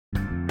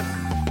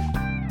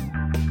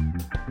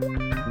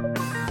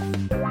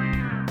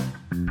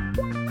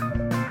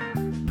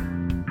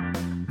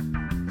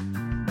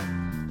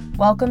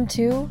Welcome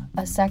to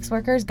A Sex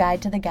Worker's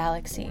Guide to the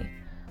Galaxy,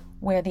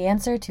 where the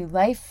answer to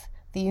life,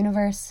 the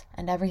universe,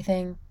 and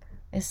everything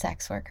is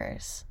sex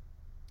workers.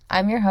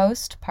 I'm your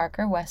host,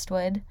 Parker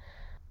Westwood,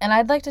 and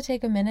I'd like to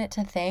take a minute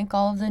to thank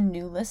all of the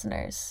new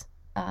listeners.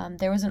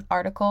 There was an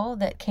article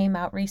that came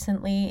out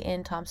recently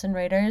in Thomson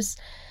Reuters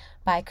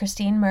by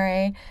Christine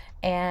Murray,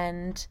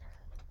 and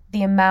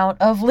the amount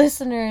of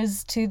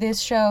listeners to this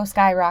show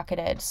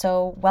skyrocketed.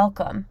 So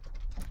welcome,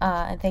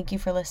 and thank you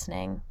for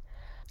listening.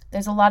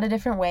 There's a lot of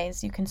different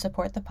ways you can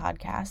support the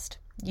podcast.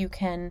 You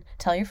can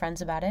tell your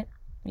friends about it.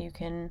 You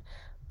can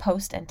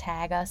post and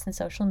tag us in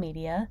social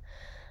media.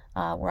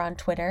 We're on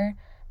Twitter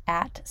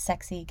at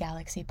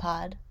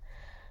SexyGalaxyPod.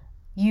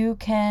 You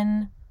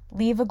can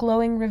leave a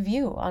glowing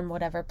review on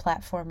whatever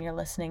platform you're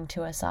listening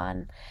to us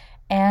on.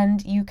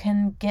 And you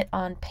can get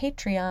on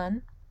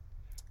Patreon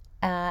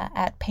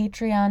at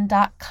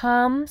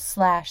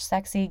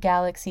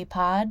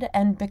patreon.com/SexyGalaxyPod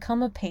and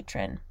become a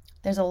patron.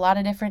 There's a lot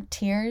of different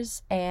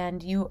tiers,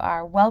 and you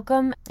are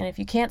welcome. And if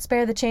you can't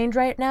spare the change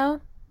right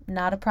now,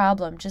 not a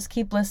problem. Just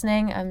keep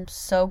listening. I'm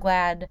so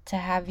glad to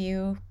have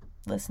you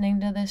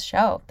listening to this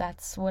show.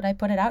 That's what I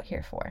put it out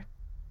here for.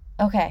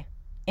 Okay,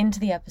 into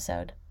the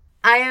episode.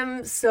 I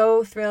am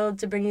so thrilled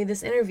to bring you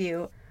this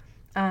interview.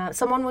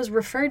 Someone was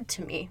referred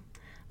to me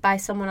by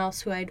someone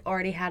else who I'd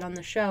already had on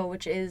the show,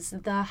 which is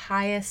the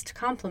highest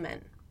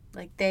compliment.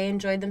 Like, they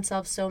enjoyed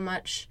themselves so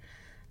much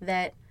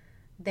that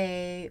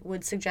they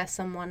would suggest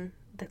someone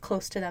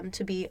close to them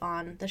to be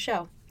on the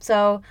show.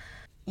 So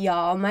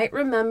y'all might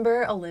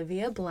remember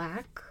Olivia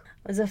Black.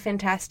 It was a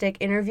fantastic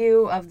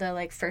interview of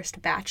the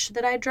first batch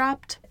that I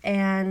dropped.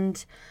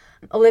 And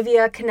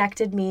Olivia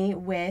connected me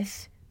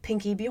with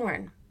Pinky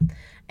Bjorn.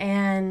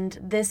 And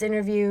this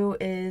interview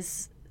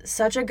is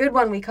such a good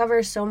one. We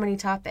cover so many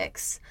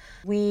topics.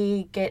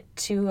 We get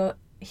to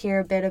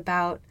hear a bit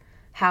about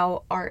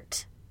how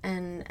art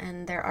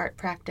and their art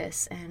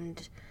practice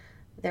and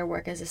their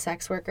work as a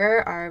sex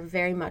worker are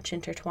very much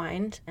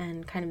intertwined,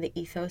 and kind of the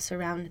ethos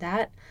around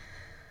that.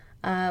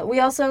 We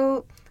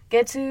also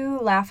get to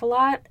laugh a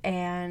lot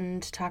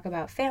and talk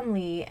about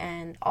family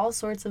and all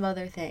sorts of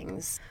other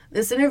things.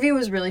 This interview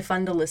was really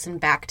fun to listen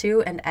back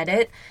to and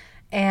edit,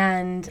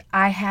 and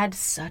I had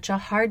such a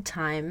hard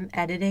time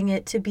editing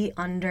it to be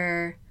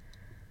under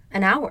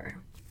an hour.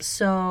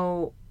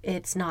 So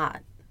it's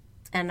not,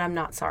 and I'm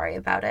not sorry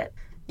about it.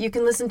 You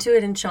can listen to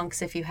it in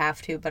chunks if you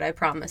have to, but I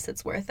promise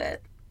it's worth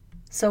it.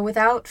 So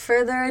without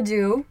further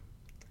ado,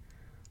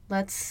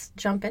 let's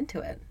jump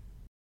into it.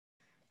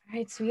 All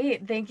right,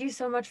 sweet. Thank you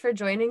so much for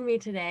joining me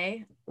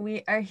today.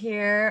 We are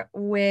here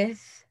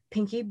with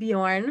Pinky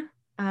Bjorn,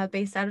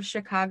 based out of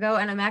Chicago.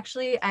 And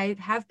I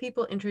have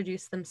people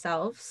introduce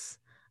themselves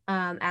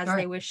as Sure.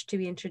 They wish to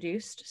be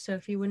introduced. So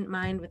if you wouldn't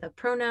mind with a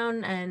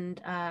pronoun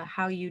and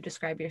how you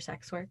describe your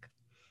sex work.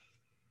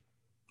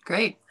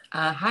 Great.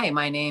 Hi,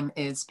 my name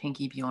is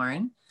Pinky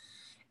Bjorn.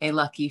 A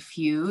lucky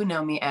few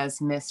know me as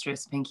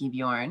Mistress Pinky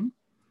Bjorn.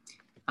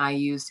 I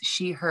use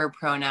she, her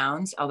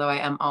pronouns, although I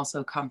am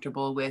also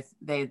comfortable with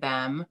they,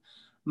 them,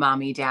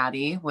 mommy,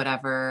 daddy,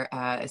 whatever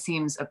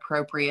seems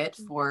appropriate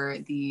for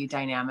the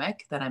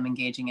dynamic that I'm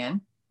engaging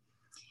in.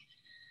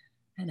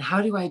 And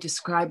how do I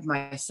describe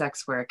my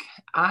sex work?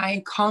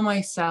 I call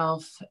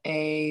myself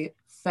a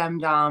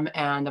femdom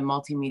and a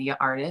multimedia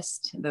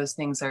artist. Those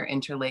things are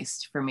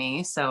interlaced for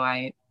me, so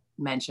I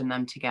mention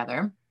them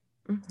together.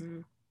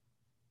 Mm-hmm.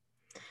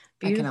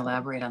 Beautiful. I can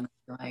elaborate on that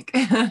if you like.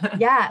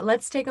 Yeah,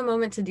 let's take a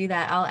moment to do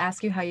that. I'll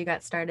ask you how you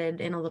got started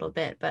in a little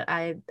bit, but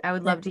I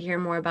would love to hear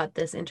more about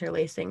this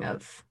interlacing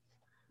of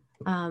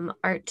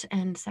art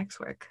and sex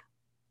work.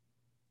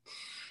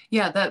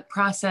 Yeah, that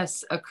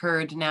process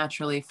occurred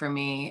naturally for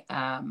me.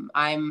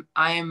 I'm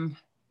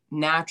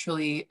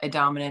naturally a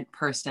dominant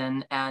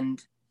person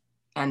and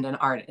an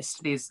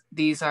artist.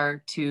 These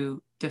are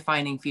two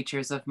defining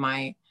features of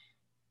my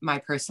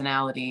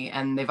personality,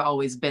 and they've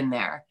always been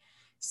there.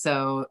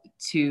 So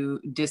to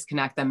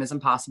disconnect them is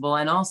impossible.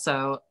 And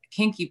also,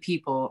 kinky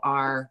people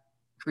are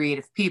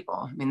creative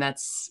people. I mean,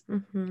 that's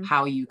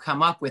how you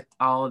come up with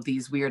all of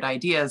these weird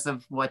ideas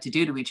of what to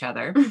do to each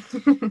other.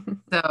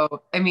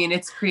 So, I mean,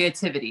 it's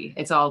creativity.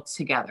 It's all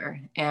together.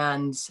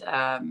 And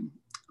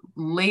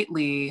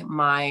lately,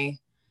 my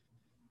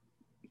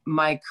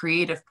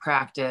creative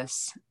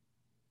practice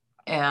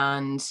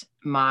and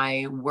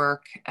my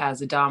work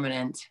as a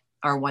dominant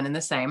are one and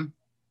the same.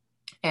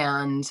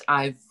 And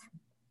I've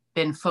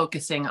been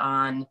focusing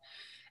on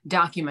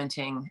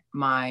documenting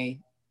my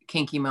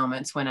kinky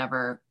moments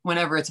whenever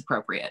it's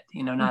appropriate.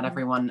 You know, not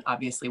everyone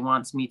obviously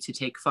wants me to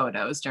take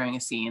photos during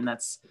a scene.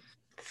 That's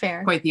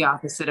fair. Quite the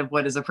opposite of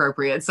what is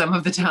appropriate some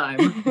of the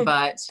time.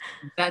 But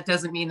that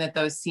doesn't mean that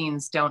those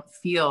scenes don't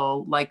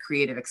feel like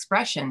creative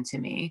expression to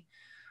me,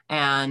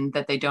 and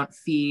that they don't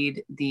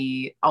feed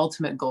the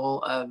ultimate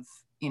goal of,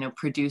 you know,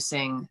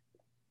 producing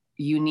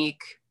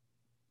unique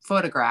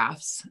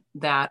photographs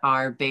that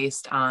are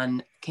based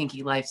on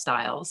kinky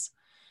lifestyles.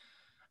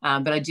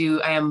 But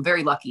I am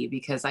very lucky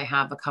because I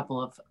have a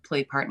couple of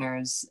play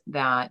partners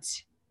that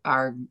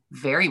are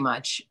very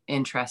much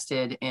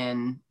interested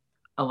in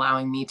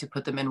allowing me to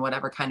put them in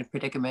whatever kind of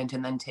predicament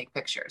and then take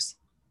pictures.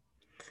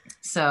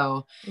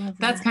 So Love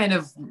that's that. kind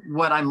of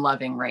what I'm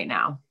loving right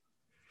now.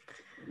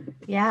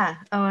 Yeah.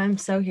 Oh, I'm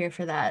so here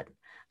for that.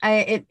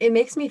 It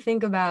makes me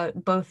think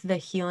about both the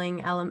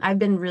healing element. I've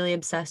been really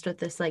obsessed with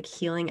this like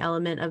healing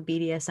element of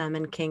BDSM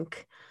and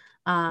kink.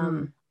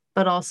 Mm.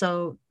 But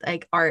also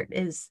like art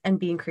is and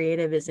being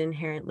creative is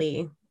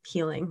inherently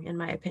healing in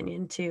my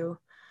opinion too.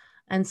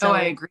 And Oh,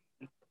 I so agree.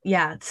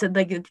 yeah, so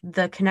like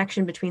the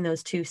connection between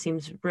those two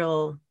seems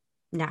real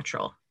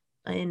natural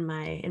in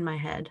my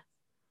head.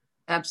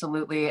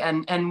 Absolutely.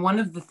 And one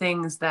of the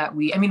things that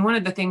one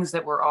of the things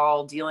that we're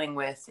all dealing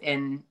with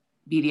in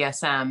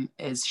BDSM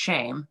is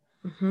shame.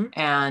 Mm-hmm.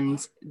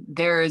 And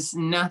there's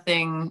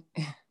nothing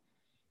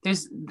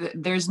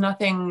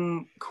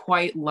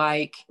quite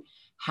like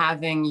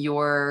having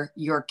your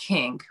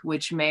kink,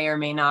 which may or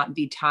may not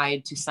be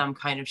tied to some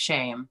kind of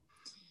shame,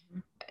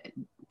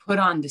 put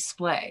on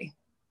display.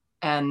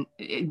 And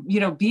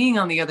being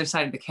on the other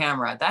side of the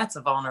camera, that's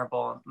a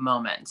vulnerable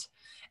moment.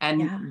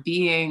 And Yeah.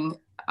 being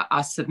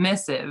a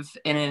submissive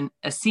in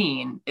a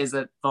scene is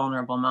a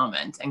vulnerable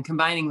moment, and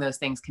combining those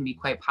things can be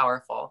quite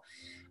powerful.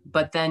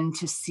 But then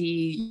to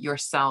see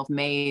yourself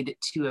made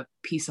to a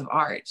piece of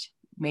art,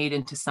 made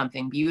into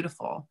something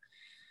beautiful,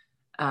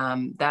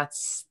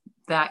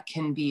 that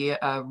can be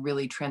a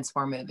really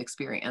transformative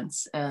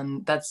experience.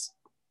 And that's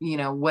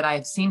what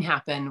I've seen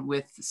happen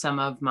with some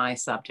of my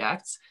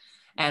subjects,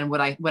 and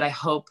what I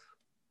hope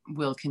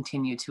will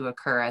continue to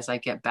occur as I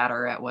get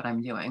better at what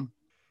I'm doing.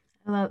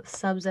 I love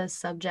subs as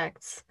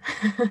subjects.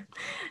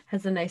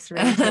 Has a nice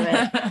ring to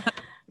it.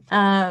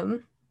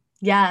 Um,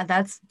 yeah,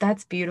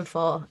 that's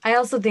beautiful. I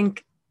also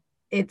think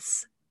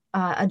it's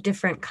a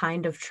different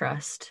kind of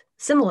trust,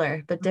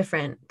 similar but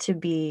different, to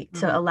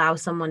Mhm. allow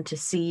someone to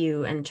see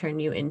you and turn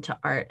you into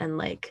art and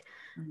like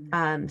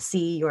Mhm.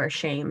 see your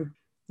shame.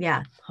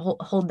 Yeah,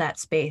 hold that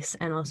space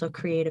and also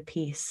create a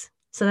piece.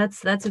 So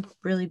that's a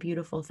really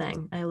beautiful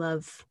thing. I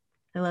love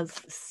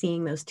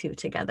seeing those two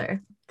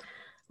together.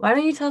 Why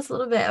don't you tell us a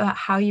little bit about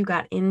how you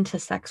got into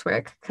sex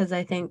work? Because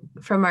I think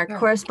from our Sure.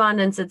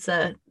 correspondence,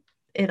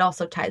 it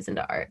also ties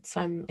into art.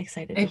 So I'm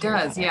excited to It hear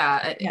about does, it.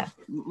 yeah. Yeah.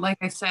 Like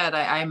I said,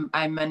 I'm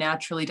a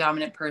naturally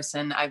dominant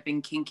person. I've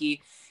been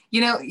kinky.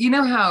 You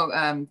know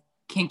how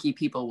kinky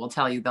people will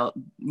tell you they'll,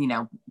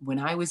 when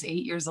I was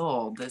 8 years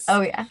old, this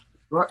Oh yeah.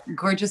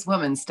 gorgeous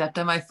woman stepped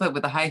on my foot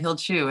with a high-heeled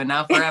shoe, and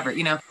now forever.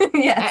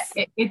 Yes.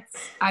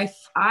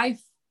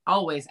 I've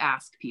always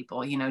asked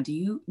people, do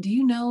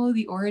you know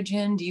the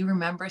origin? Do you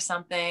remember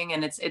something?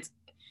 And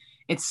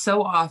it's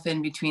so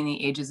often between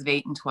the ages of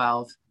 8 and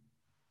 12.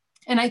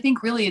 And I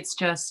think really it's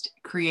just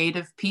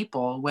creative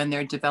people when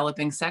they're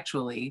developing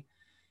sexually.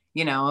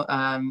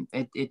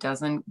 It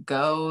doesn't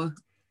go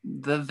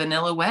the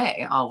vanilla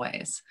way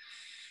always.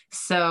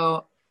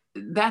 So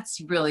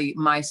that's really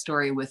my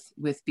story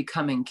with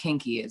becoming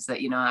kinky, is that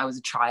I was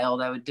a child.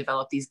 I would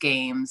develop these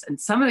games, and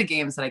some of the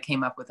games that I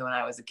came up with when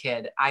I was a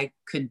kid, I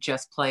could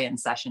just play in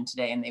session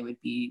today and they would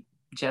be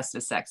just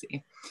as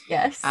sexy.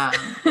 Yes.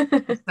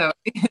 So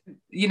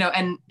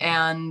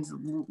and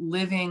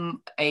living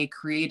a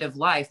creative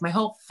life. My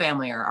whole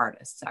family are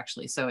artists,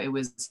 actually, so it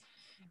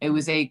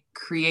was a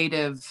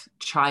creative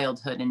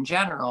childhood in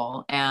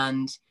general,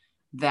 and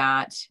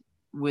that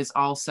was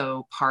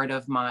also part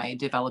of my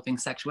developing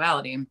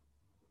sexuality.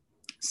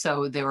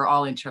 So they were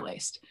all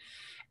interlaced.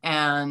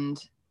 And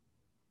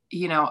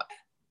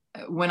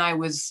when I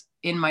was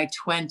in my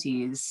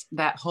 20s,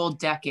 that whole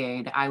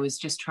decade, I was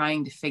just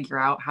trying to figure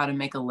out how to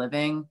make a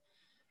living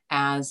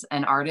as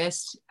an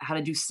artist, how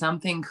to do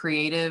something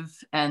creative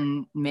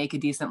and make a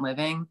decent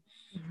living.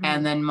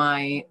 And Mhm. then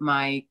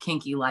my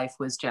kinky life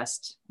was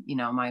just,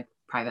 my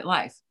private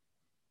life.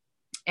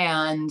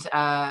 And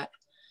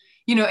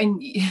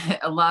and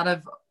a lot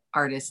of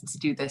artists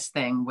do this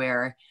thing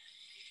where,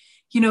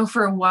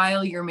 for a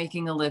while you're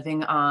making a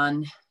living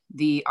on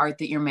the art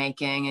that you're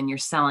making and you're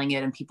selling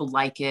it and people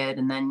like it.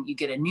 And then you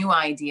get a new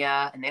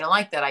idea and they don't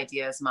like that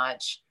idea as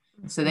much.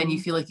 So then you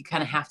Mhm. feel like you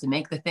kind of have to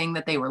make the thing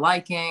that they were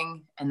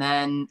liking. And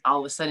then all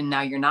of a sudden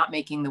now you're not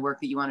making the work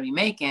that you want to be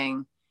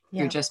making.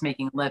 You're Yeah. just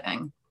making a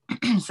living.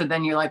 So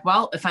then you're like,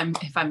 well, if I'm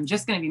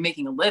just going to be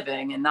making a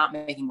living and not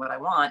making what I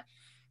want,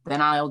 then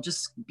I'll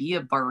just be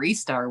a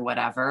barista or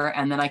whatever.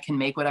 And then I can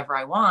make whatever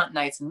I want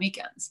nights and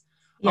weekends.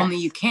 Only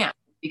you Yes. can't,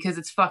 because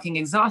it's fucking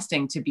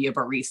exhausting to be a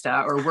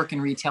barista or work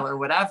in retail or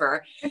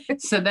whatever.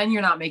 So then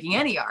you're not making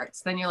any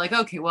arts. Then you're like,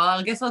 okay, well,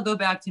 I guess I'll go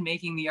back to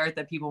making the art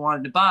that people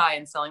wanted to buy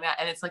and selling that.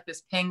 And it's like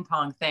this ping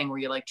pong thing where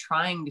you're like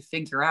trying to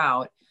figure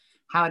out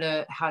how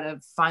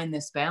to find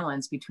this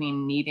balance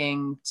between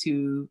needing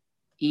to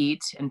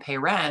eat and pay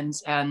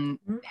rent and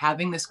Mhm.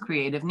 having this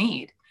creative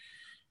need.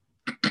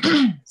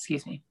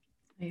 Excuse me.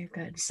 You're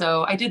good.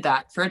 So I did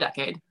that for a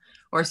decade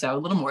or so, a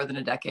little more than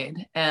a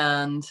decade.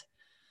 And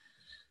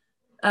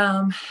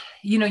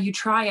you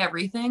try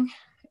everything.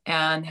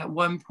 And at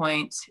one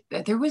point,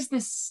 there was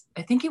this,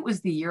 I think it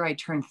was the year I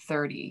turned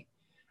 30.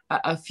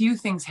 A few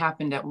things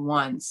happened at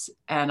once.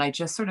 And I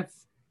just sort of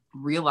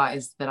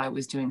realized that I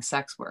was doing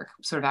sex work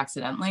sort of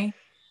accidentally.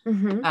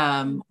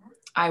 Mm-hmm.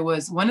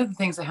 One of the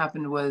things that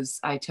happened was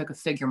I took a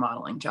figure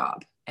modeling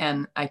job.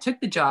 And I took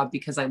the job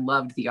because I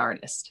loved the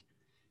artist.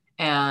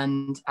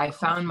 And I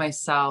found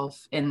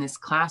myself in this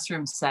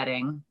classroom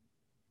setting.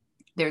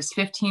 There's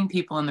 15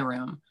 people in the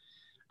room.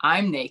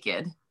 I'm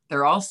naked.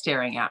 They're all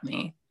staring at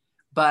me.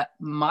 But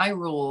my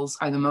rules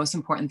are the most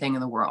important thing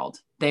in the world.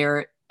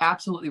 They're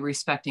absolutely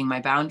respecting my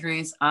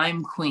boundaries.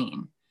 I'm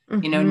queen.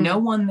 Mm-hmm. No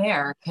one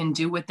there can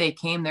do what they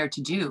came there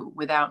to do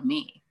without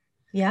me.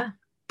 Yeah.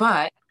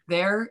 But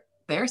they're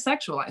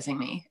sexualizing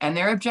me and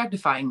they're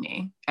objectifying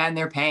me and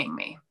they're paying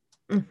me.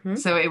 Mm-hmm.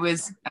 So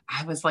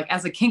I was like,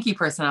 as a kinky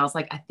person, I was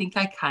like, I think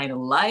I kind of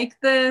like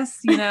this,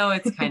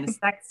 it's kind of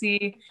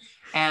sexy.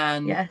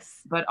 And,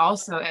 Yes. but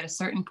also at a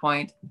certain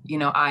point,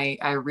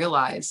 I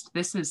realized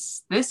this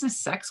is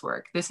sex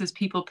work. This is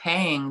people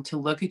paying to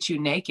look at you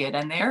naked,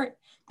 and they're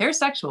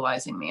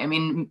sexualizing me. I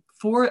mean,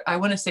 I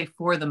want to say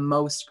for the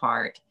most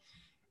part,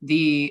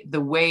 the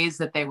ways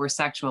that they were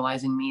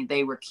sexualizing me,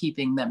 they were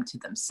keeping them to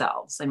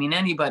themselves. I mean,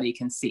 anybody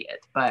can see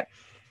it, but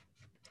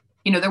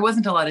there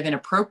wasn't a lot of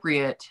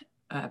inappropriate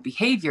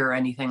behavior or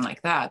anything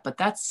like that, but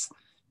that's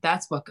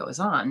what goes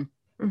on.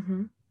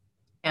 Mm-hmm.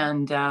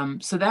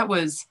 And so that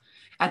was,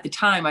 at the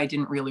time, I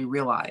didn't really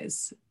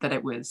realize that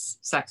it was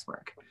sex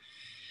work.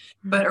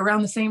 Mm-hmm. But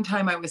around the same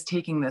time I was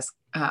taking this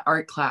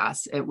art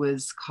class, it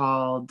was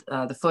called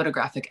the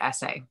photographic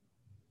essay.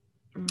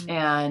 Mm-hmm.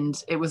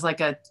 And it was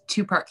like a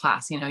 2-part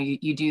class.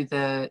 You do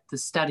the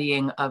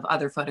studying of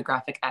other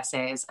photographic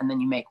essays, and then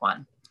you make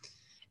one.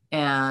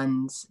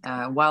 And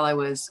while I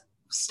was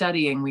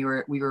studying, we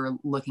were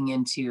looking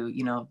into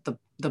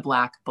the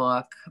Black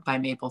Book by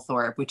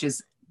Mapplethorpe, which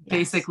is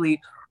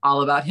basically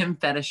all about him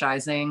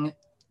fetishizing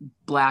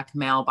Black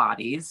male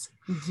bodies.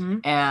 Mm-hmm.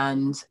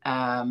 And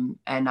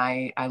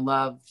I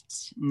loved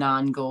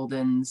Non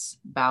Golden's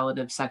Ballad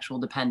of Sexual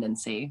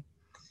Dependency.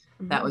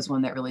 Mm-hmm. That was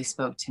one that really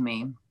spoke to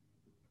me.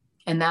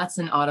 And that's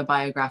an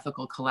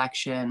autobiographical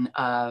collection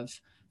of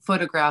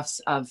photographs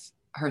of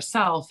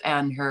herself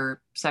and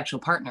her sexual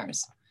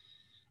partners.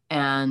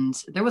 And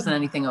there wasn't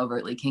anything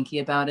overtly kinky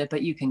about it,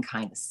 but you can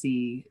kind of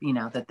see,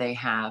 that they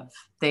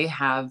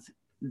have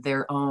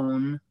their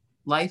own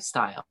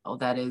lifestyle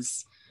that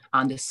is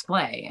on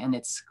display, and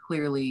it's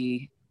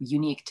clearly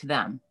unique to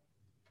them.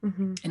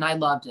 Mm-hmm. And I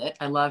loved it.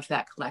 I loved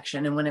that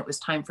collection. And when it was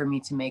time for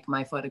me to make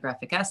my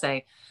photographic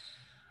essay,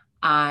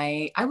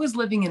 I was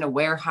living in a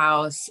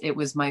warehouse. It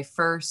was my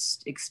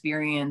first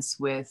experience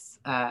with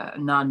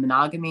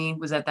non-monogamy,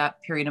 was at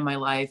that period of my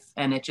life.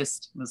 And it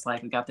just was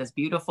like, we got this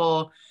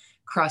beautiful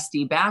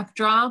crusty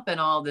backdrop and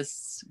all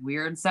this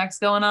weird sex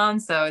going on.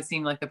 So it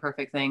seemed like the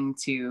perfect thing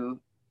to,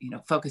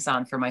 focus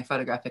on for my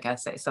photographic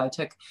essay. So I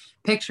took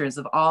pictures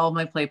of all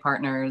my play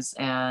partners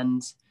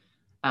and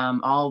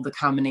all the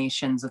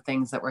combinations of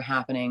things that were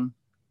happening.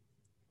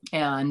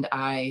 And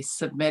I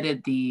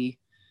submitted the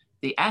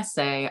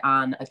essay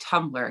on a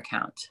Tumblr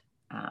account.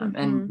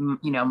 Mm-hmm.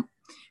 And,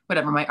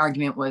 whatever my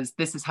argument was,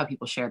 this is how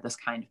people share this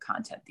kind of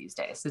content these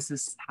days. This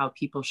is how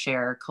people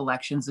share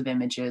collections of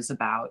images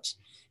about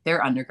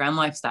their underground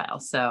lifestyle.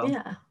 So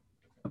yeah.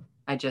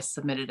 I just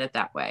submitted it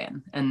that way.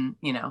 And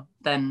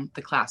then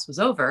the class was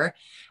over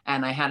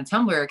and I had a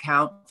Tumblr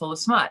account full of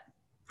smut.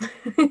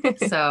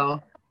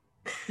 So,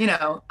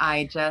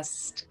 I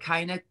just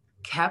kind of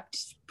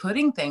kept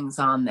putting things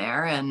on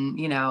there. And,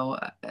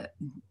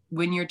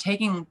 when you're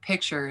taking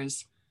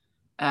pictures,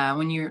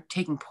 when you're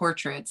taking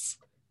portraits,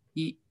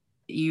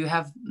 you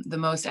have the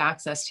most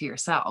access to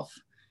yourself.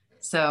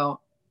 So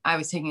I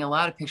was taking a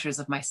lot of pictures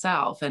of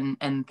myself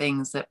and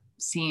things that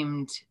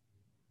seemed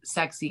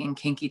sexy and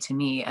kinky to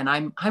me. And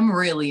I'm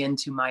really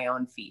into my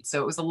own feet.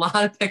 So it was a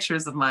lot of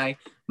pictures of my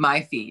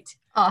feet.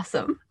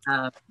 Awesome.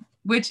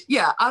 Which,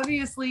 yeah,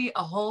 obviously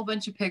a whole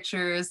bunch of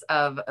pictures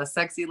of a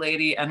sexy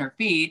lady and her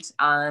feet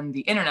on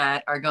the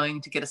internet are going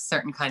to get a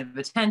certain kind of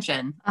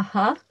attention.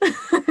 Uh-huh.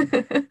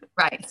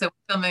 Right. So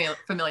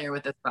familiar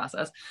with this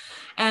process.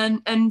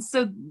 And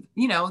so,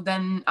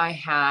 then I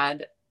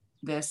had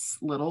this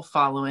little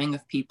following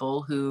of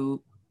people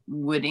who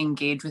would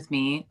engage with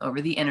me over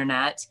the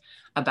internet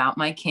about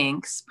my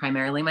kinks,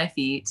 primarily my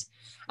feet.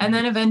 And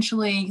then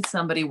eventually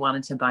somebody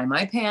wanted to buy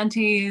my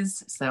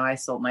panties. So I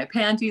sold my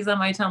panties on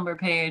my Tumblr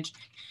page.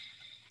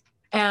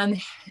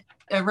 And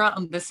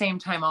around the same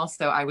time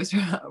also, I was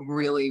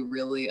really,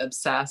 really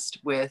obsessed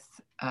with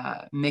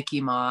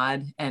Mickey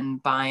Maud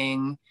and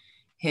buying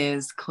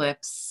his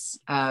clips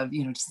of,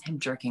 just him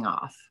jerking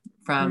off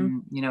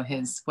from,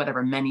 his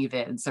whatever, many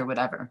vids or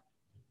whatever.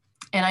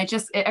 And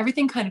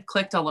everything kind of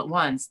clicked all at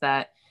once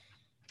that,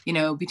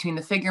 between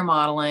the figure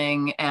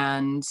modeling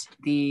and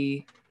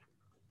the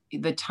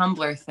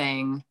Tumblr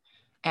thing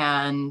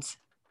and,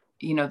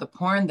 the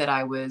porn that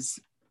I was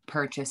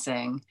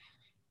purchasing,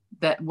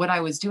 that what I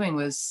was doing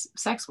was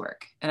sex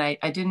work. And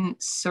I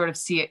didn't sort of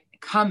see it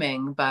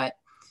coming, but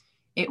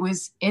it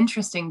was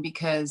interesting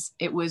because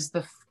it was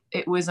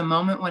it was a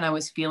moment when I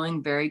was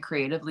feeling very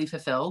creatively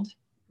fulfilled.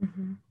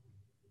 Mm-hmm.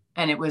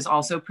 And it was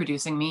also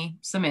producing me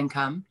some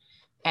income.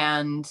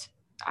 And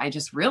I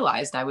just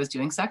realized I was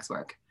doing sex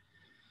work.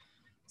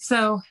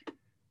 So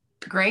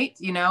great,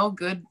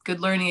 good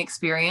learning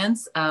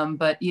experience.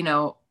 But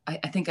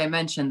I think I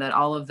mentioned that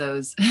all of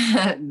those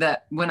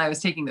that when I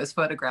was taking those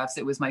photographs,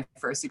 it was my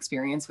first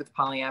experience with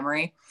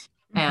polyamory.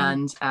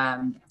 Mm-hmm.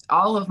 And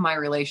all of my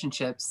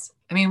relationships,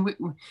 I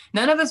mean,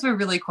 none of us were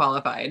really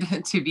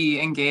qualified to be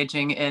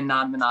engaging in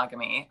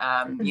non-monogamy.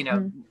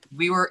 Mm-hmm.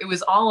 It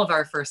was all of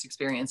our first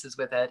experiences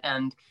with it.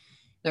 And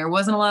there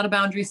wasn't a lot of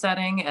boundary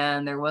setting,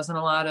 and there wasn't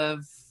a lot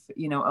of,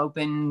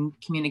 open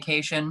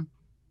communication.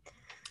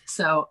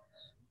 So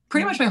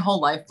pretty much my whole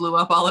life blew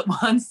up all at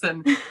once,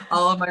 and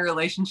all of my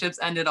relationships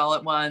ended all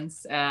at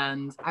once.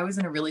 And I was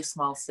in a really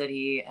small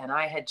city, and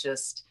I had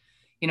just,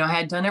 I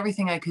had done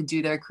everything I could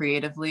do there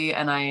creatively,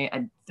 and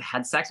I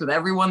had sex with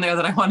everyone there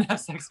that I wanted to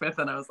have sex with.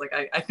 And I was like,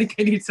 I think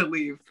I need to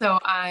leave. So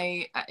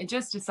I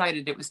just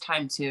decided it was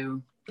time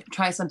to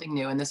try something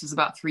new. And this was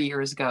about 3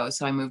 years ago.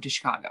 So I moved to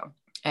Chicago.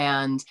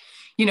 And,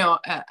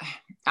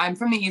 I'm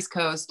from the East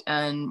Coast.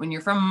 And when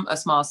you're from a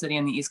small city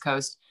on the East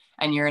Coast,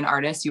 and you're an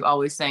artist, you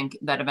always think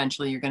that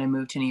eventually you're going to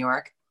move to New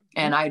York.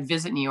 And I'd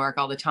visit New York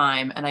all the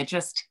time. And I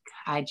just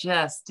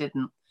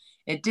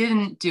it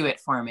didn't do it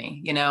for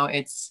me.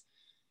 It's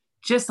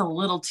just a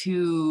little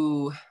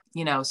too,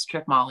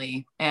 strip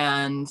mall-y.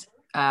 And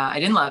I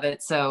didn't love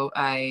it. So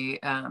I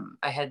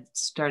had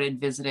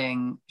started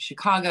visiting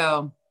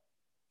Chicago,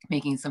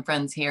 making some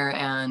friends here.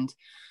 And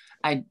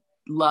I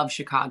love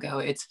Chicago.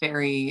 It's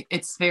very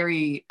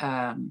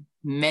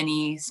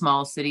many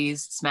small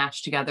cities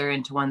smashed together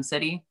into one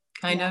city.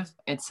 Kind of.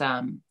 It's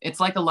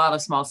like a lot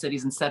of small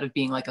cities instead of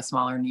being like a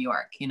smaller New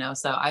York,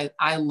 so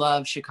I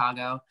love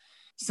Chicago.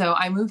 So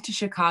I moved to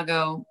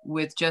Chicago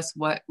with just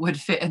what would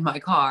fit in my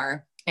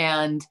car,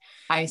 and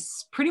I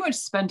pretty much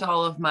spent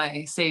all of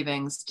my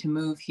savings to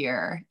move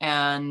here.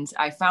 And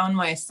I found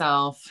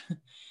myself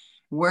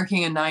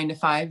working a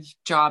 9-to-5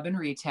 job in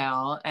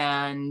retail,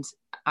 and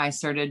I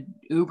started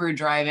Uber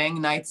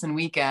driving nights and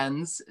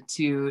weekends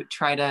to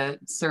try to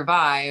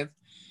survive.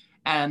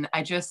 And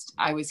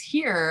I was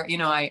here,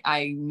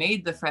 I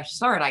made the fresh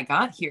start. I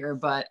got here,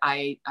 but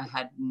I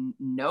had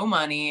no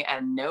money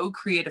and no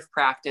creative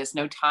practice,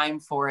 no time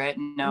for it,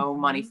 no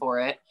money for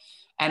it.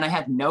 And I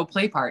had no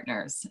play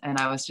partners. And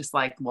I was just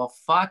like, well,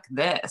 fuck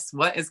this.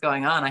 What is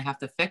going on? I have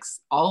to fix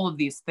all of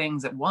these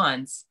things at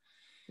once.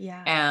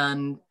 Yeah.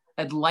 And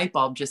a light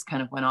bulb just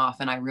kind of went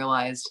off. And I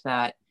realized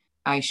that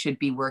I should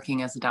be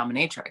working as a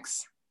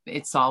dominatrix.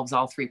 It solves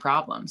all three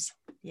problems.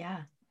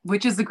 Yeah.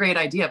 Which is a great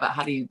idea, but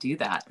how do you do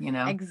that,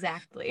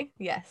 Exactly.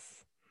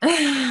 Yes.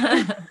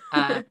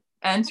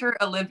 Enter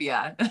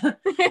Olivia.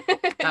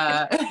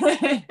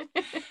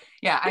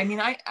 Yeah, I mean,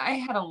 I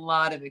had a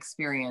lot of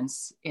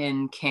experience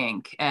in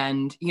kink.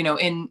 And,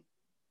 in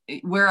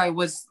where I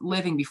was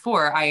living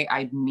before,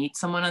 I'd meet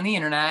someone on the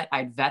internet,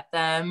 I'd vet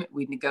them,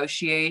 we'd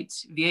negotiate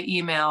via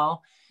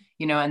email,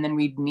 and then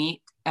we'd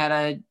meet at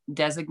a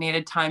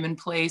designated time and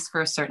place for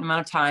a certain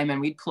amount of time,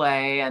 and we'd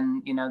play,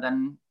 and,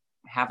 then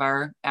have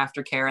our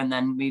aftercare, and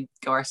then we'd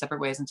go our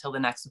separate ways until the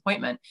next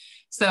appointment.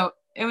 So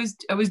I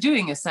was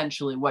doing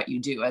essentially what you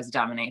do as a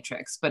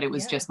dominatrix, but it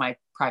was just my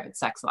private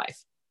sex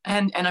life.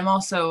 And I'm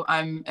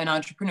an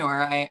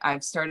entrepreneur.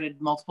 I've started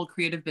multiple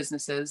creative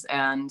businesses,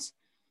 and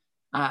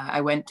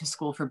I went to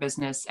school for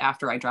business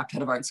after I dropped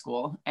out of art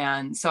school.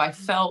 And so I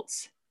felt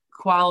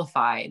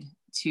qualified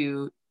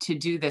to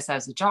do this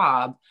as a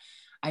job.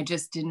 I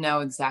just didn't know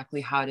exactly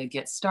how to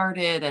get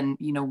started, and,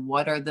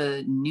 what are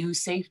the new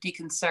safety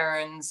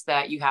concerns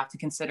that you have to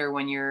consider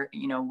when you're,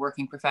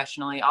 working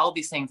professionally. All of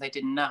these things I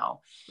didn't know.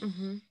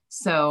 Mm-hmm.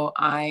 So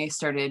I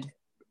started,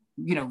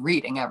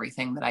 reading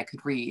everything that I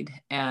could read.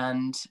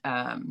 And,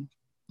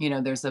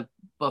 there's a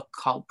book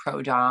called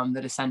Pro Dom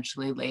that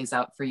essentially lays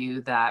out for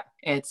you that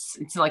it's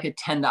like a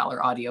 $10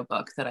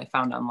 audiobook that I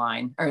found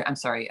online, or I'm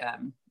sorry,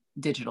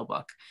 digital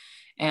book.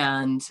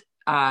 And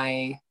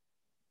I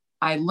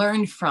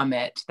learned from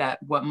it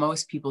that what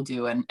most people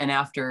do, and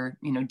after,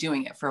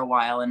 doing it for a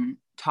while and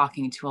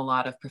talking to a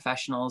lot of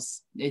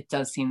professionals, it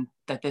does seem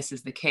that this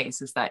is the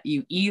case, is that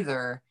you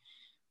either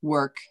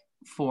work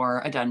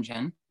for a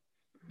dungeon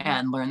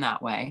and learn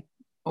that way,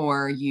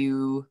 or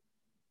you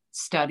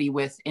study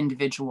with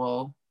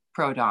individual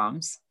pro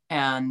doms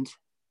and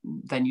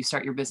then you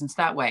start your business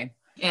that way.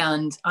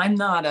 And I'm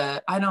not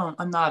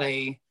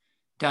a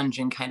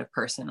dungeon kind of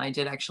person. I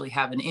did actually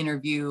have an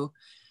interview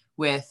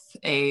with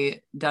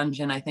a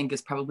dungeon. I think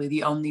is probably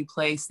the only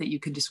place that you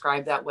could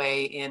describe that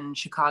way in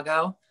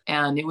Chicago.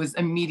 And it was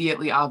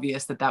immediately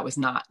obvious that that was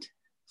not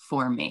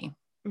for me.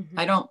 Mm-hmm.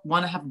 I don't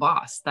want to have a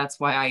boss. That's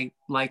why I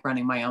like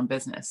running my own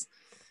business.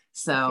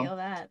 So I feel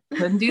that.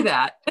 Couldn't do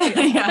that.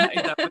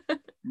 Yeah,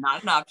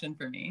 not an option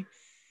for me.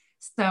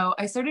 So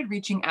I started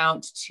reaching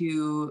out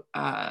to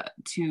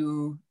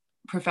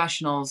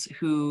professionals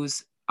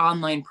whose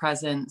online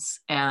presence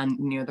and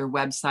their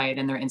website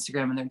and their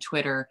Instagram and their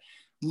Twitter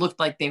looked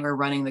like they were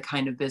running the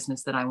kind of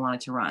business that I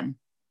wanted to run.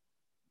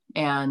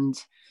 And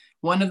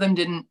One of them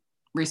didn't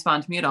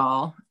respond to me at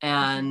all.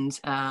 And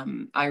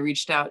I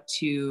reached out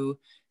to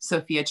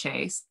Sophia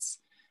Chase,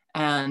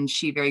 and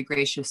she very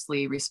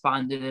graciously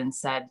responded and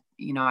said,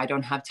 you know, I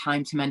don't have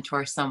time to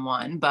mentor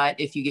someone, but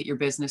if you get your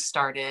business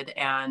started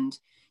and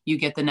you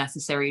get the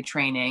necessary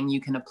training, you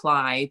can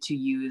apply to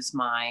use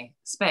my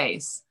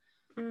space,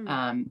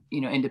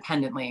 you know,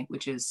 independently,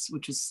 which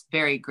is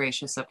very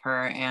gracious of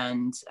her.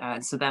 And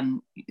so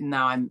then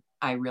now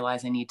I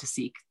realize I need to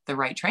seek the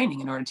right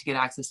training in order to get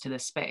access to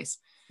this space.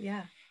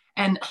 Yeah.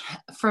 And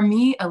for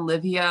me,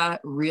 Olivia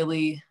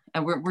really,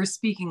 and we're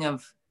speaking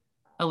of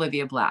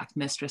Olivia Black,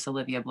 Mistress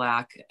Olivia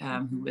Black,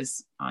 who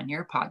was on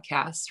your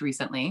podcast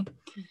recently.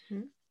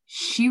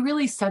 She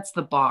really sets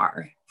the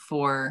bar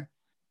for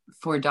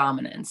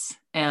dominance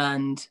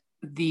and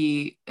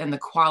the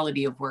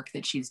quality of work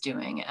that she's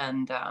doing.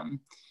 And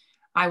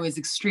I was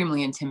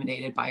extremely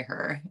intimidated by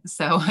her.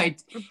 So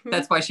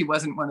that's why she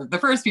wasn't one of the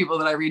first people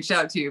that I reached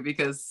out to,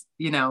 because,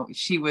 you know,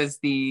 she was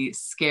the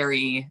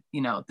scary,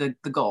 you know, the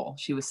goal.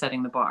 She was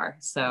setting the bar.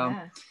 So,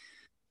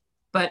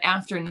 but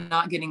after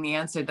not getting the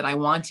answer that I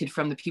wanted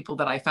from the people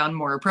that I found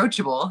more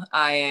approachable,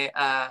 I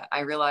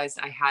realized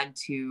I had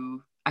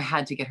to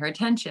get her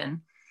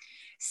attention.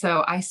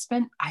 So I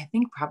spent, I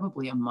think,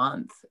 probably a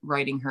month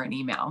writing her an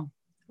email.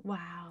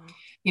 Wow.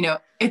 You know,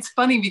 it's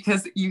funny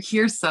because you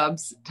hear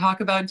subs talk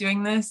about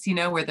doing this, you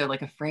know, where they're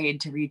like afraid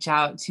to reach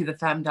out to the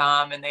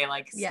femdom and they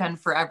like spend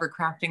forever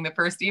crafting the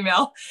first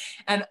email.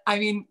 And I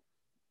mean,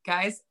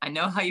 guys, I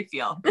know how you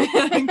feel,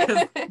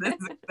 because this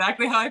is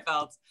exactly how I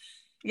felt.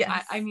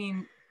 Yes. I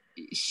mean,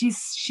 she's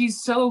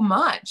so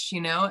much, you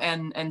know,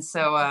 and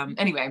so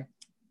anyway,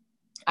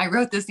 I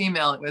wrote this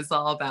email. It was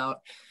all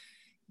about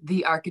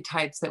the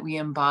archetypes that we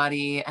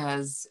embody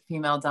as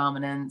female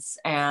dominance,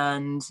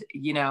 and,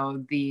 you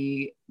know,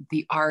 the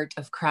art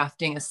of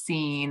crafting a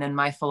scene, and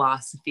my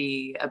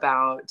philosophy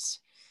about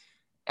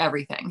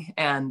everything.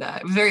 And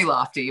it was very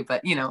lofty,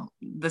 but, you know,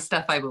 the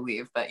stuff I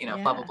believe, but, you know,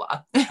 blah, blah,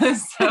 blah.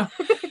 So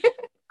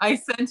I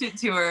sent it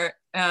to her,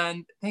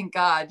 and thank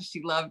God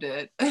she loved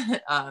it.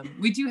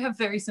 We do have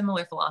very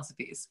similar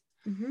philosophies.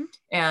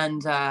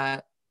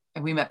 And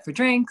we met for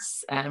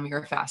drinks, and we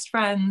were fast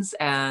friends,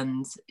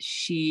 and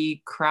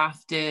she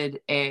crafted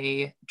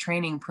a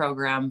training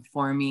program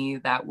for me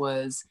that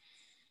was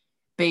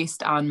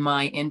based on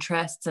my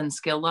interests and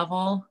skill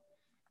level.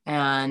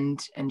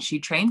 And she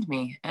trained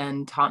me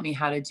and taught me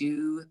how to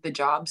do the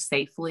job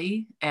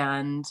safely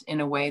and in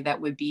a way that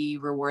would be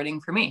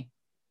rewarding for me.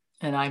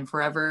 And I'm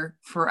forever,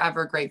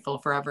 forever grateful,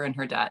 forever in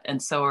her debt.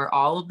 And so are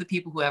all of the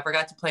people who ever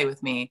got to play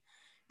with me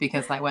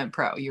because I went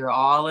pro. You're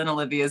all in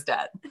Olivia's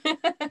debt.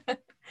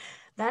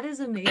 That is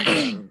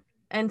amazing.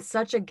 And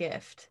such a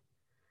gift.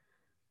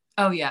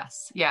 Oh,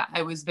 yes. Yeah.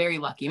 I was very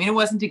lucky. I mean, it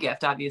wasn't a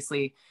gift,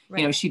 obviously,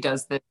 you know, she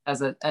does this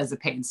as a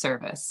paid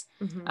service.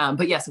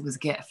 But yes, it was a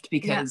gift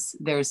because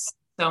there's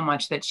so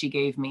much that she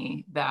gave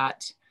me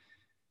that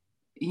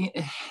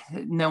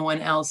no one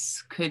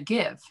else could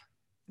give.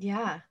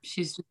 Yeah.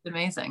 She's just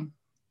amazing.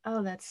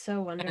 Oh, that's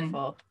so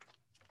wonderful.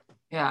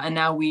 And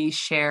now we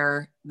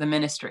share the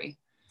ministry,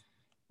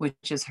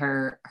 which is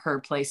her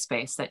play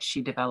space that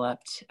she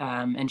developed.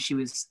 And she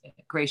was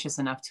gracious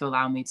enough to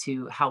allow me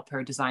to help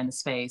her design the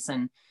space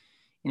and,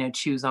 you know,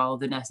 choose all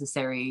the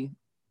necessary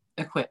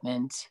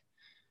equipment.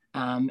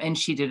 And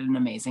she did an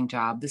amazing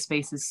job. The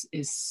space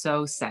is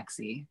so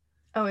sexy.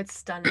 Oh, it's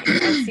stunning.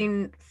 I've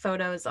seen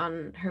photos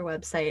on her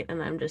website,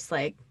 and I'm just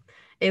like,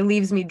 it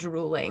leaves me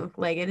drooling.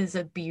 Like, it is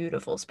a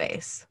beautiful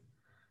space.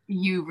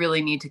 You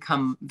really need to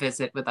come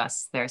visit with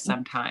us there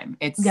sometime.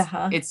 It's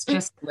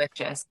just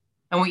delicious.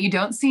 And what you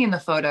don't see in the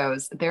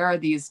photos, there are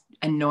these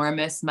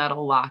enormous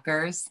metal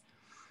lockers.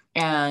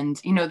 And,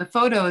 you know, the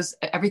photos,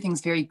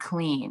 everything's very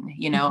clean,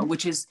 you know,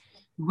 which is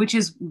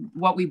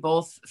what we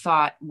both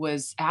thought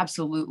was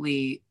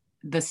absolutely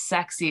the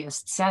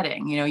sexiest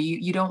setting. You know,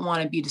 you don't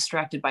want to be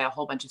distracted by a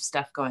whole bunch of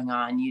stuff going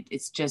on.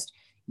 It's just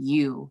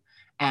you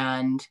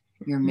and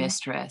your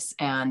mistress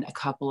and a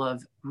couple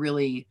of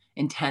really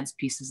intense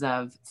pieces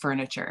of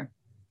furniture.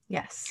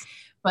 Yes.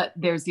 But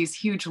there's these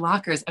huge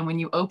lockers. And when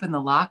you open the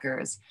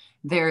lockers,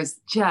 there's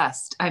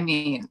just, I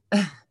mean,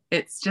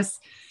 it's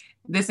just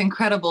this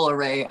incredible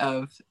array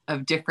of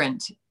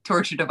different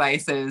torture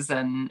devices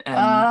and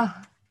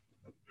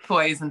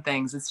toys and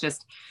things. It's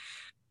just,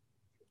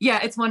 yeah,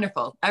 it's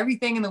wonderful.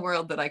 Everything in the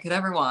world that I could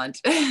ever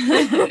want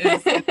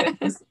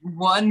is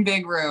one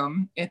big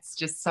room. It's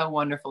just so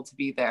wonderful to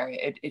be there.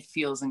 It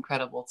feels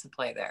incredible to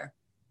play there.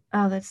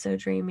 Oh, that's so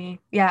dreamy.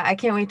 Yeah, I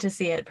can't wait to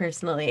see it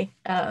personally.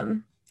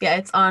 Yeah,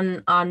 it's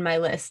on my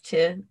list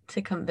to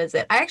come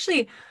visit. I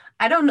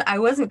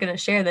wasn't going to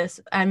share this.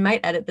 I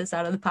might edit this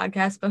out of the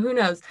podcast, but who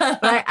knows?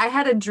 But I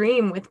had a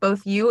dream with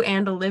both you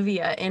and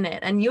Olivia in it.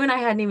 And you and I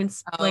hadn't even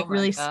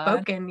really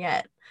spoken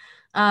yet.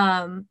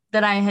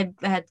 That I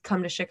had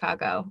come to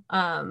Chicago.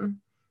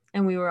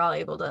 And we were all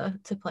able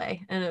to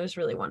play. And it was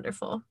really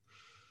wonderful.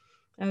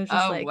 I was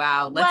just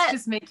wow. Let's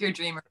just make your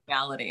dream a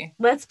reality.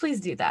 Let's please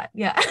do that.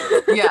 Yeah.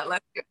 Yeah.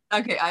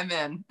 Okay. I'm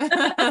in.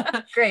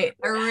 Great.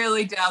 I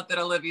really doubt that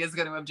Olivia's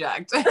going to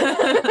object.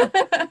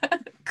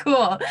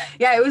 Cool.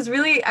 Yeah, it was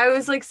really, I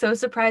was like so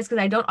surprised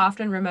because I don't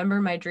often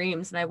remember my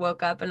dreams. And I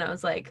woke up and I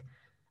was like,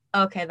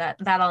 okay, that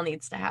all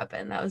needs to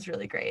happen. That was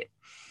really great.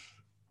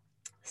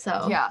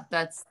 So Yeah,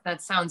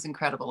 that sounds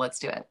incredible. Let's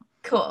do it.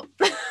 cool.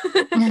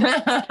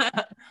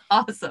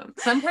 Awesome.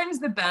 Sometimes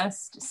the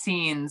best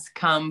scenes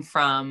come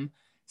from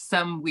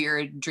some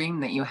weird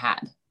dream that you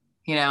had,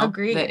 that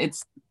Agreed.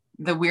 it's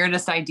the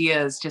weirdest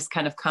ideas just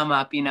kind of come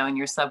up, and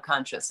your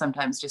subconscious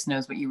sometimes just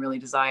knows what you really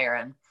desire.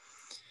 And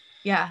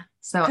Yeah.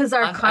 so Because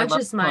I love. our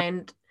conscious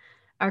mind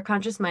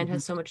Mm-hmm.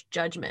 has so much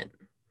judgment.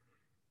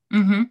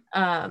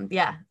 Mm-hmm.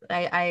 Yeah,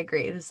 I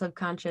agree. The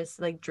subconscious,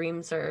 like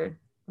dreams are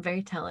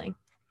very telling.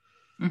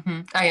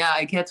 Mm-hmm.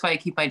 That's why I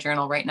keep my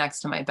journal right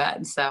next to my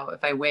bed. So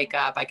if I wake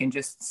up, I can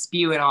just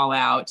spew it all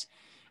out.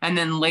 And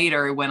then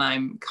later when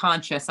I'm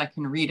conscious, I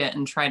can read it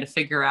and try to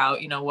figure out,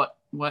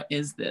 what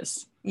is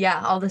this?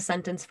 Yeah, all the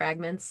sentence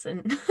fragments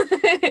and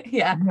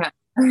yeah.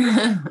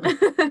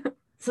 Yeah.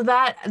 So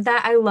that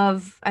I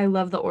love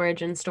the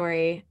origin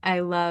story. I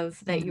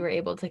love that you were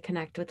able to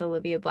connect with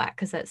Olivia Black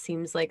because that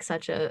seems like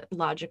such a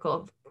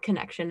logical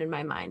connection in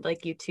my mind.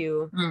 Like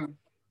Mm.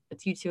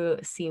 you two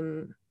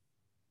seem,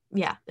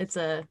 yeah, it's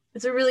a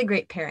really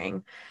great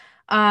pairing.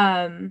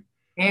 Um,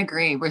 I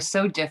agree. We're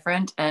so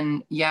different,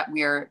 and yet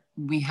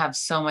we have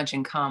so much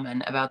in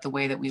common about the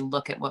way that we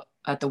look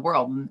at the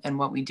world and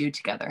what we do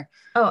together.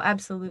 oh,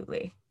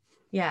 absolutely.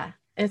 Yeah,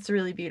 it's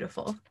really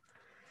beautiful.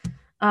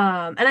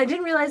 And I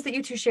didn't realize that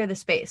you two share the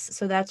space,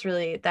 so that's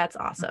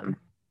awesome.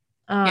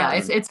 Yeah,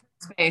 it's Um, it's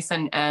space,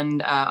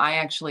 and I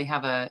actually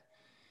have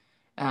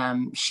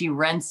she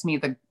rents me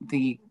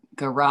the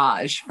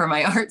garage for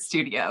my art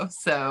studio,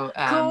 so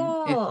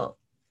it's cool.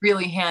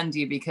 really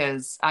handy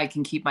because I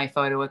can keep my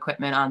photo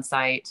equipment on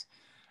site,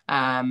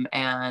 and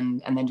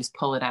then just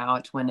pull it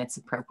out when it's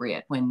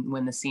appropriate,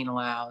 when the scene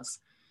allows.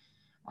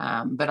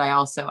 But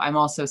I'm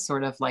also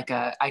sort of like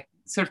I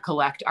sort of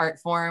collect art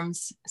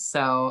forms.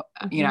 So,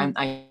 Mhm.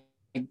 I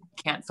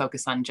can't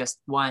focus on just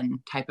one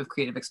type of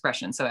creative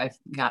expression. So I've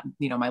got,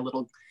 my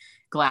little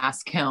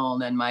glass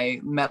kiln and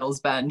my metals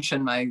bench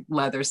and my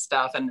leather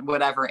stuff and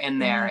whatever in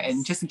there. And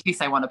Nice. just in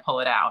case I want to pull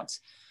it out.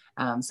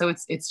 So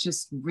it's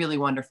just really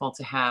wonderful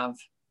to have,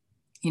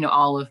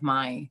 all of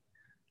my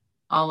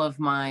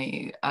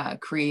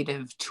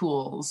creative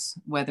tools,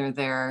 whether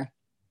they're,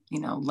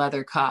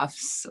 leather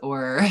cuffs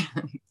or,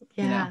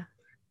 you know, Yeah.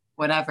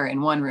 whatever in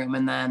one room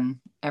and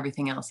then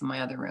everything else in my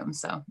other room.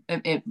 So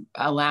it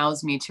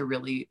allows me to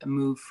really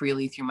move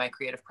freely through my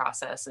creative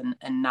process and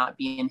not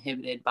be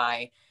inhibited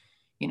by,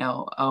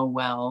 oh,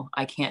 well,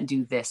 I can't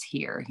do this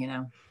here.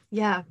 Yeah.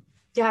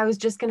 Yeah, I was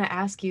just gonna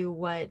ask you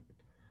what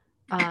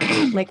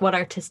like what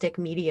artistic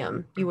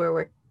medium you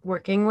were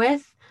working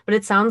with, but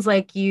it sounds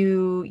like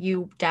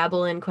you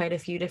dabble in quite a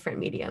few different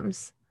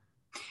mediums.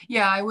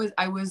 Yeah, I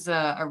was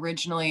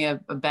originally a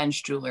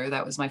bench jeweler.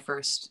 That was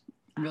Oh,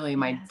 really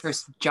my yes.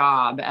 first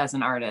job as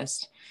an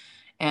artist.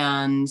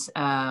 And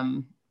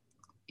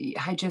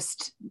I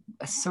just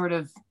sort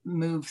of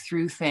move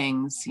through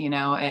things,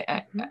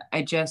 Mhm.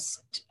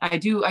 I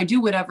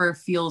do whatever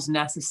feels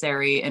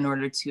necessary in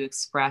order to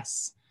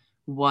express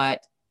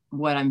what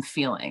I'm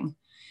feeling.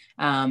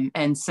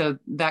 And so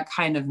that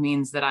kind of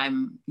means that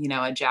I'm,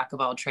 a jack of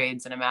all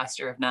trades and a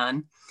master of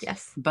none.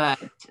 Yes. But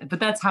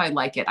that's how I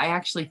like it. I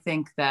actually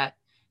think that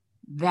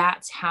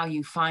that's how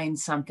you find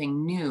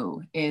something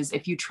new, is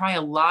if you try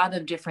a lot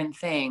of different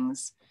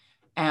things.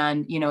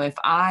 And, if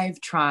I've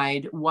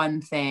tried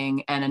one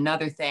thing and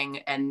another thing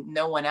and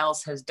no one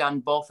else has done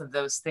both of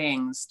those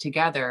things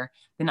together,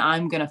 then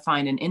I'm going to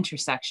find an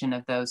intersection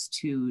of those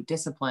two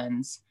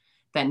disciplines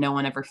that no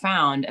one ever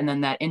found. And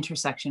then that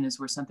intersection is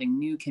where something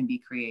new can be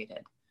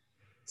created.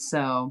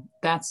 So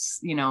that's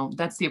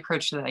the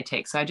approach that I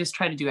take. So I just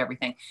try to do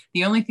everything.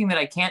 The only thing that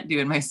I can't do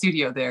in my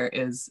studio there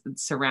is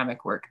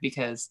ceramic work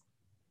because,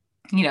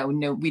 no,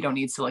 we don't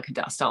need silica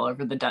dust all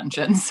over the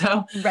dungeon.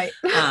 So, Right.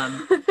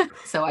 um,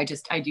 so I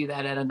do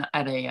that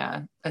at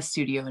a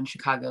studio in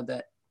Chicago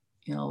that,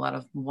 a lot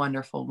of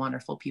wonderful,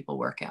 wonderful people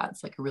work at.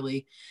 It's like a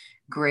really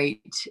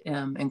great,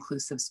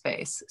 inclusive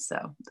space.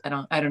 So I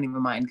don't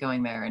even mind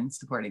going there and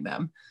supporting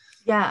them.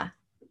 Yeah.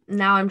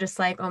 Now I'm just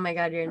like, oh my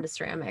God, you're into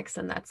ceramics,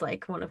 and that's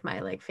like one of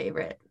my like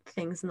favorite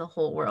things in the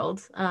whole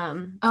world. Oh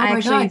I my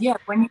God, actually yeah.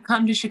 When you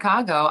come to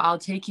Chicago, I'll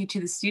take you to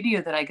the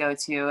studio that I go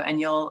to and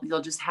you'll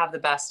just have the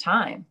best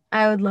time.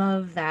 I would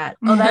love that.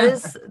 Oh,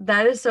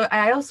 that is so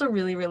I also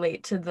really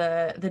relate to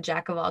the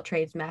jack of all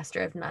trades,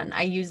 master of none.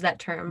 I use that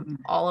term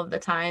all of the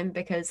time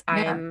because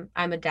Yeah.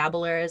 I'm a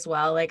dabbler as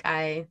well. Like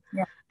Yeah.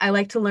 I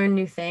like to learn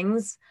new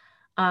things.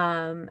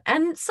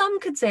 And some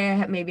could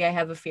say maybe I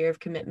have a fear of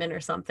commitment or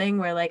something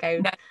where like I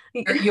No,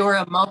 you're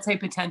a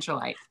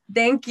multi-potentialite.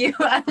 thank you.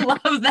 I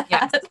love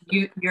Yes, that.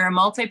 you're a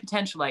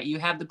multi-potentialite. You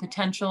have the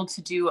potential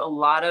to do a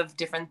lot of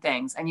different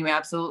things, and you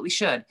absolutely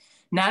should.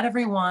 Not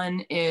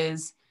everyone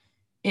is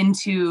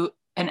into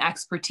an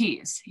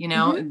expertise,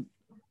 Hmm.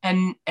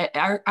 and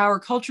our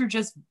culture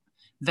just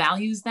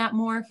values that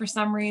more for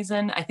some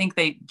reason. I think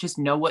they just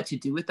know what to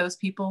do with those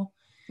people.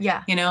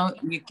 Yeah. You know,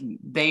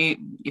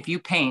 if you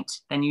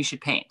paint, then you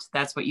should paint.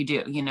 That's what you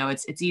do. You know,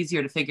 it's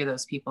easier to figure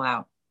those people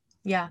out.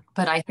 Yeah.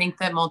 But I think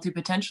that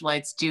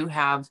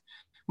multi-potentialites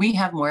we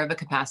have more of a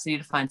capacity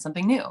to find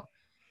something new.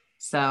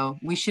 So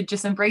we should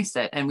just embrace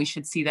it, and we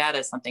should see that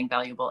as something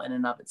valuable in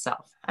and of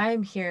itself.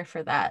 I'm here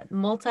for that. Yeah.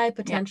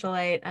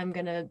 Multi-potentialite. I'm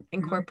gonna Mhm.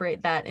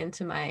 incorporate that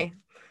into my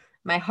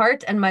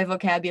heart and my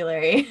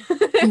vocabulary.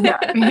 Yeah,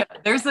 yeah.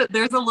 There's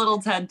a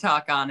little TED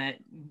talk on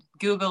it.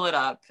 Google it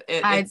up.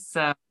 I It's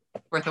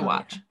worth a hell yeah,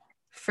 watch.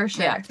 for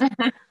Yeah.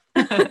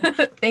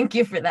 sure. Thank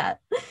you for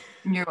that.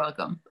 You're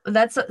welcome.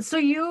 That's so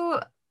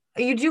you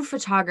do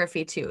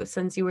photography too,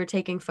 since you were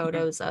taking Mhm.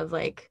 photos of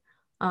like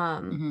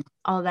Mhm.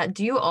 all that.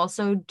 Do you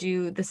also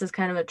do this is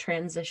kind of a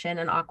transition,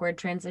 an awkward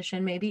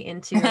transition maybe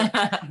into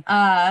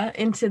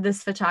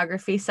this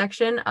photography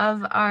section of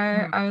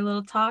Mhm. our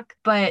little talk.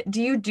 But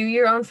do you do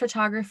your own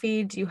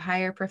photography? Do you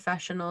hire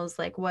professionals?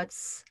 Like what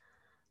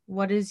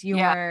is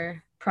Yeah.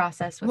 your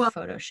process with Well,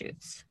 photo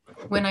shoots?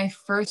 when I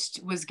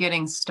first was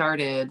getting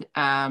started,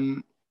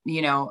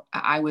 you know,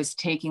 I was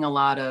taking a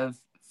lot of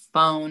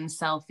phone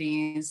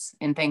selfies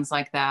and things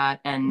like that,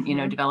 and, you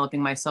know, Mm-hmm.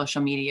 developing my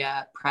social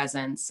media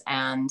presence.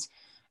 And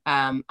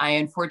I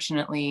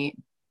unfortunately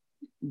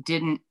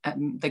didn't,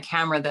 the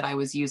camera that I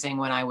was using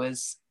when I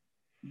was,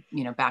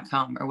 you know, back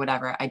home or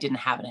whatever, I didn't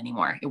have it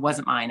anymore. It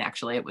wasn't mine,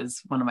 actually. It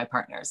was one of my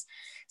partners.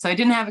 So I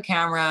didn't have a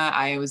camera.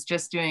 I was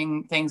just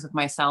doing things with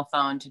my cell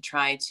phone to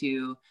try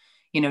to,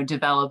 you know,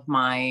 develop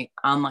my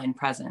online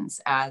presence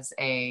as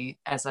a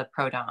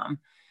pro dom.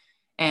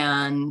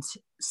 And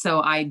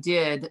so I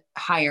did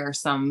hire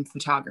some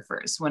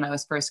photographers when I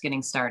was first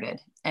getting started.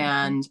 Mm-hmm.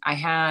 And I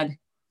had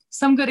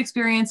some good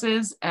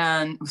experiences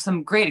and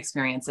some great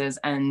experiences,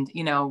 and,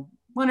 you know,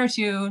 one or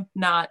two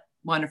not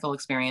wonderful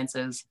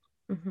experiences.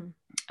 Mm-hmm.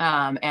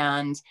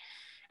 And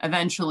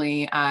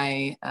eventually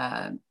I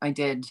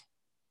did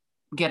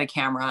get a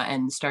camera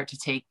and start to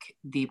take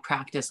the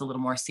practice a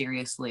little more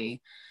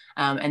seriously.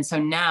 And so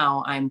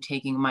now I'm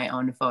taking my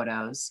own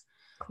photos.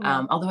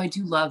 Cool. Although I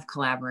do love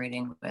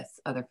collaborating with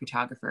other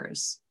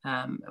photographers.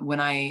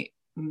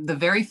 The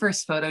very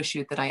first photo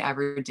shoot that I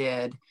ever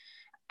did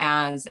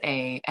as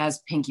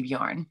Pinky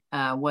Bjorn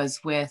was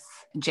with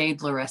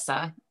Jade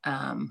Larissa,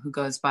 who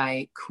goes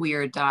by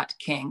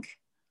queer.kink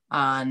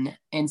on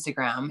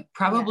Instagram.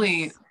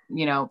 Probably, Yes.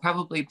 you know,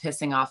 probably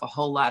pissing off a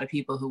whole lot of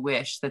people who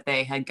wish that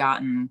they had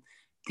gotten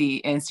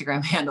the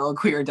Instagram handle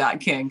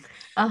queer.kink,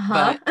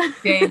 Uh-huh. but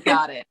Jade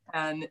got it.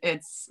 And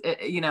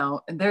you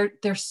know,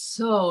 they're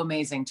so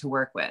amazing to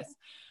work with.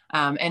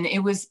 And it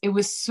was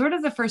sort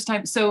of the first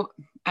time. So,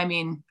 I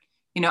mean,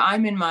 you know,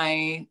 I'm in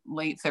my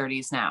late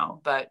 30s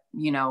now, but,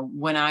 you know,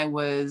 when I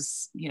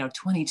was, you know,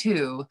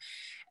 22,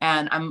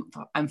 and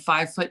I'm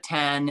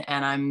 5'10",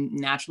 and I'm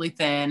naturally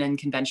thin and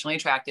conventionally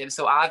attractive.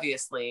 So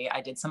obviously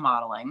I did some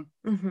modeling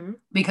Mm-hmm.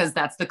 because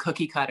that's the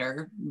cookie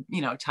cutter,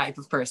 you know, type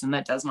of person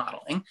that does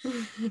modeling.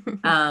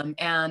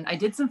 And I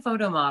did some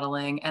photo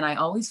modeling, and I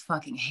always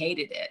fucking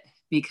hated it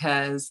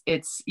because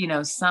it's, you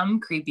know,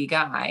 some creepy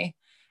guy,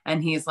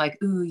 and he's like,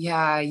 ooh,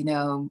 yeah, you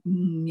know,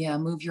 yeah,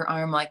 move your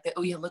arm like that.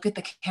 Oh, yeah, look at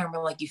the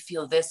camera like you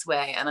feel this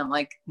way. And I'm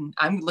like,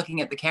 I'm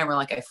looking at the camera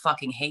like I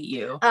fucking hate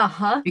you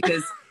Uh-huh.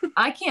 because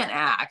I can't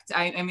act.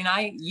 I mean,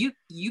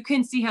 you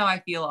can see how I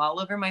feel all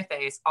over my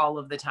face all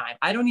of the time.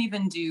 I don't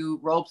even do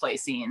role play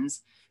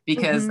scenes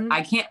because Mm-hmm.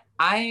 I can't.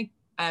 I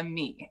am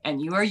me, and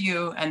you are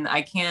you, and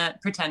I can't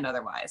pretend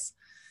otherwise.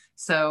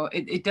 So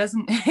it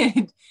doesn't.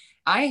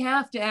 I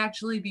have to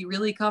actually be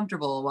really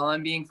comfortable while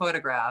I'm being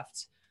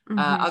photographed. Mm-hmm.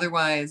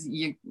 Otherwise,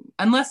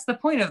 unless the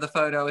point of the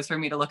photo is for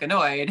me to look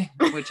annoyed,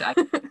 which I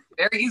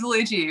very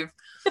easily achieve.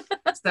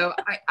 So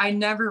I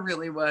never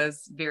really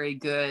was very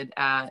good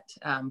at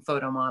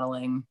photo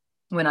modeling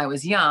when I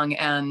was young.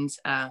 And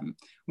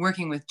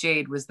working with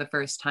Jade was the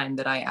first time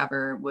that I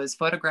ever was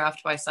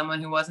photographed by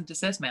someone who wasn't a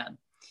cis man.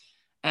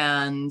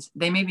 And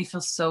they made me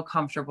feel so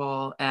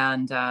comfortable.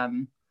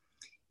 And,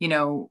 you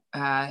know,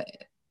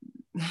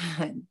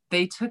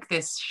 they took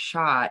this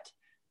shot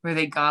where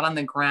they got on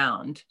the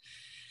ground,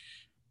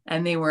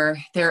 and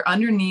they're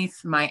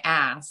underneath my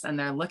ass, and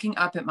they're looking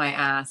up at my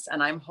ass,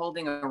 and I'm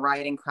holding a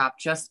riding crop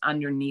just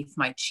underneath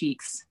my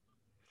cheeks.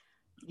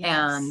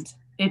 Yes. And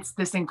it's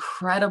this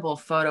incredible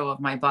photo of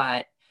my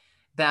butt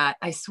that,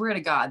 I swear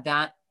to God,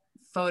 that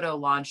photo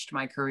launched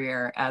my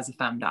career as a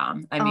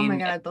femdom. I Oh my mean,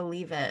 God, I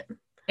believe it.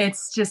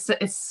 it's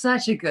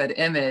such a good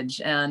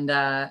image. And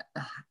it,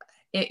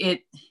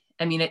 it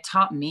I mean, it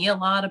taught me a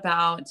lot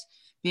about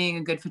being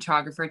a good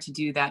photographer to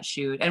do that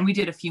shoot. And we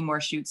did a few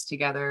more shoots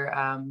together,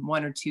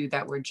 one or two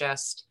that were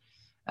just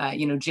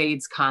you know,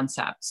 Jade's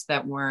concepts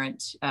that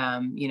weren't,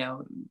 you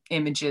know,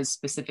 images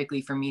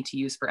specifically for me to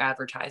use for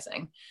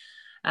advertising.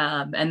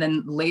 And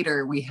then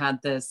later we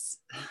had this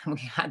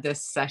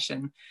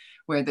session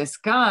where this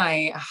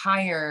guy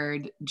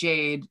hired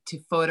Jade to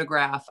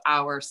photograph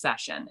our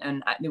session.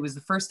 And it was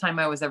the first time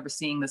I was ever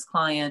seeing this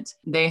client.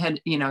 They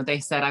had, you know, they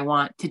said, I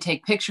want to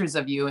take pictures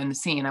of you in the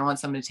scene. I want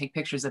someone to take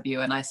pictures of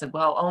you. And I said,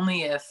 well,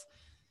 only if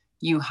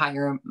you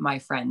hire my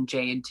friend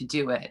Jade to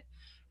do it.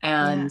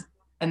 Yeah. And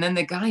And then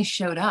the guy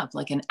showed up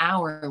like an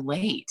hour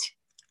late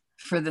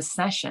for the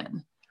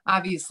session.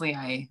 Obviously,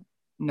 I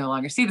no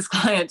longer see this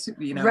client,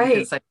 Right.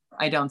 because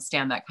I don't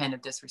stand that kind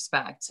of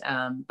disrespect.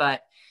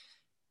 But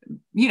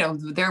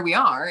there we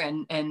are,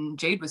 and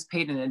Jade was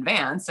paid in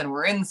advance, and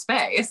we're in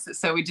space,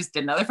 so we just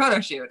did another photo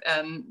shoot,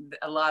 and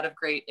a lot of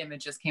great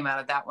images came out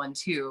of that one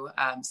too.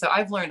 So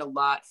I've learned a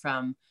lot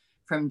from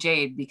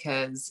Jade,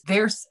 because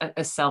they're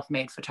a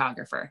self-made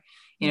photographer.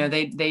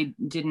 They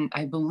didn't,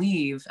 I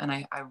believe, and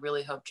I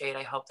really hope, Jade,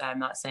 I hope that I'm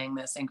not saying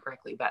this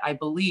incorrectly, but I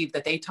believe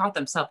that they taught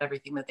themselves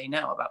everything that they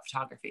know about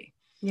photography.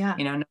 Yeah.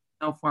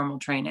 No formal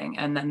training.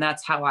 And then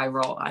that's how I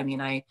roll. I mean,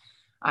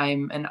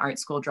 I'm an art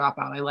school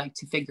dropout. I like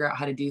to figure out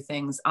how to do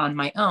things on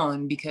my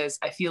own, because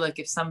I feel like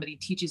if somebody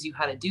teaches you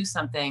how to do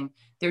something,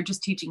 they're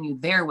just teaching you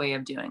their way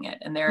of doing it.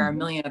 And there are a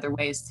million other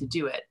ways to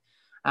do it.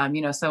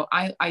 So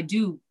I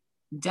do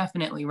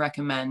definitely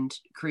recommend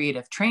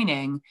creative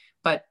training,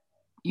 but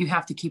you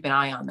have to keep an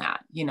eye on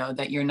that,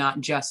 that you're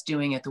not just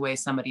doing it the way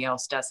somebody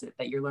else does it,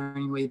 that you're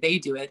learning the way they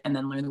do it, and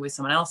then learn the way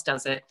someone else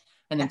does it,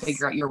 and then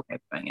figure out your way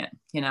of doing it,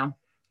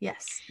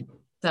 Yes.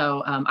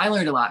 So I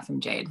learned a lot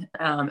from Jade.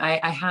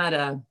 I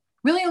had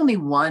really only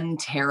one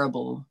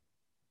terrible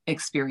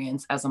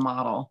experience as a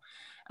model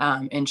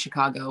in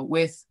Chicago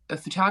with a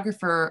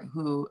photographer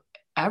who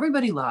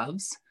everybody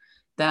loves,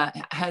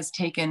 that has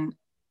taken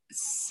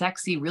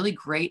sexy, really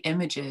great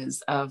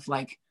images of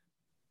like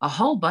a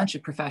whole bunch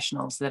of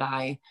professionals that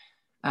I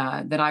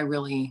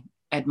really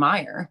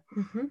admire.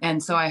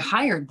 And so I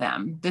hired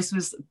them. This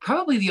was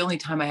probably the only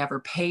time I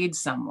ever paid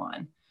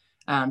someone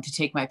to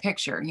take my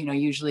picture.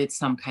 Usually it's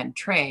some kind of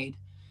trade.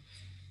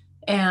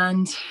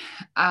 And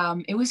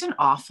it was an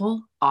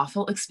awful,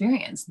 awful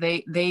experience.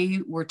 They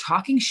were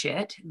talking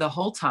shit the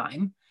whole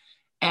time.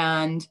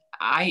 And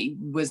I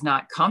was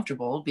not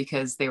comfortable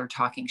because they were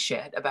talking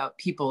shit about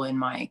people in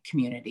my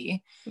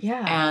community.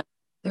 Yeah. And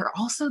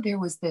there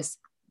was this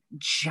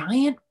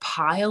giant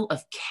pile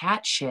of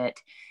cat shit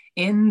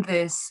in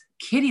this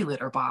kitty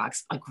litter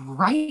box, like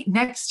right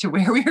next to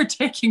where we were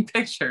taking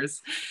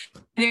pictures.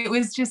 And it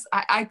was just,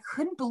 I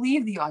couldn't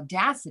believe the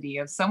audacity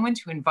of someone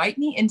to invite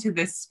me into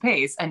this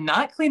space and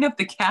not clean up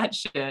the cat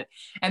shit,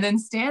 and then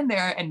stand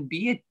there and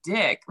be a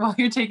dick while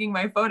you're taking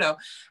my photo.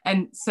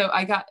 And so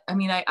I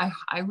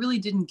really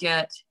didn't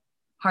get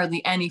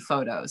hardly any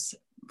photos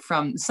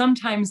from,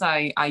 sometimes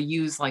I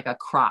use like a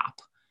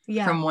crop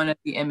from one of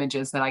the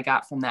images that I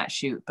got from that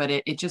shoot. But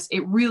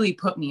it really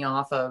put me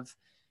off of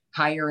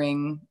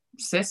hiring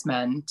cis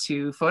men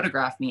to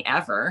photograph me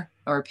ever,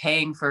 or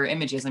paying for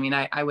images. I mean,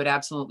 I would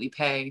absolutely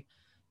pay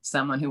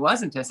someone who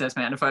wasn't a cis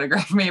man to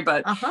photograph me,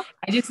 but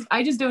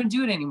I just don't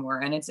do it anymore.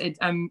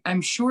 And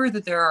I'm sure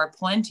that there are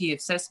plenty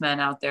of cis men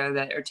out there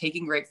that are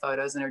taking great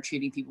photos and are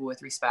treating people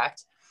with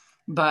respect.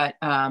 But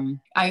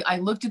I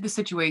looked at the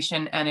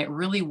situation, and it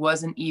really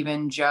wasn't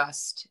even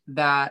just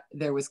that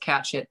there was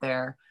cat shit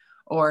there,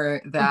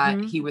 or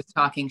that he was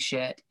talking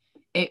shit.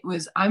 It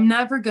was, I'm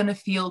never going to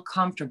feel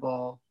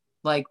comfortable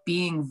like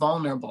being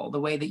vulnerable the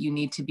way that you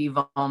need to be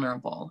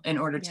vulnerable in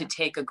order to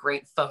take a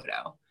great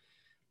photo,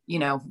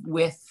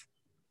 with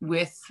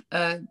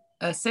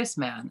a cis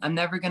man. I'm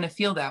never going to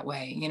feel that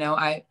way.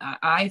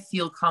 I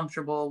feel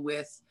comfortable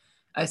with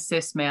a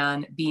cis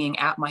man being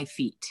at my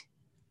feet.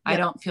 I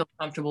don't feel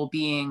comfortable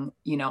being,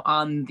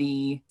 on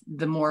the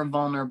more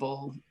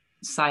vulnerable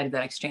side of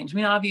that exchange. I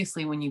mean,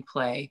 obviously when you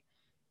play,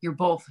 you're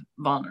both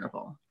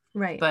vulnerable,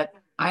 right? But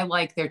I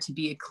like there to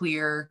be a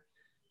clear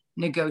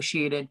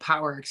negotiated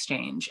power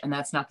exchange, and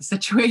that's not the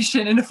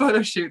situation in a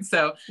photo shoot.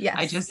 So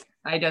I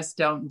just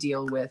don't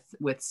deal with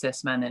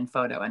cis men in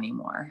photo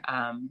anymore.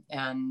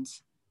 And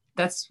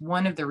that's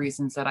one of the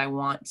reasons that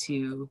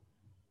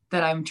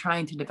I'm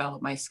trying to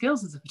develop my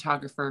skills as a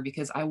photographer,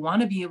 because I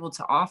want to be able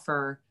to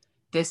offer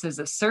this as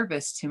a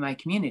service to my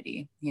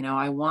community.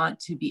 I want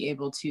to be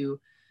able to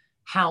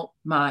help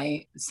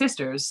my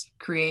sisters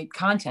create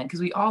content,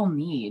 because we all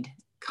need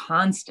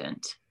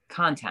constant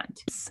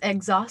content. It's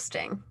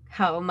exhausting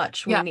how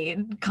much we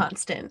need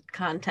constant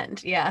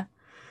content.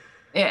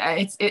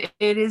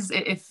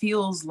 It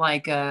feels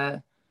like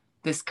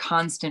this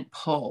constant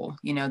pull,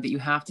 that you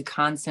have to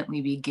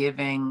constantly be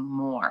giving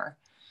more.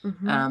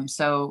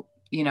 So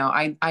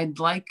I'd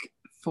like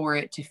for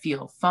it to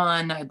feel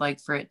fun. I'd like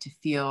for it to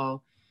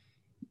feel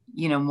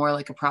more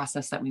like a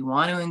process that we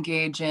want to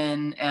engage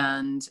in.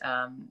 And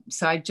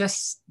so I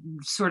just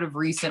sort of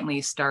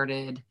recently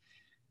started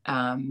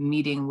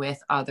meeting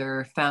with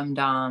other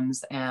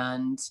femdoms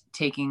and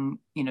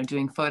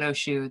doing photo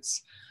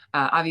shoots.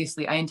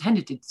 Obviously, I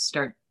intended to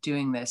start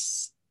doing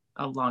this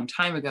a long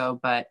time ago,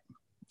 but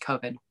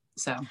COVID.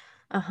 So,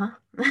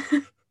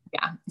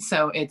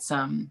 so it's,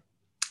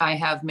 I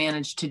have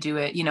managed to do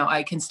it.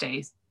 I can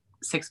stay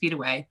 6 feet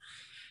away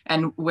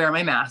and wear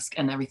my mask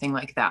and everything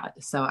like that.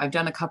 So I've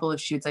done a couple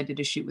of shoots. I did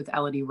a shoot with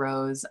Elodie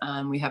Rose.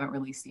 We haven't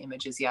released the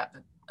images yet,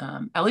 but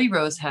Elodie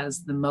Rose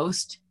has the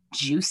most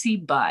juicy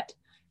butt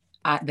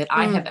that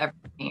I have ever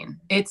seen.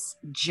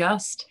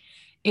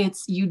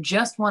 You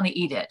just want to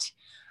eat it.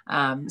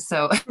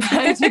 So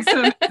I took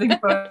some amazing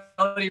photos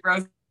of Elodie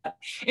Rose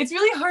It's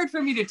really hard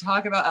for me to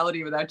talk about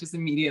Elodie without just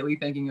immediately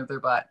thinking of their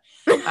butt.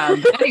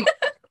 But anyway,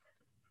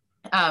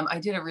 I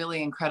did a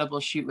really incredible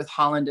shoot with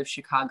Holland of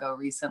Chicago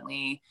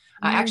recently,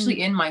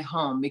 actually in my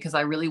home, because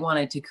I really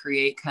wanted to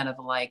create kind of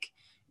like,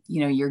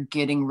 you're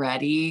getting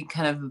ready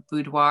kind of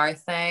boudoir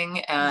thing.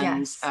 And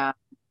Yes.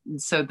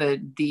 so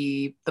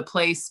the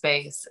play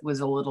space was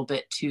a little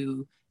bit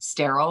too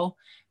sterile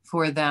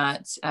for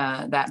that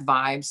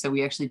vibe. So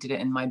we actually did it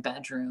in my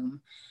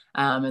bedroom.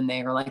 And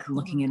they were like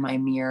looking in my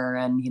mirror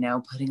and,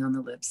 putting on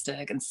the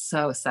lipstick, and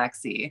so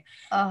sexy.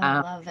 Oh,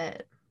 I love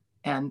it.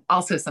 And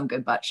also some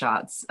good butt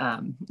shots.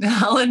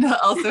 Helen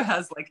also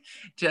has like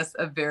just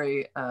a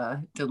very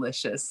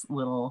delicious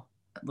little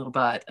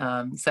butt.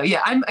 So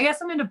yeah, I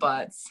guess I'm into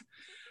butts.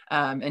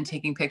 And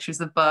taking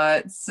pictures of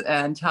butts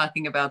and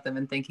talking about them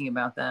and thinking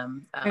about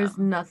them. There's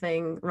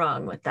nothing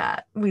wrong with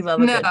that. We love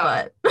a no, good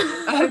butt.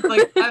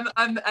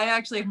 I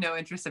actually have no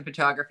interest in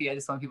photography. I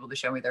just want people to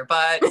show me their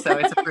butt. So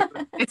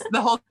it's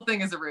the whole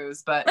thing is a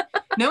ruse, but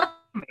no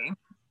me.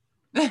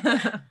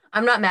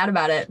 I'm not mad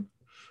about it.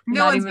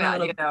 No one's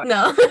mad,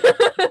 No.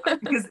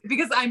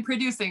 because I'm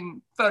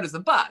producing photos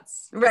of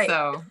butts. Right.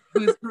 So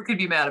who could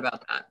be mad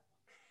about that?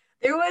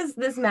 There was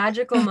this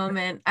magical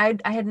moment. I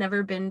had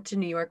never been to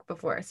New York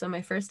before. So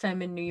my first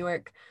time in New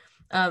York,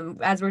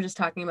 as we're just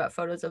talking about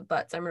photos of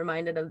butts, I'm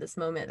reminded of this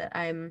moment that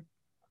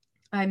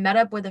I met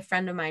up with a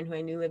friend of mine who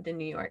I knew lived in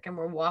New York, and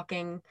we're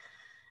walking,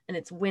 and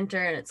it's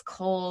winter and it's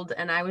cold.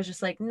 And I was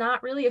just like,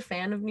 not really a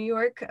fan of New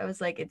York. I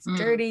was like, it's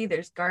dirty.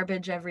 There's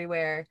garbage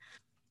everywhere.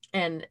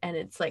 And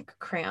it's like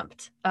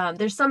cramped.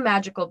 There's some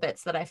magical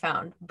bits that I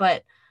found,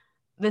 but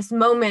this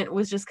moment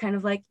was just kind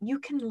of like, you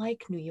can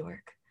like New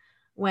York.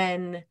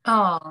 When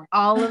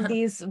all of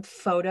these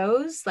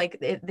photos, like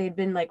they'd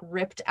been like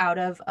ripped out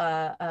of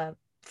a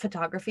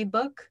photography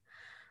book.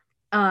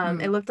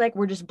 It looked like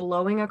we're just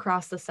blowing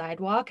across the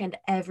sidewalk, and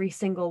every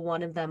single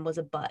one of them was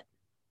a butt.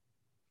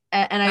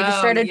 And I just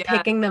started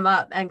picking them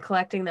up and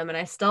collecting them, and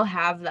I still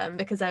have them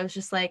because I was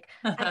just like,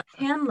 I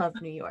can love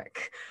New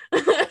York.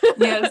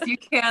 Yes, you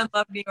can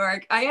love New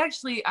York.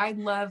 I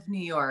love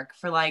New York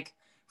for like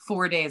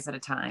 4 days at a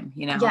time,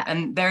 Yeah.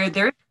 And there's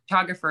a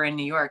photographer in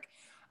New York.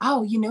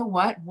 Oh, you know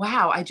what?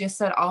 Wow. I just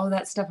said all of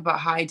that stuff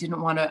about how I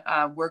didn't want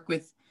to work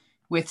with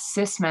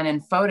cis men in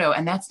photo.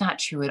 And that's not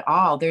true at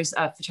all. There's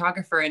a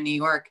photographer in New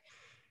York.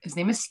 His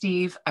name is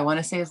Steve. I want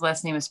to say his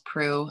last name is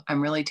Prue. I'm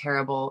really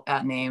terrible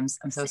at names.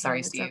 I'm so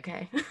sorry, Steve.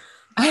 Okay.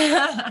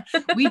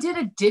 We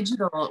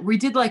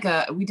did like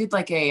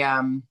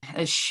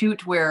a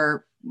shoot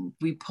where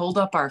we pulled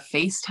up our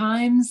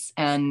FaceTimes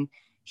and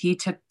he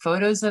took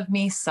photos of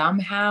me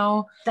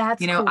somehow.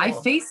 That's cool. I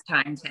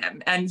FaceTimed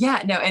him, and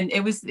and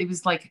it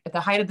was like at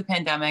the height of the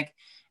pandemic.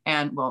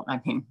 And well,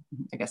 I mean,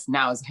 I guess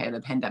now is the height of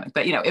the pandemic,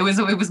 but it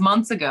was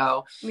months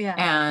ago. Yeah.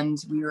 And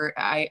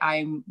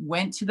I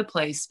went to the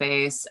play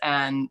space,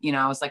 and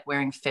I was like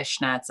wearing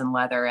fishnets and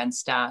leather and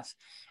stuff.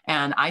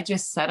 And I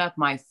just set up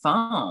my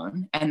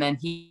phone, and then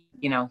he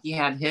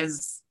had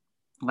his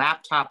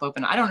laptop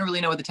open. I don't really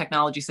know what the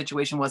technology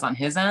situation was on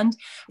his end,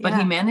 but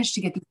he managed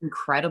to get these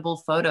incredible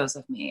photos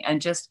of me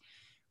and just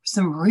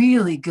some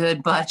really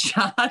good butt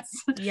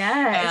shots.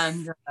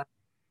 Yes.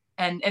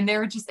 And they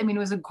were just, it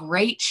was a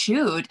great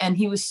shoot, and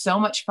he was so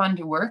much fun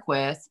to work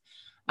with.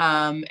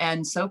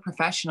 And so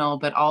professional,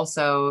 but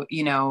also,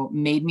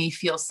 made me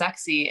feel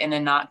sexy in a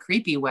not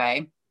creepy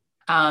way.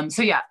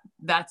 So yeah,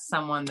 that's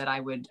someone that I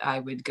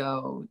would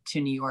go to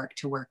New York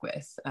to work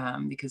with,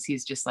 because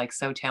he's just like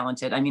so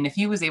talented. If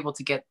he was able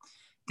to get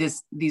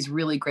these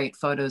really great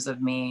photos of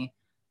me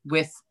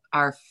with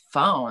our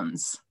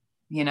phones,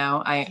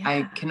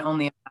 I can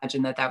only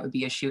imagine that would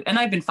be a shoot. And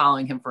I've been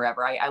following him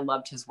forever. I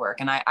loved his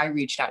work, and I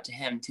reached out to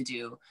him to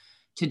do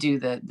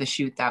the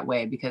shoot that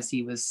way, because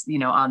he was,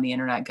 on the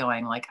internet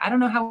going like, I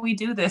don't know how we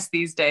do this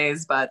these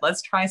days, but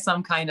let's try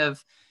some kind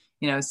of,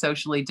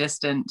 socially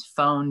distant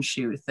phone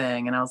shoot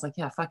thing. And I was like,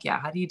 yeah, fuck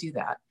yeah. How do you do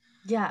that?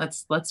 Yeah.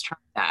 Let's try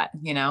that,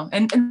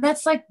 and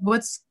that's like,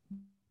 what's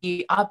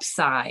the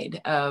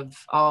upside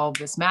of all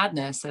this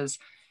madness is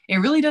it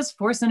really does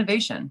force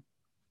innovation.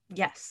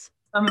 Yes.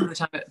 Some of the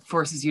time it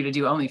forces you to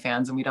do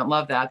OnlyFans, and we don't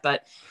love that,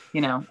 but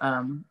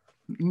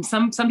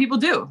some people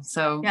do.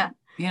 So yeah.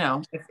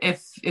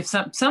 If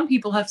some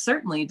people have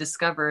certainly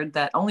discovered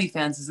that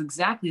OnlyFans is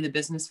exactly the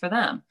business for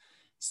them.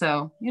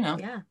 So,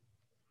 yeah,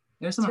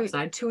 there's some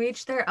upside. To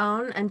each their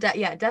own, and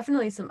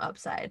definitely some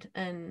upside.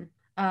 And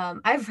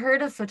I've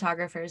heard of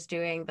photographers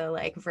doing the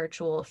like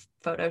virtual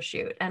photo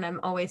shoot, and I'm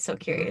always so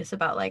curious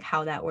about like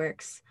how that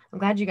works. I'm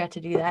glad you got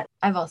to do that.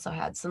 I've also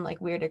had some like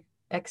weird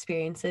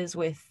experiences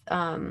with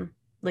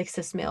like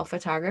cis male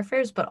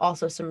photographers, but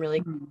also some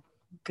really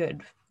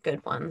good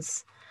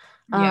ones.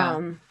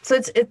 Yeah. So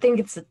I think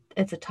it's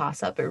a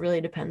toss up. It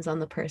really depends on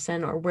the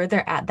person or where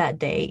they're at that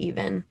day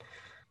even.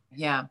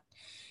 Yeah.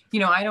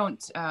 I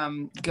don't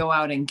go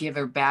out and give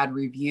a bad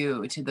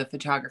review to the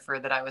photographer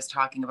that I was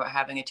talking about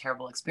having a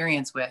terrible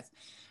experience with,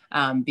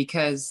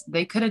 because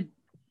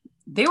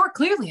they were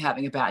clearly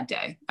having a bad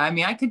day.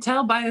 I could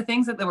tell by the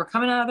things that were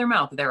coming out of their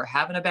mouth that they were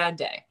having a bad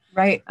day.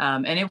 Right.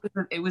 And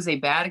it was a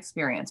bad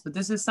experience, but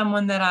this is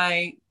someone that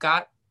I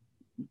got,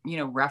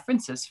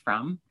 references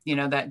from,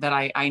 that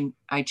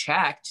I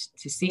checked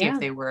to see if Yeah.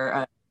 they were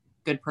a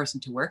good person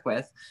to work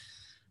with.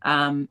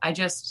 I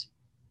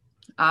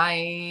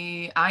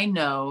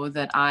know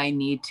that I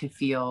need to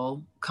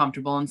feel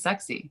comfortable and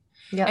sexy.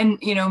 Yep. And,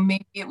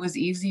 maybe it was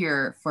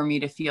easier for me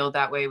to feel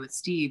that way with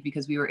Steve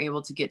because we were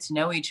able to get to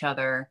know each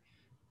other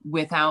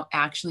without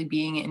actually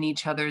being in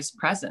each other's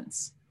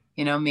presence.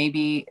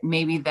 Maybe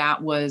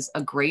that was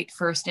a great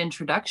first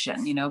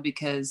introduction,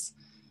 because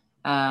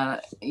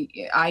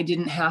I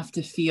didn't have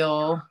to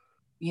feel,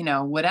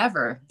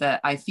 whatever that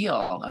I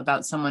feel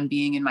about someone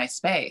being in my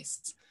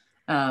space.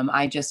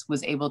 I just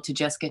was able to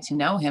just get to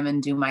know him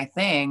and do my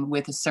thing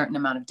with a certain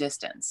amount of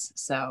distance.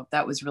 So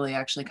that was really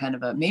actually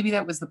maybe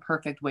that was the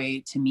perfect way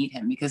to meet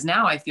him, because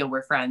now I feel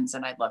we're friends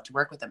and I'd love to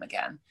work with him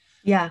again.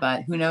 Yeah.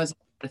 But who knows if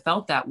I would have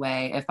felt that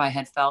way if I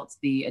had felt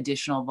the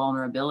additional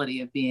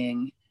vulnerability of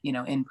being,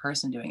 in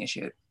person doing a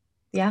shoot.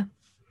 Yeah.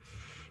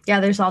 Yeah,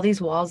 there's all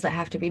these walls that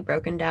have to be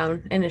broken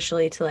down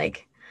initially to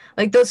like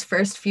those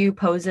first few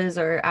poses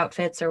or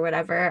outfits or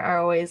whatever are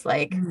always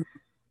like,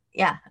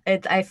 yeah,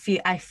 I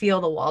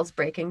feel the walls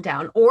breaking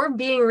down or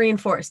being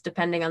reinforced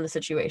depending on the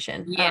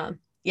situation. Yeah,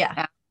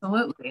 Yeah.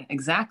 absolutely.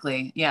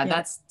 Exactly. Yeah, Yeah.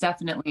 that's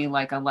definitely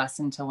like a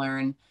lesson to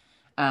learn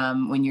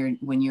when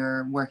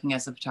you're working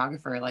as a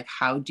photographer. Like,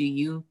 how do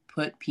you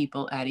put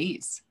people at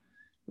ease?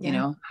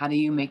 Yeah. How do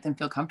you make them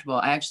feel comfortable?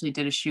 I actually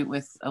did a shoot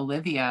with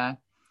Olivia,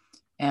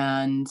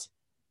 and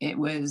it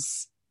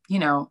was,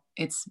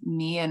 it's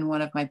me and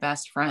one of my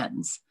best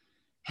friends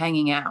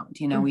hanging out.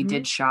 We Mm-hmm.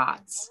 did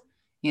shots,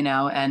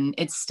 and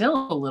it's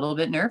still a little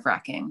bit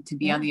nerve-wracking to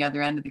be on Yeah. the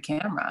other end of the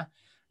camera.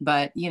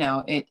 But,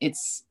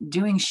 it's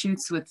doing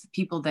shoots with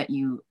people that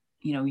you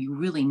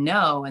really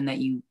know and that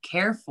you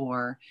care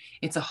for.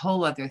 It's a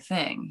whole other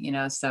thing,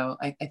 so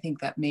I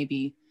think that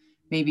maybe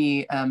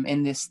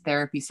in this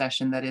therapy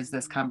session that is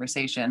this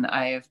conversation,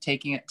 I have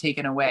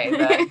taken away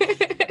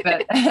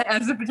that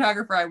as a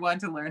photographer, I want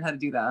to learn how to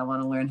do that. I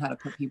want to learn how to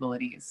put people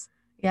at ease.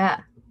 Yeah.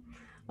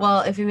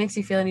 Well, if it makes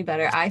you feel any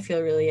better, I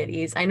feel really at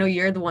ease. I know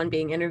you're the one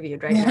being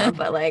interviewed right now,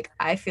 but like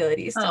I feel at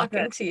ease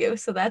talking to you,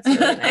 so that's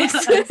really nice.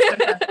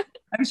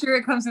 I'm sure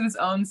it comes with its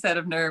own set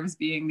of nerves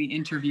being the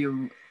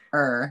interviewer.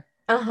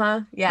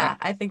 Uh-huh. Yeah, Right.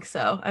 I think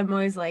so. I'm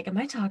always like, am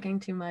I talking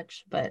too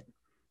much? But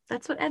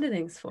that's what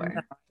editing's No, for.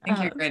 I think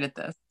you're great at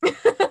this.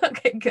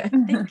 Okay, good.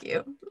 Thank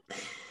you.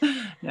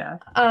 Yeah.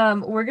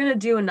 We're gonna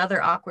do another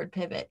awkward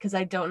pivot because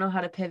I don't know how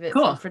to pivot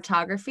from Cool.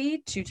 photography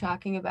to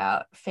talking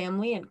about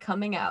family and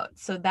coming out.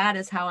 So that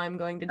is how I'm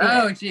going to do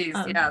Oh, it. geez.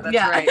 Yeah, that's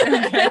Yeah. right.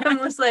 Okay. I'm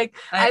just like,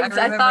 I I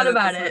remember thought that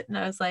about this was. it and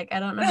I was like, I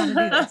don't know how to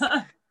do this.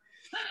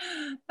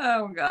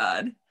 Oh,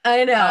 God.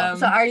 I know.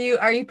 So are you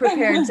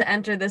prepared to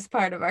enter this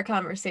part of our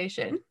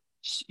conversation?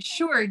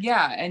 Sure,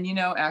 yeah. And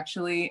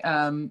actually,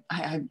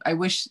 I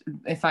wish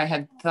if I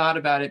had thought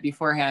about it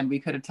beforehand, we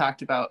could have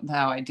talked about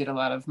how I did a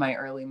lot of my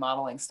early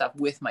modeling stuff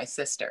with my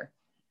sister.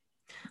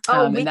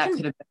 Oh, And that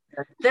could have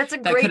that's a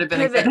that could great have been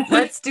pivot. a good.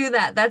 Let's do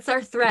that. That's our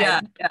Yeah,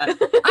 thread. yeah.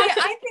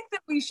 I think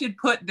that we should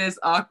put this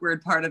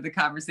awkward part of the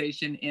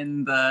conversation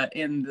in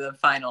the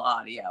final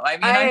audio. I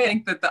mean, I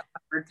think that the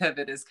awkward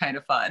pivot is kind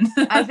of fun.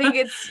 I think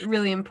it's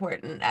really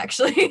important,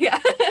 actually. Yeah.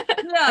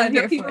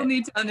 Yeah, people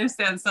need to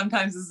understand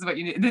sometimes this is what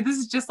you need. This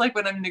is just like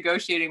when I'm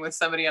negotiating with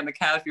somebody on the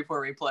couch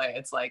before we play.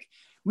 It's like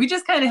we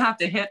just kind of have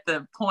to hit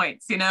the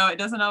points, it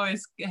doesn't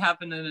always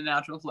happen in a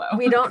natural flow.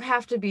 We don't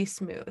have to be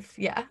smooth.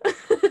 Yeah. No,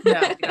 we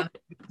don't have to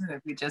be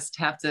smooth. We just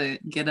have to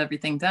get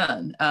everything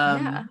done.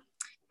 Yeah.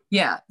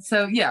 Yeah.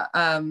 So yeah,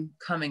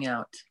 coming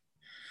out.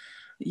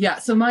 Yeah.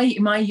 So my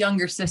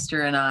younger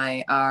sister and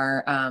I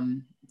are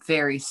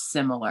very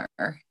similar.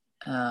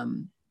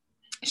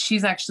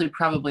 She's actually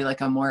probably like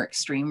a more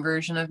extreme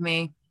version of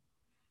me.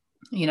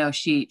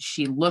 She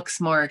looks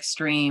more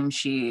extreme.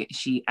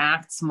 She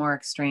acts more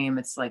extreme.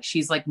 It's like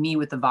she's like me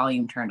with the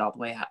volume turned all the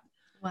way up.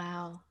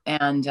 Wow.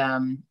 And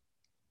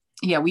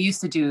yeah, we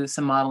used to do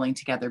some modeling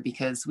together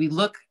because we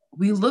look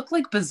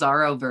like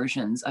bizarro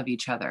versions of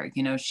each other.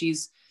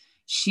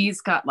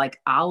 She's got like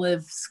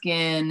olive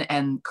skin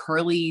and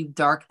curly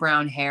dark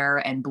brown hair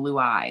and blue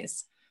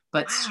eyes,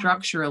 but Wow.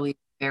 structurally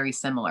very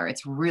similar.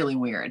 It's really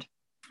weird.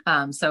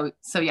 So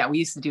yeah, we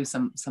used to do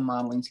some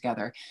modeling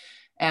together,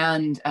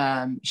 and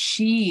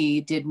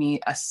she did me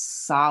a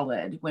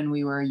solid when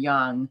we were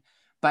young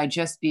by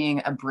just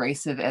being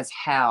abrasive as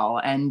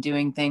hell and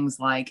doing things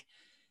like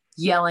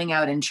yelling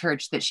out in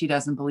church that she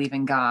doesn't believe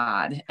in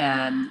God,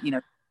 and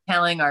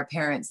telling our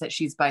parents that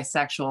she's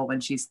bisexual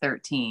when she's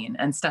 13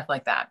 and stuff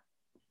like that.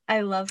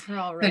 I love her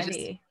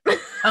already.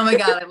 Oh my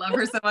God, I love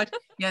her so much.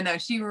 Yeah, no,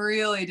 she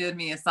really did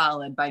me a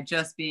solid by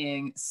just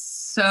being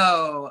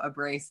so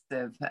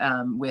abrasive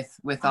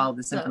with all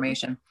this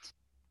information.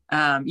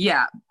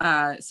 Yeah,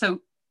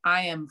 so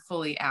I am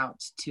fully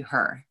out to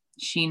her.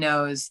 She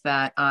knows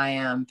that I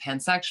am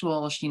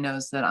pansexual. She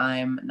knows that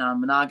I'm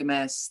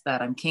non-monogamous,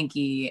 that I'm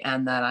kinky,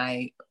 and that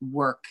I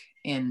work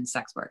in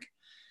sex work.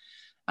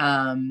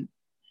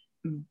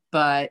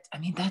 But I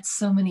mean, that's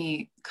so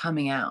many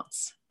coming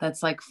outs.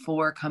 That's like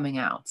 4 coming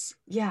outs,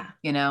 Yeah.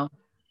 you know?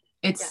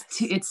 Yes.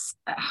 It's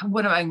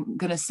what am I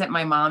going to sit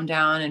my mom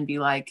down and be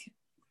like,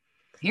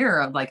 here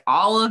are like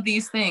all of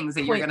these things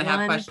that you're going Point to have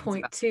one, questions point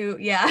about. two.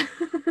 Yeah.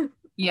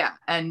 Yeah.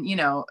 And,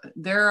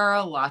 there are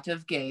a lot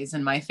of gays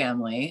in my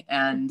family.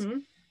 And, Hmm.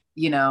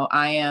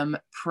 I am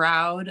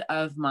proud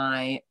of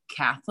my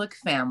Catholic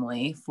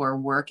family for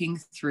working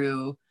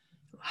through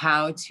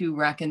how to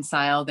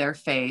reconcile their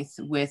faith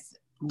with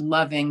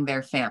loving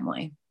their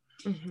family.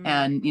 Hmm.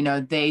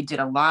 And, they did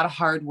a lot of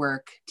hard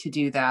work to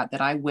do that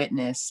I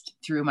witnessed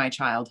through my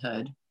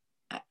childhood.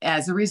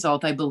 As a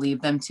result, I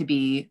believe them to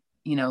be,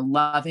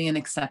 loving and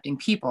accepting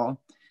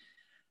people.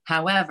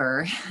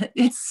 However,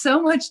 it's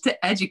so much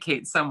to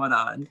educate someone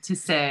on to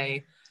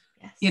say,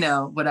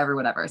 Yes. whatever,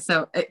 whatever.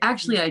 So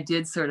actually, Mhm. I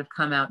did sort of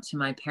come out to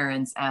my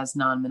parents as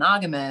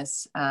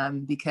non-monogamous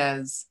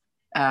because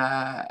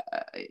uh,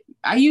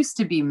 I used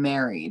to be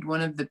married.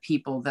 One of the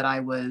people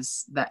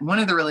one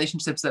of the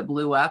relationships that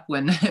blew up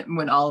when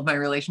when all of my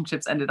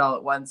relationships ended all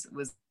at once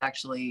was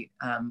actually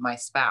my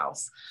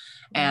spouse.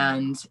 Wow.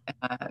 And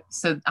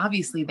so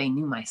obviously they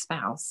knew my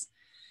spouse.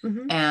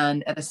 Hmm.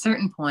 And at a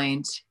certain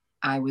point,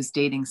 I was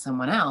dating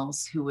someone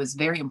else who was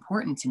very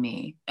important to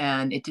me.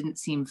 And it didn't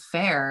seem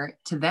fair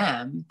to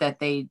them that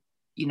they,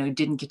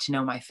 didn't get to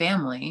know my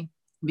family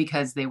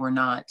because they were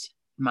not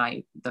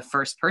the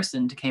first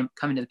person to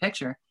come into the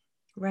picture.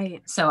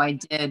 Right. So I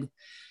did,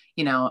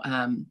 you know,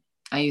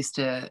 I used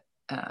to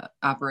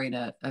operate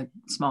a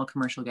small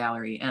commercial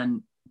gallery,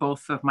 and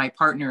both of my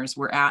partners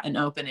were at an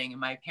opening and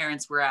my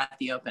parents were at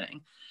the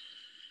opening.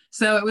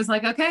 So it was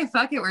like, okay,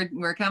 fuck it,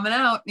 we're coming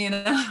out,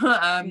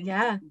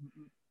 Yeah.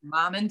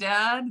 mom and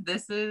dad,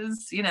 this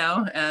is,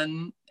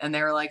 and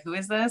they were like, who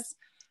is this?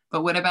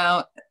 But what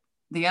about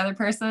the other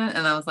person?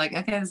 And I was like,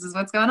 okay, this is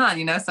what's going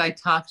on, So I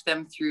talked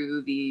them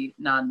through the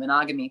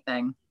non-monogamy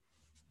thing.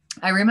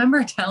 I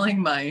remember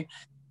telling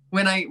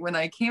when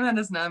I came out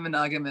as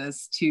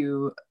non-monogamous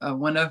to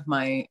one of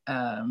my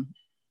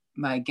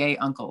gay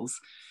uncles,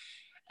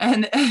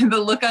 and the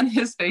look on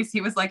his face, he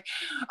was like,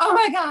 oh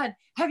my God,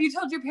 have you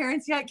told your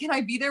parents yet? Can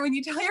I be there when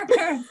you tell your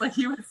parents? Like,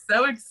 he was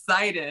so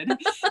excited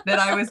that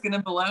I was going to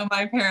blow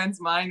my parents'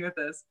 mind with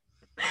this.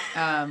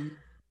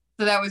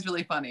 So that was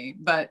really funny.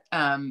 But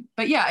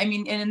yeah, I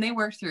mean, and they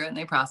worked through it and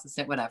they processed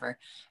it, whatever.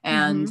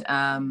 Hmm.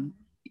 And,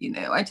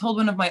 I told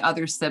one of my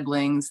other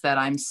siblings that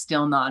I'm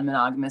still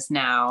non-monogamous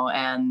now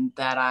and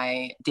that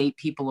I date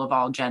people of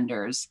all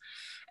genders.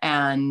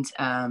 And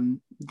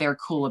they're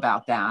cool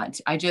about that.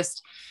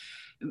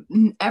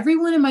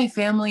 Everyone in my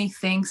family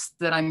thinks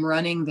that I'm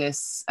running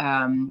this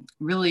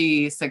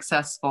really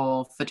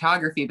successful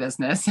photography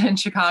business in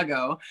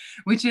Chicago,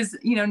 which is,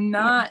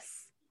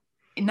 Yes.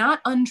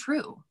 not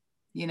untrue.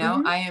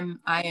 Hmm.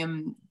 I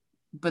am,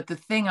 but the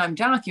thing I'm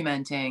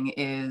documenting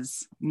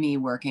is me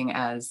working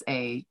as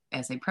a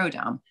pro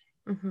dom.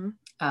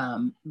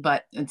 Hmm.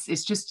 But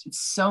it's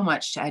so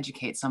much to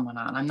educate someone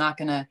on.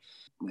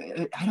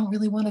 I don't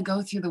really want to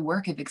go through the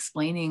work of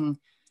explaining,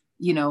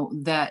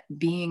 that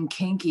being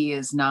kinky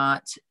is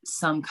not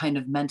some kind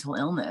of mental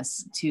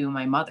illness to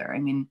my mother. I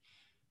mean,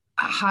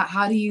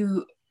 how do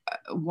you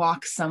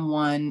walk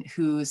someone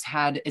who's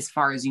had, as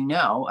far as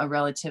a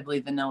relatively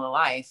vanilla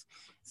life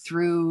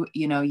through,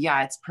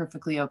 yeah, it's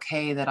perfectly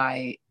okay that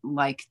I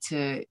like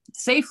to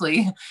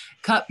safely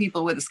cut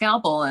people with a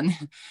scalpel and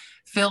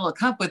fill a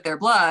cup with their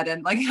blood.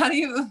 And like,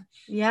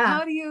 Yeah.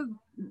 how do you,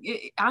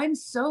 I'm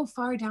so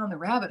far down the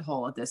rabbit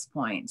hole at this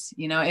point.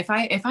 If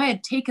I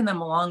had taken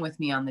them along with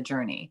me on the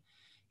journey,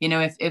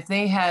 if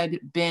they had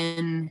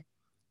been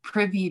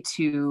privy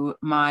to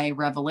my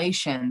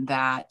revelation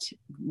that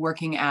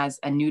working as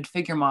a nude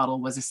figure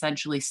model was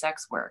essentially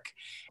sex work,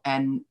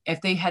 and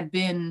if they had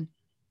been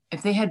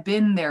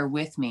there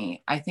with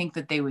me, I think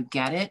that they would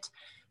get it.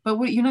 But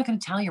you're not going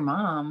to tell your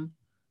mom,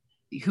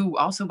 who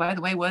also, by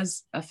the way,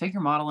 was a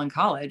figure model in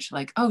college,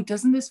 like, oh,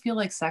 doesn't this feel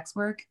like sex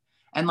work?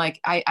 And like,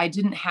 I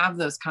didn't have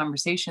those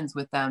conversations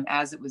with them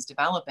as it was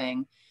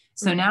developing.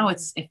 So now Hmm.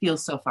 it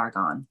feels so far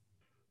gone.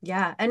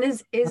 Yeah. And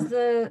is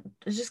the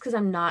just because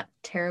I'm not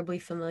terribly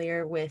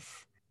familiar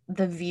with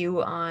the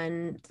view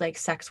on like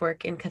sex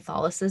work in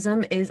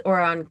Catholicism is or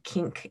on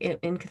kink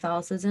in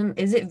Catholicism,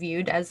 is it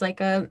viewed as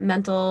like a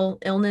mental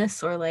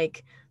illness or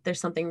like there's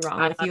something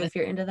wrong I with you if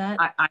you're into that?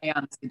 I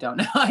honestly don't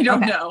know. I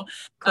don't Okay, know.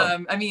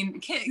 cool. I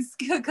mean,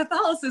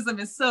 Catholicism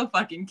is so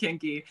fucking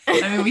kinky.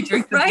 I mean, we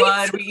drink the Right?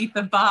 blood, we eat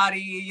the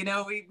body,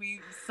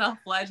 we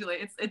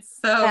self-flagellate. It's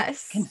so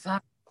Yes.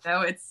 confess.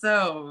 It's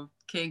so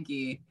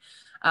kinky.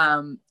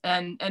 And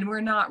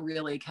we're not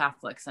really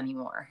Catholics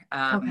anymore.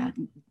 Okay.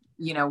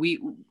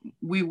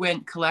 We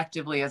went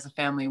collectively as a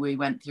family. We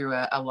went through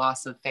a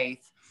loss of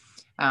faith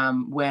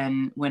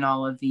when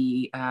all of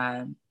the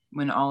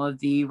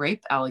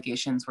rape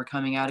allegations were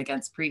coming out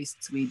against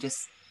priests. We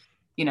just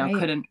Right.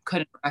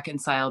 couldn't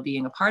reconcile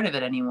being a part of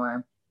it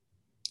anymore.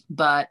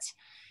 But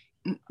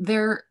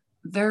they're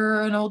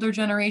an older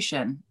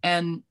generation,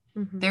 and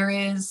Hmm. there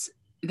is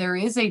a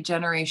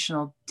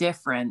generational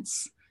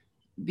difference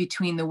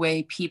between the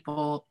way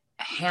people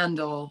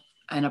handle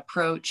and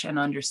approach and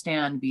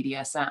understand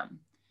BDSM.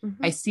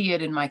 Mm-hmm. I see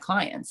it in my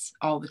clients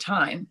all the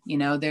time. You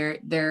know,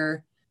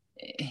 there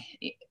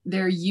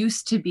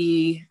used to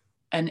be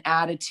an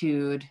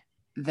attitude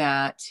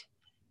that,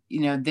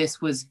 you know,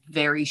 this was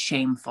very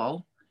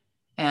shameful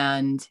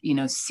and, you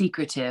know,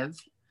 secretive.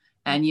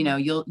 And, you know,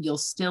 you'll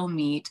still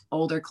meet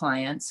older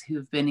clients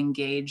who've been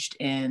engaged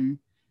in,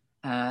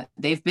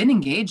 they've been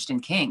engaged in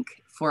kink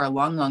for a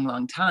long, long,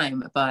 long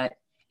time, but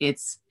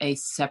it's a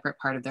separate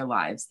part of their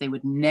lives. They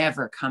would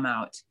never come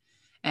out.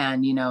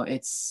 And, you know,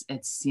 it's,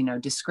 you know,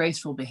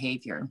 disgraceful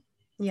behavior.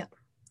 Yeah.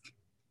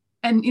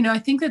 And, you know, I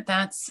think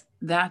that's,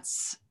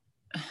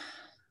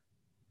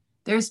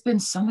 there's been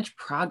so much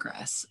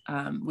progress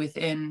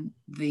within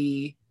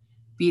the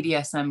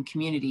BDSM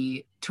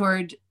community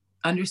toward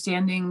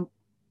understanding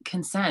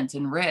consent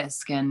and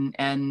risk and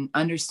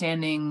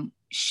understanding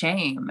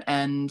shame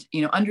and,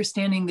 you know,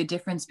 understanding the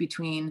difference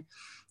between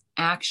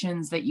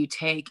actions that you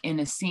take in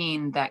a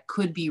scene that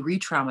could be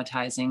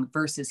re-traumatizing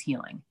versus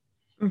healing.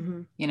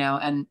 Mm-hmm. You know,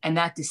 and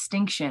that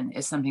distinction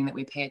is something that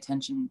we pay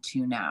attention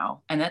to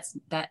now. And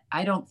that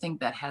I don't think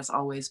that has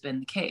always been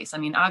the case. I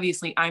mean,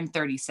 obviously I'm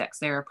 36.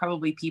 There are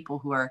probably people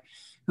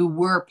who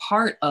were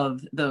part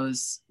of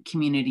those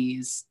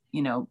communities,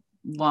 you know,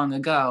 long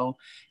ago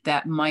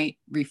that might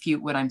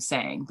refute what I'm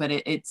saying, but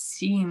it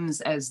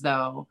seems as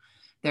though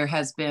there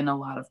has been a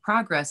lot of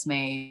progress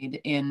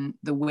made in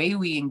the way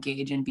we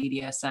engage in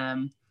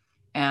BDSM.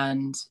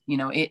 And, you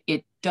know,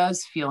 it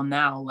does feel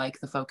now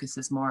like the focus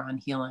is more on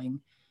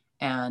healing.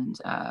 And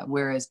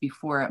whereas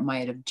before it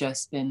might have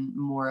just been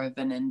more of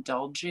an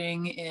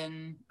indulging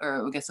in,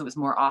 or I guess it was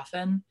more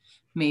often,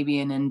 maybe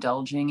an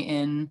indulging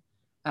in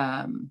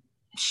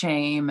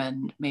shame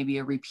and maybe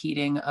a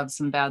repeating of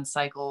some bad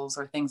cycles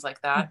or things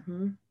like that.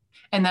 Mm-hmm.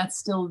 And that's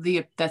still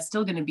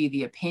going to be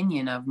the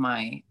opinion of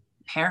my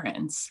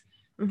parents,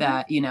 Mm-hmm.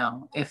 that, you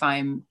know, if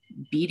I'm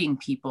beating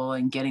people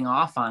and getting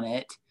off on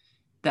it,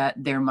 that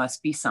there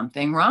must be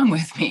something wrong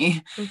with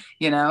me,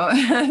 you know?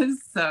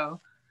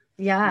 So,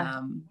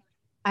 yeah.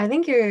 I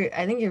think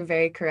you're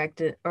very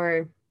correct.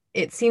 Or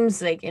it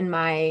seems like in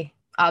my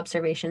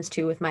observations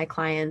too with my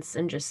clients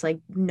and just like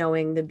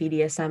knowing the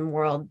BDSM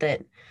world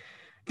that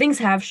things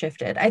have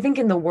shifted. I think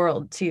in the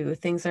world too,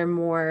 things are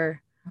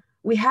more,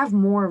 we have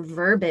more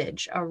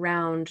verbiage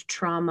around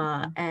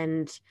trauma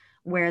and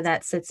where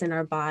that sits in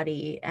our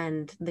body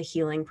and the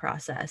healing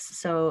process.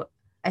 So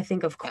I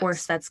think of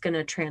course that's going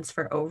to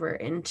transfer over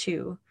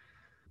into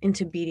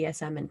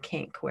BDSM and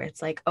kink, where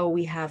it's like, oh,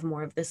 we have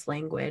more of this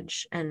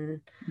language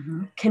and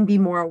can be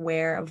more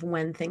aware of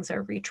when things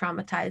are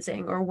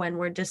re-traumatizing or when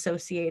we're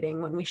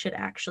dissociating, when we should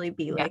actually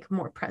be like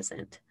more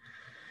present.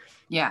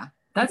 Yeah,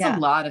 that's a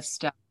lot of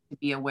stuff to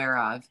be aware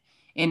of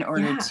in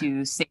order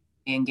to safely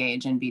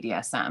engage in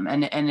BDSM.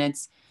 And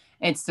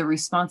it's the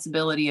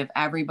responsibility of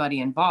everybody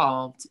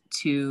involved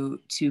to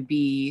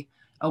be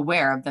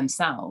aware of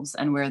themselves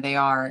and where they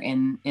are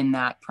in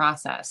that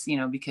process, you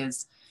know,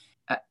 because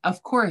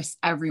of course,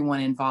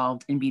 everyone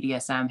involved in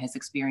BDSM has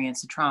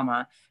experienced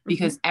trauma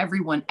because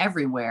everyone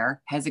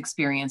everywhere has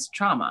experienced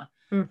trauma.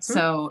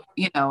 So,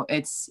 you know,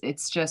 it's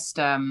just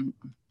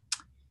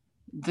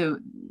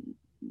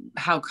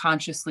how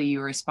consciously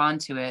you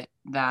respond to it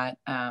that,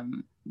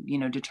 you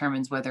know,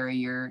 determines whether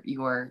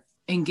you're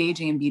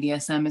engaging in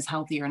BDSM is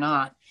healthy or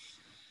not.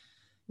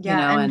 Yeah.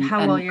 You know, and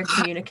how well you're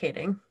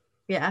communicating.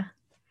 Yeah.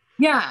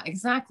 Yeah,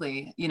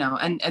 exactly. You know,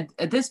 and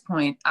at this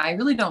point, I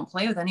really don't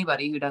play with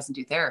anybody who doesn't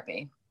do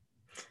therapy,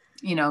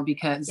 you know,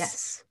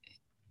 because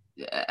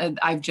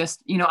I've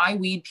just, you know, I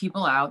weed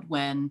people out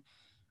when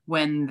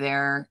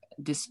they're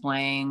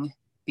displaying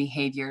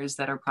behaviors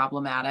that are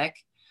problematic,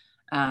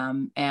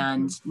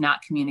 and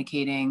not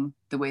communicating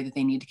the way that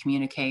they need to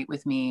communicate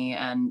with me.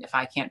 And if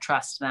I can't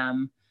trust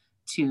them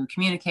to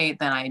communicate,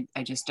 then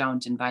I just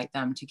don't invite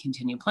them to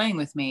continue playing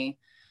with me.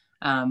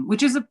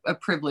 Which is a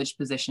privileged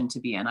position to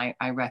be in.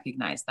 I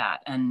recognize that.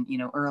 And, you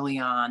know, early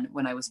on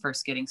when I was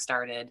first getting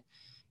started,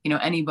 you know,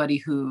 anybody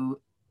who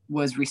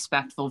was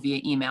respectful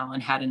via email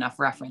and had enough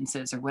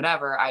references or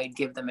whatever, I'd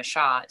give them a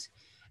shot.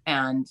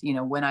 And, you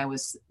know, when I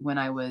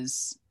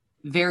was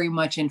very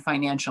much in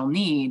financial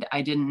need,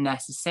 I didn't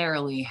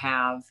necessarily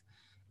have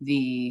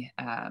the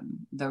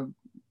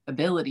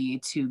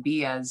ability to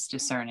be as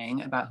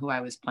discerning about who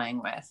I was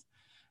playing with.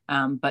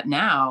 But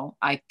now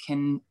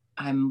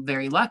I'm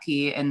very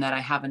lucky in that I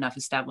have enough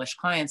established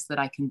clients that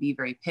I can be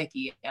very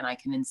picky, and I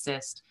can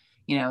insist,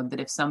 you know, that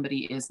if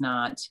somebody is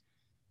not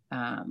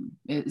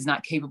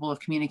capable of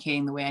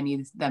communicating the way I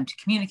need them to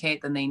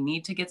communicate, then they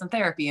need to get some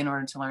therapy in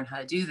order to learn how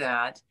to do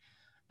that.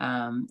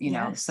 You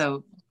know,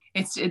 so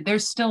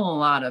there's still a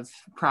lot of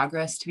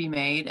progress to be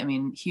made. I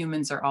mean,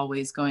 humans are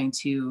always going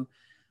to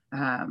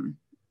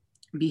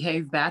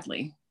behave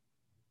badly,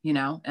 you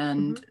know,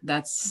 and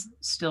that's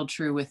still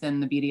true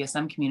within the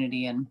BDSM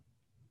community, and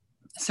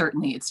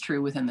certainly it's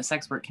true within the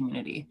sex work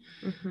community.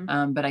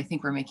 But I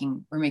think we're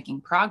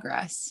making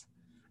progress.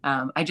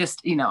 I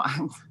just, you know,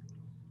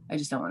 I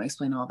just don't want to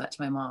explain all that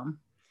to my mom.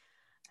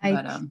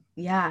 But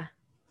yeah,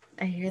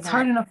 I hear it's that.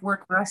 hard enough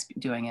work for us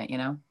doing it, you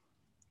know?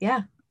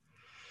 Yeah.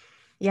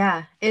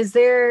 Yeah. Is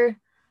there,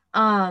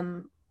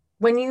 um,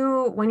 when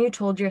you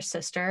told your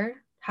sister,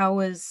 how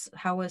was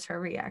her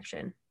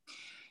reaction?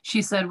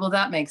 She said, well,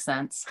 that makes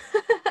sense.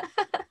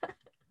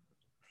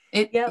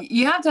 Yep.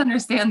 You have to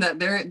understand that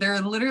there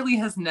literally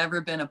has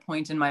never been a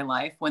point in my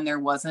life when there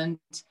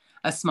wasn't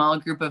a small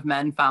group of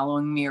men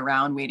following me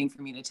around waiting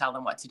for me to tell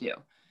them what to do.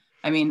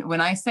 I mean, when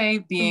I say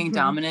being Hmm.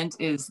 dominant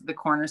is the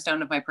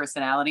cornerstone of my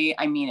personality,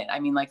 I mean it. I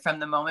mean, like from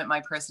the moment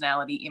my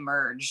personality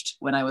emerged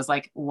when I was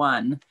like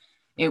 1,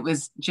 it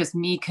was just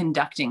me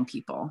conducting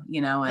people,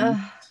 and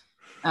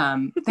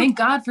Ugh. thank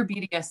God for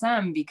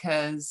BDSM,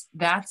 because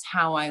that's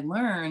how I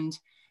learned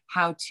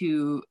how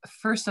to,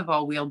 first of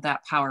all, wield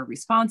that power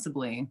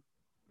responsibly,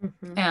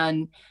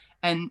 Hmm.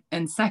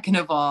 and second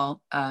of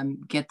all,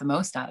 get the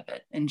most out of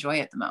it, enjoy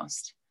it the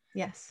most.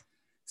 Yes.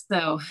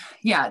 So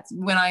yeah,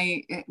 when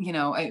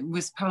it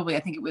was probably, I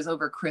think it was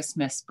over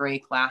Christmas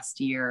break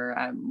last year.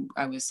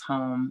 I was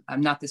home.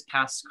 Not this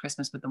past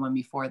Christmas, but the one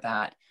before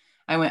that.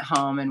 I went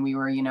home and we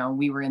were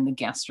in the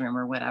guest room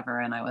or whatever,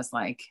 and I was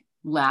like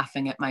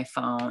laughing at my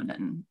phone,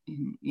 and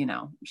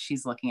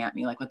she's looking at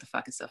me like, "What the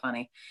fuck is so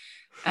funny?"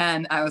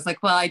 And I was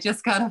like, well, I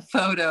just got a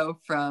photo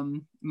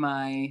from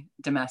my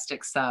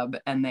domestic sub,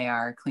 and they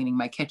are cleaning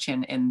my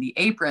kitchen in the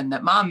apron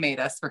that mom made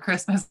us for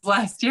Christmas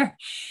last year.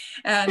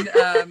 And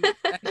I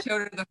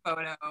showed her the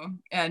photo,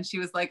 and she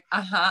was like,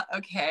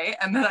 okay.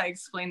 And then I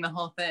explained the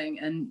whole thing,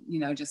 and,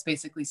 just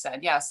basically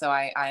said, yeah, so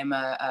I'm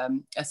a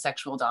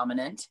sexual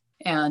dominant,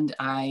 and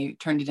I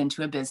turned it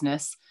into a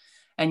business.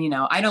 And,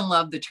 I don't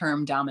love the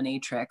term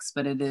dominatrix,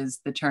 but it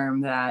is the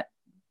term that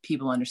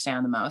people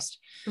understand the most.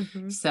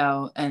 Hmm.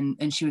 So,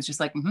 and she was just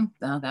like,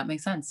 oh, that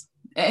makes sense.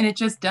 And it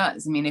just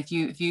does. I mean, if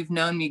you've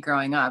known me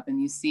growing up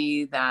and you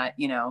see that,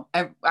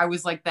 I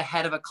was like the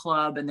head of a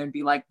club, and there'd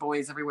be like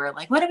boys everywhere,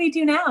 like, what do we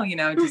do now?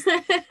 Just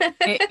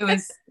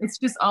it's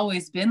just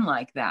always been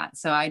like that.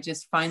 So I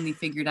just finally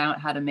figured out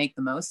how to make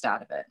the most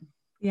out of it.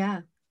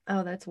 Yeah.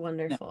 Oh, that's Yeah.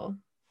 wonderful.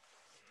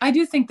 I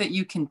do think that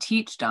you can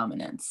teach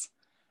dominance.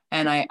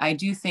 And I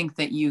do think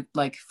that you,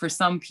 like, for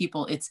some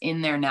people, it's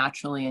in there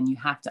naturally and you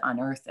have to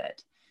unearth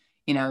it.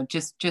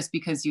 Just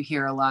because you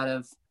hear a lot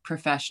of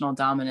professional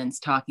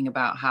dominants talking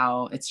about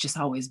how it's just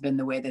always been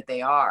the way that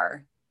they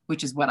are,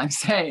 which is what I'm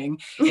saying.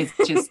 It's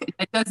just,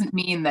 it doesn't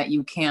mean that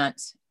you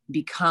can't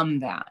become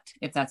that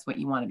if that's what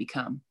you want to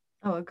become.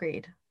 Oh,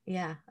 agreed.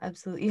 Yeah,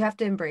 absolutely. You have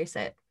to embrace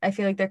it. I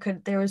feel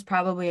like there was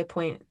probably a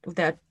point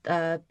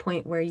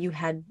where you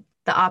had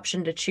the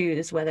option to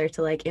choose whether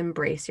to like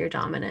embrace your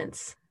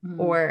dominance Mm.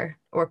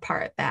 or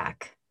par it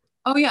back.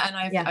 Oh yeah, and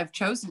I've Yeah. I've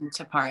chosen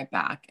to par it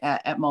back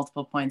at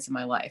multiple points in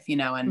my life,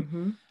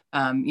 and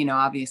Hmm.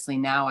 obviously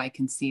now I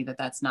can see that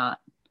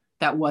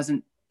that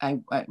wasn't, I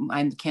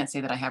can't say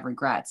that I have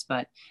regrets,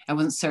 but I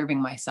wasn't serving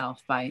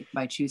myself by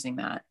choosing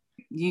that.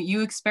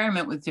 You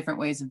experiment with different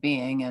ways of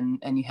being,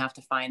 and you have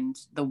to find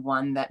the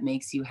one that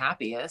makes you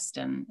happiest,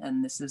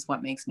 and this is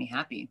what makes me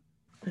happy.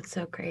 That's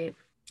so great.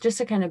 Just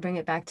to kind of bring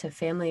it back to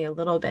family a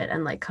little bit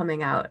and like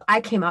coming out.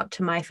 I came out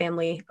to my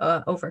family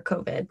over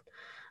COVID.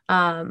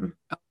 Um,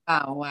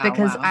 Oh, wow,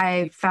 because wow.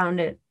 I found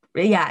it,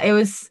 yeah, it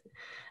was,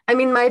 I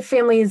mean, my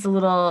family is a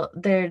little,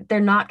 they're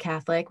not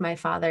Catholic. My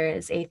father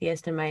is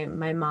atheist and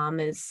my mom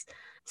is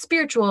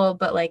spiritual,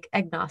 but like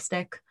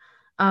agnostic.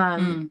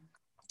 Um, Mm.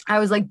 I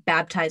was like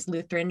baptized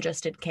Lutheran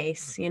just in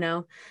case, and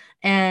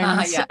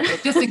Yeah,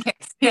 just in case.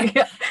 Yeah,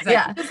 yeah, exactly.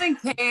 yeah, Just in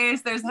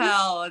case there's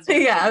hell, let's just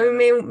yeah. get I rid of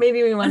mean,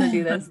 maybe we want to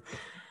do it. this,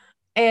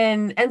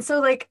 and so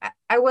like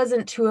I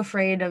wasn't too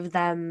afraid of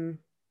them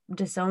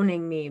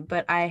disowning me,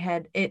 but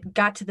it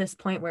got to this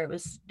point where it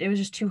was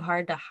just too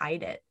hard to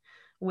hide it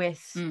with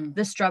Mm,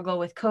 the struggle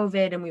with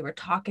COVID, and we were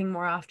talking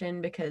more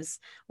often because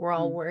we're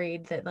all mm.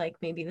 worried that like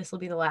maybe this will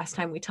be the last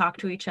time we talk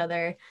to each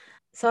other.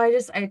 So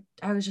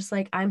I was just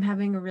like, I'm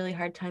having a really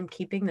hard time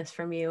keeping this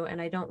from you,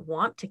 and I don't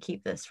want to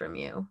keep this from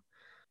you.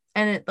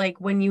 And it, like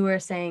when you were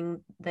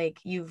saying like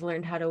you've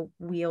learned how to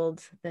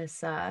wield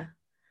this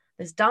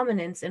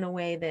dominance in a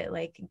way that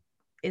like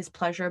is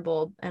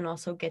pleasurable and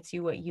also gets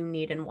you what you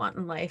need and want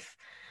in life.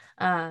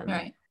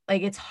 Right.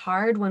 Like it's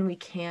hard when we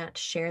can't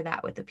share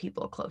that with the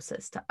people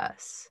closest to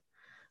us.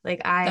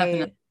 Like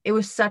Definitely. it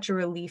was such a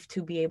relief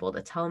to be able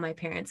to tell my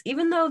parents,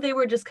 even though they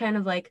were just kind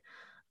of like,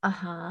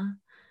 uh-huh.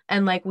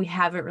 And like we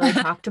haven't really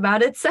talked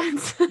about it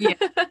since. Yeah.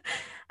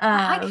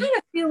 I um, kind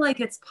of feel like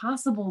it's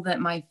possible that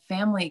my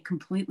family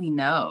completely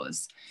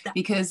knows,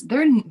 because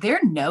they're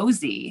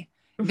nosy.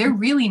 They're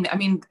really, I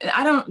mean,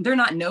 they're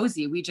not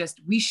nosy.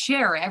 We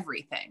share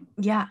everything,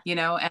 yeah.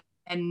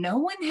 and no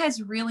one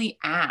has really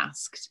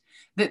asked.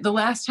 The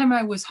last time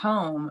I was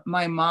home,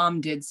 my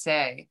mom did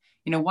say,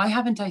 why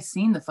haven't I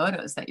seen the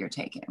photos that you're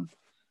taking?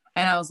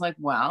 And I was like,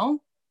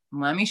 well,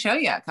 let me show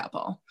you a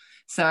couple.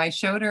 So I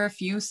showed her a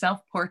few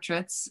self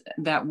portraits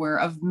that were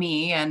of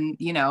me, and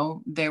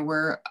they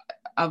were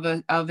of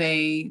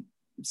a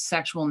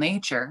sexual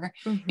nature.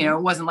 Hmm. It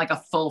wasn't like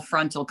a full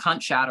frontal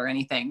cunt shot or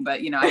anything,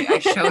 but I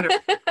showed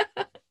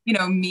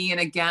her, me in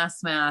a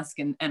gas mask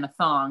and a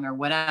thong or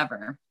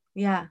whatever.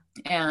 Yeah.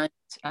 And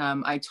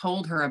I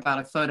told her about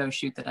a photo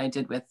shoot that I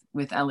did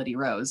with Elodie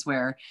Rose,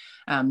 where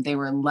they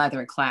were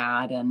leather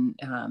clad. And,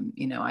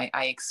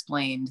 I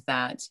explained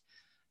that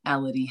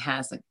Elodie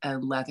has a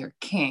leather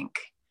kink,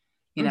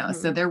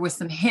 so there was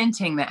some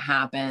hinting that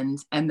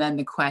happened, and then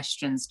the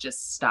questions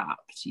just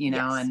stopped,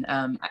 Yes.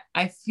 and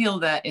I feel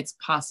that it's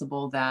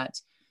possible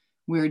that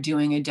we're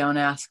doing a don't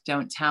ask,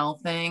 don't tell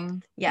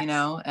thing, Yes.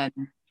 and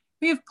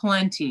we have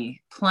plenty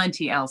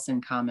else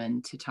in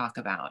common to talk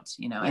about,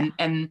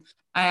 and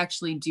I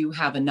actually do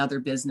have another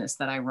business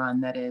that I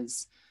run that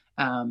is,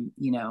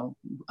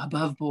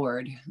 above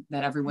board,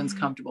 that everyone's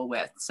comfortable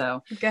with.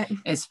 So Good.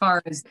 As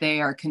far as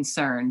they are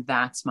concerned,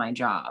 that's my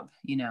job,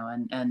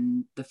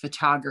 and the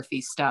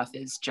photography stuff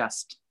is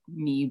just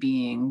me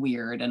being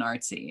weird and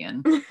artsy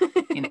and,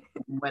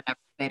 whatever.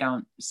 They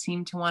don't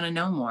seem to want to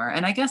know more.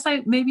 And I guess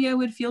maybe I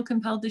would feel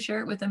compelled to share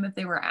it with them if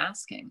they were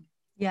asking.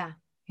 Yeah.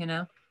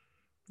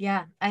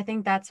 Yeah, I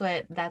think that's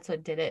what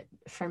did it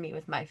for me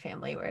with my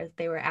family, where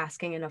they were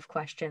asking enough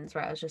questions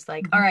where I was just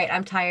like, all right,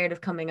 I'm tired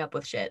of coming up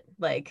with shit.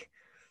 Like,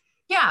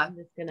 yeah, I'm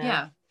just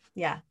gonna,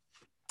 yeah.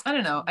 I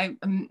don't know.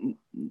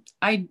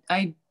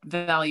 I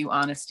value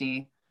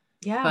honesty,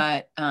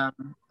 but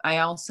I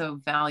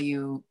also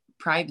value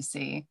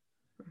privacy,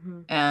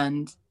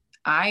 and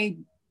I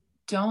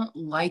don't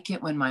like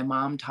it when my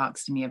mom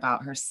talks to me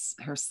about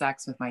her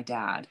sex with my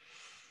dad,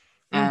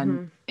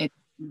 and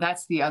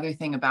that's the other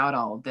thing about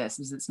all of this,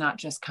 is it's not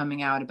just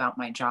coming out about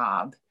my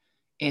job,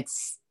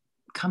 it's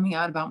coming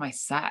out about my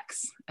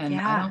sex. And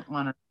I don't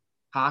want to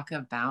talk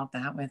about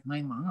that with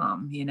my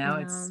mom.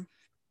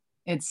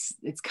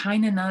 It's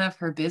kind of none of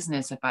her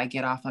business if I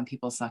get off on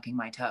people sucking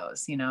my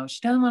toes. She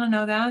doesn't want to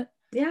know that.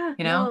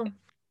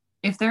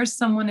 If there's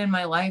someone in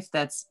my life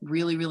that's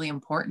really, really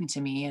important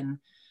to me,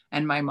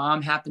 and my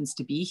mom happens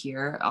to be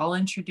here, I'll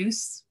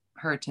introduce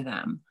her to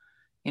them.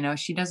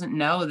 She doesn't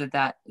know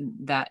that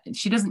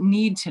she doesn't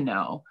need to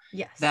know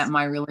that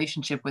my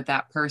relationship with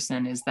that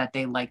person is that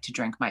they like to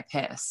drink my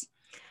piss.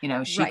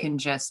 She can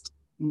just,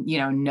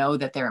 know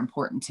that they're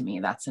important to me.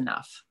 That's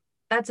enough.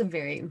 That's a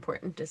very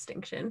important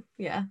distinction.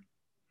 Yeah.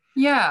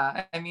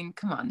 Yeah. I mean,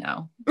 come on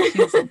now.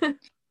 I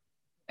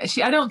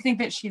don't think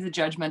that she's a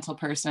judgmental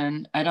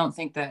person. I don't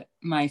think that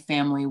my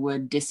family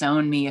would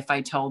disown me if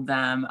I told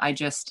them. I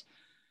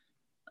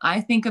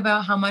think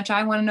about how much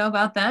I want to know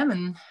about them,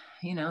 and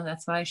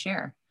that's what I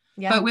share.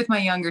 Yeah. But with my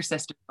younger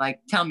sister,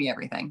 like, tell me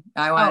everything.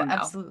 I want to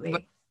know.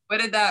 Absolutely. How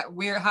did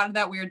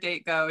that weird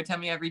date go? Tell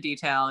me every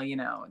detail.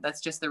 That's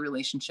just the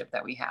relationship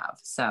that we have.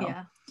 So,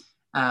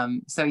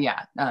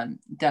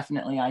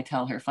 definitely I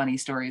tell her funny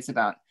stories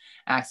about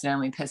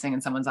accidentally pissing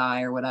in someone's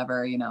eye or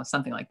whatever,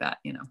 something like that,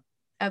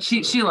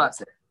 she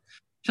loves it.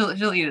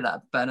 She'll eat it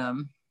up. But, I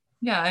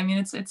mean,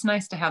 it's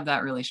nice to have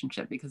that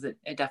relationship, because it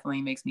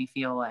definitely makes me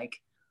feel like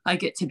I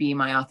get to be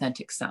my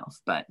authentic self.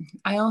 But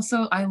I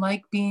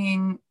like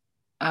being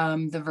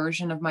the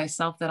version of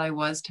myself that I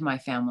was to my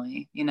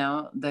family,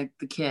 the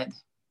kid.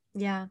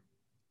 Yeah.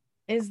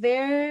 Is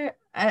there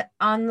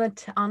on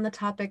the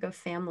topic of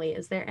family,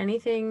 is there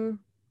anything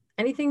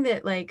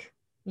that like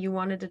you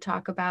wanted to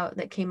talk about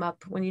that came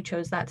up when you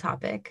chose that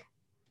topic?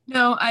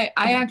 No, I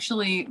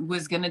actually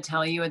was going to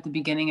tell you at the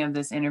beginning of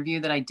this interview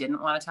that I didn't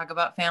want to talk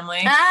about family,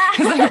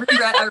 because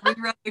I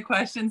reread the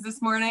questions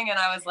this morning, and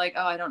I was like,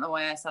 oh, I don't know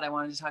why I said I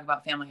wanted to talk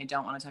about family. I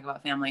don't want to talk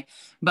about family,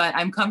 but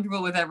I'm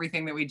comfortable with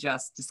everything that we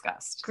just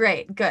discussed.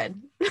 Great. Good.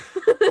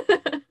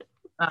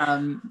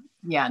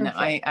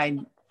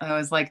 I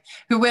was like,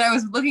 when I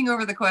was looking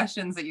over the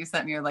questions that you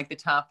sent me, or like the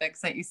topics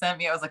that you sent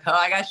me, I was like, oh,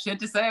 I got shit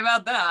to say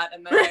about that.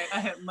 And then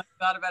I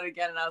thought about it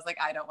again, and I was like,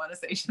 I don't want to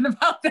say shit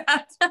about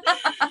that.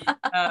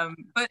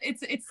 But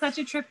it's such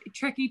a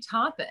tricky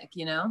topic,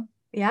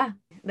 Yeah.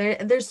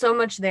 There's so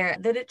much there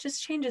that it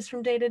just changes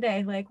from day to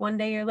day. Like one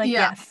day you're like,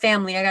 yeah,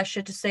 family, I got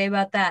shit to say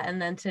about that.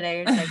 And then today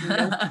you're like,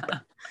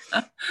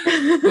 nope.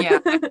 Yeah.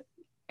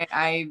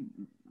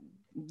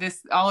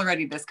 This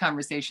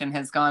conversation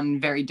has gone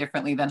very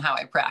differently than how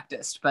I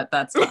practiced, but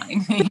that's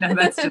fine.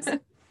 That's just,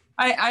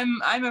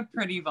 I'm a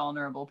pretty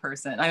vulnerable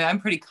person. I'm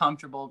pretty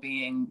comfortable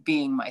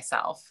being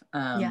myself,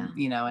 and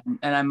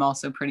I'm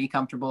also pretty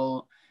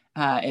comfortable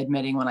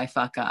admitting when I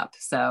fuck up.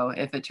 So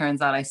if it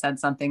turns out I said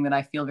something that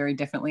I feel very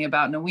differently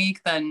about in a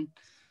week, then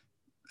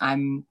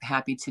I'm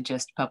happy to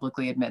just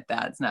publicly admit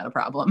that. It's not a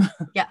problem.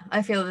 Yeah,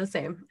 I feel the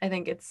same. I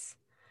think it's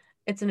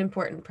an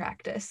important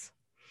practice.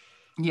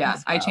 Yeah,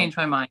 well. I change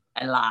my mind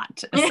a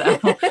lot, so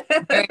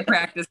I'm very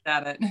practiced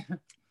at it.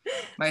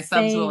 My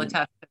subs will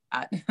attest to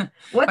that.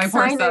 What my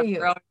sign are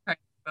you? Are always trying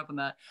to keep up on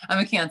that. I'm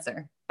a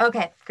Cancer.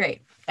 Okay,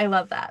 great. I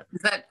love that.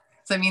 Does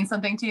that mean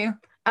something to you?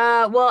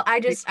 Well,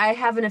 I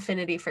have an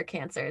affinity for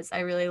Cancers. I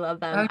really love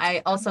them. Okay.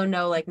 I also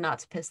know like not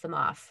to piss them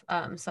off.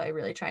 So I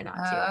really try not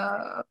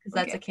to, because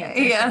that's a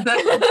Cancer. Yeah,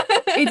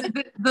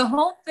 the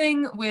whole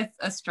thing with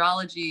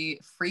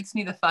astrology freaks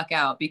me the fuck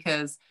out,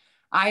 because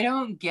I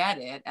don't get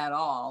it at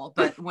all.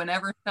 But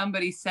whenever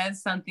somebody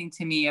says something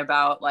to me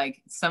about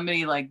like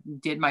somebody like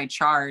did my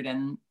chart,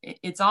 and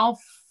it's all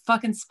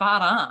fucking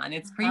spot on.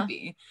 It's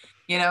creepy,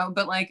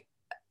 but like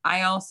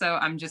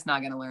I'm just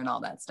not going to learn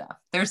all that stuff.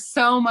 There's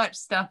so much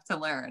stuff to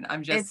learn.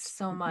 I'm It's just,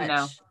 so you know,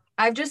 much.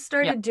 I've just yeah.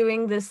 started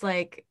doing this,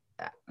 like,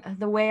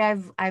 the way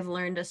I've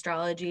learned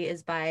astrology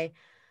is by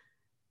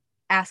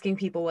asking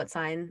people what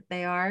sign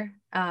they are.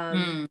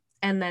 Mm,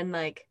 And then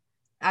like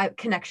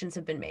connections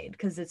have been made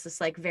because it's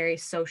just like very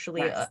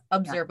socially yes. Yeah.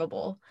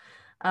 observable.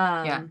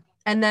 Yeah.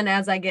 And then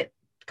as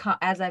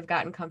I've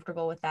gotten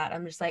comfortable with that,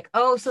 I'm just like,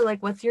 oh, so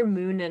like what's your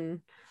moon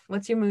and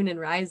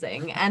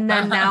rising? And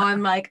then now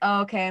I'm like,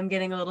 oh, okay, I'm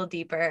getting a little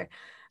deeper.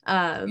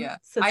 Yeah.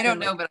 So it's I been don't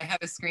know, like, but I have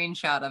a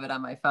screenshot of it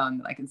on my phone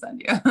that I can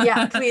send you.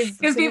 yeah, please,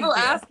 Because please people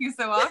do. ask you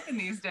so often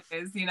these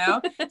days, you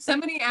know?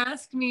 Somebody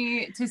asked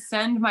me to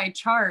send my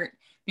chart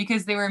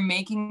because they were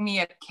making me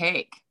a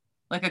cake,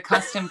 like a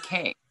custom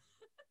cake.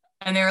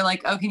 And they were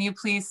like, oh, can you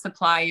please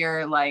supply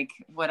your like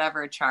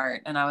whatever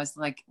chart? And I was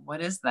like,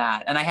 what is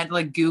that? And I had to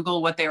like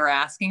Google what they were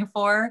asking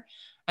for.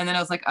 And then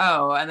I was like,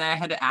 oh, and then I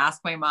had to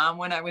ask my mom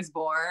when I was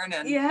born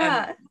and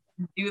Yeah.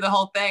 do the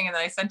whole thing. And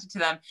then I sent it to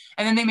them.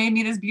 And then they made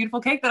me this beautiful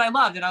cake that I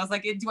loved. And I was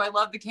like, do I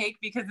love the cake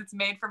because it's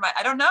made for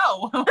I don't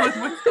know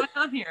what's going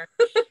on here.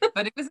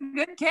 But it was a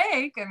good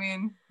cake. I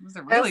mean, it was a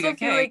I really also good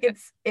feel like cake.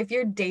 it's if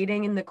you're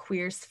dating in the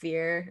queer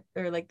sphere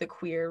or like the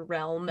queer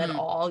realm at Mm,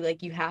 all,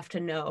 like you have to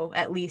know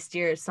at least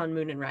your sun,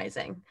 moon, and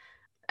rising.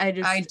 I I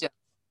just do.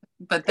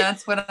 But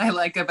that's what I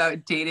like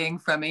about dating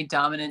from a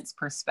dominance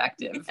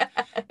perspective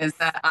is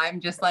that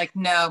I'm just like,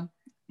 no,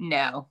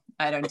 no,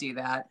 I don't do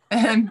that.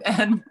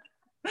 And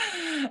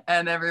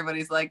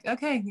everybody's like,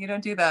 okay, you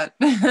don't do that.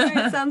 all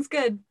right, sounds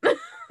good.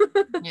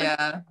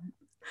 Yeah.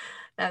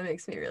 That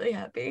makes me really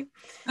happy.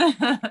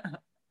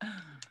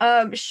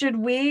 Should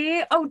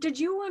we did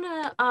you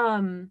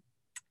wanna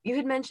you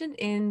had mentioned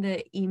in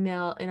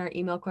our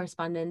email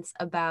correspondence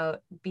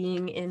about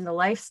being in the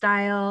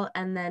lifestyle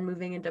and then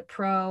moving into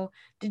pro.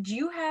 Did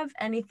you have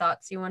any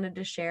thoughts you wanted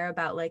to share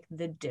about like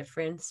the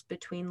difference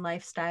between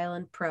lifestyle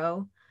and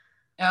pro?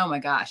 Oh my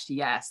gosh,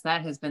 yes,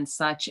 that has been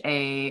such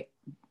a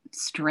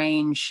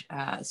strange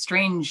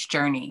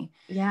journey.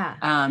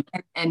 Yeah.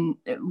 And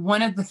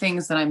one of the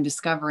things that I'm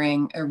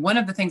discovering, or one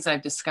of the things that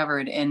I've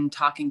discovered in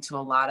talking to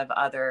a lot of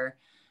other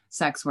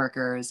sex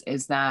workers,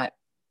 is that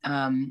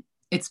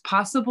it's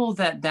possible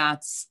that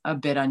that's a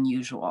bit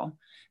unusual.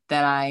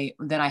 That I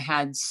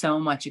had so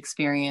much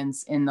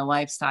experience in the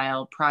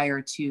lifestyle prior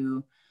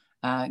to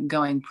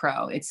going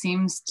pro. It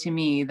seems to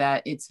me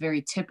that it's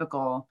very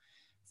typical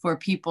for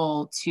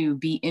people to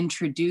be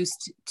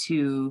introduced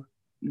to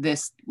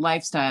this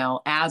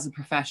lifestyle as a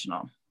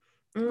professional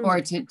or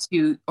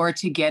Mm,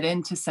 to get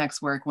into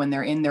sex work when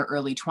they're in their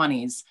early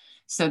 20s,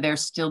 so they're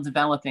still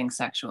developing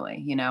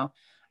sexually, you know.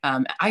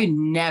 I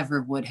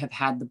never would have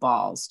had the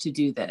balls to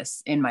do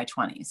this in my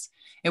 20s.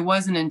 It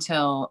wasn't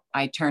until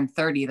I turned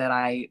 30 that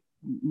I,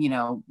 you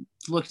know,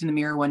 looked in the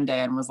mirror one day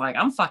and was like,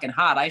 I'm fucking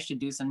hot, I should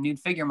do some nude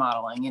figure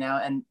modeling, you know.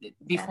 And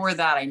before yes.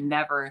 that I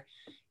never,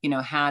 you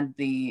know, had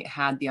the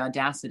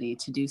audacity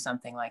to do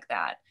something like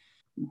that.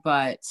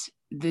 But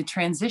the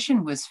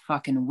transition was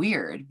fucking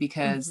weird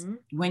because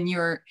Mm-hmm. when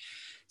you're,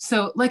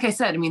 so like I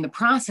said, I mean, the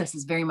process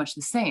is very much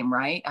the same,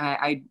 right?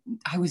 I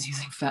was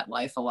using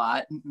FetLife a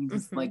lot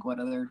because Mm-hmm. like what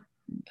other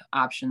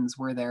options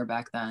were there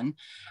back then?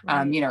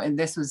 Right. You know, and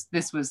this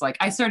was like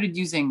I started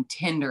using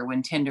Tinder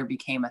when Tinder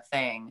became a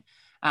thing,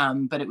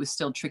 but it was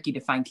still tricky to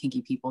find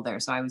kinky people there,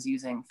 so I was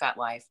using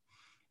FetLife.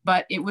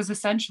 But it was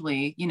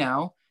essentially, you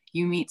know,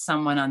 you meet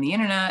someone on the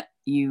internet,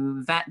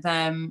 you vet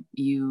them,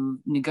 you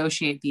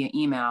negotiate via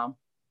email,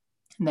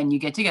 and then you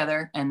get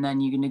together and then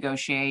you can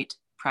negotiate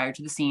prior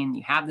to the scene.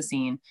 You have the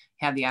scene,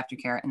 you have the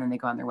aftercare, and then they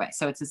go on their way.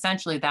 So it's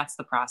essentially that's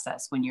the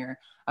process when you're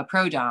a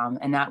pro dom,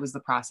 and that was the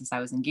process I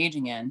was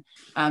engaging in.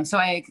 So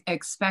I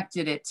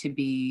expected it to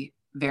be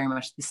very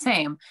much the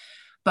same.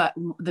 But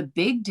the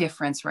big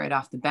difference right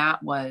off the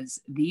bat was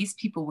these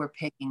people were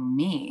picking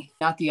me,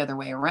 not the other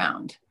way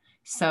around.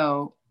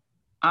 So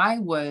I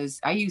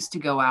used to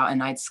go out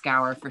and I'd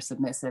scour for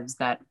submissives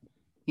that,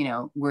 you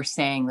know, were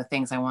saying the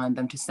things I wanted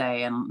them to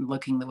say and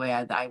looking the way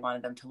I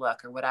wanted them to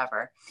look or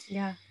whatever.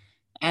 Yeah.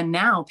 And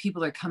now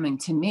people are coming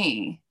to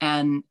me.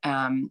 And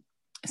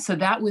so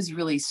that was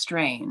really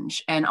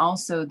strange. And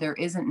also, there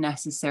isn't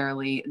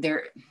necessarily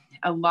there,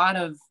 a lot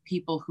of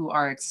people who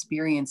are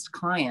experienced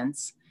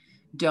clients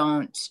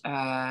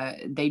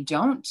they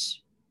don't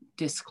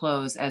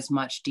disclose as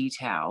much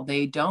detail.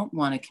 They don't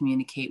want to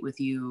communicate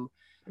with you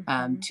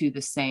Mm-hmm. to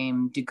the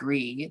same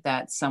degree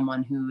that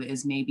someone who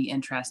is maybe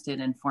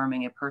interested in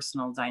forming a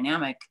personal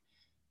dynamic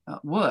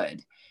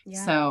would.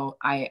 Yeah. So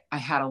I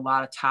had a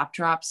lot of top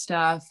drop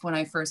stuff when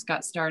I first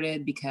got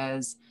started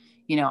because,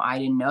 you know, I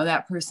didn't know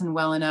that person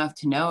well enough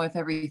to know if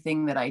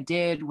everything that I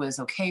did was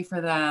okay for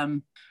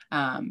them.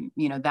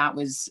 You know, that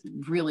was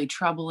really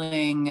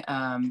troubling.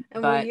 And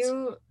will But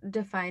you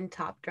define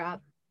top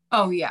drop?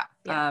 oh yeah.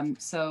 Yeah.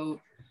 So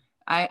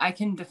I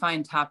can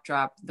define top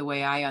drop the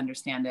way I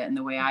understand it and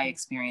the way I Mm-hmm.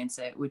 experience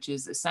it, which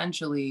is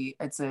essentially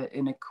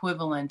an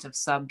equivalent of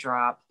sub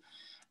drop,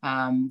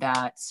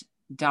 that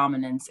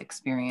dominance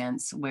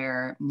experience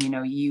where, you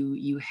know,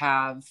 you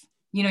have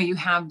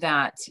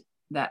that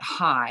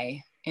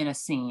high in a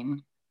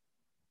scene,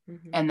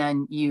 Mm-hmm. and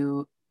then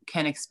you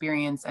can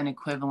experience an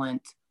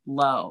equivalent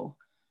low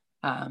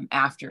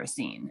after a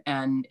scene.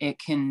 And it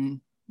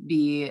can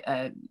be,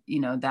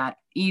 that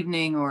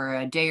evening or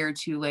a day or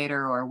two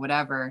later or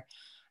whatever.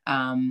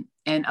 And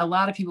a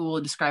lot of people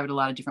will describe it a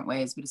lot of different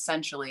ways, but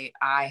essentially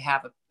I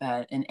have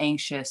an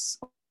anxious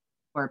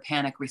or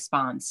panic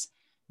response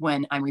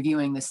when I'm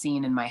reviewing the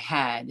scene in my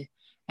head,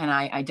 and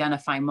I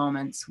identify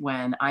moments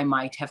when I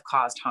might have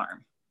caused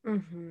harm.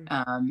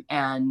 Mm-hmm.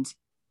 And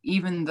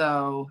even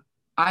though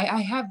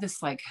I have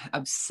this like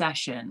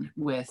obsession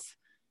with,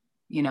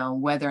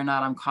 whether or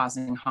not I'm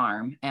causing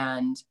harm.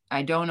 And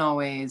I don't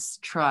always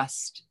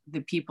trust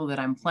the people that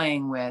I'm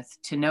playing with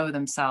to know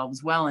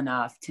themselves well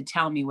enough to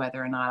tell me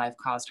whether or not I've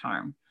caused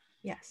harm.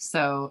 Yes.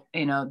 So,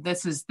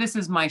 this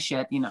is my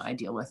shit, I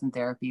deal with in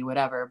therapy,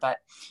 whatever. But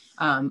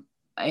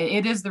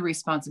it is the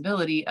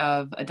responsibility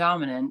of a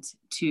dominant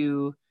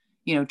to,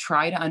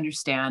 try to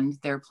understand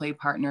their play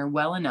partner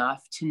well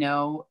enough to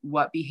know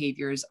what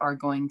behaviors are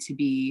going to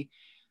be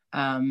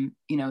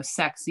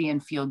sexy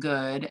and feel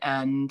good,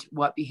 and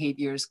what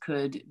behaviors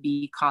could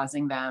be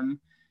causing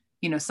them,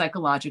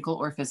 psychological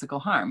or physical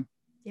harm.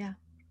 Yeah.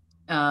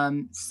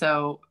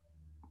 So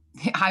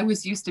I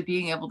was used to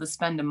being able to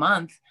spend a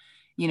month,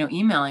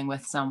 emailing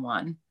with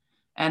someone.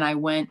 And I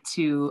went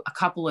to a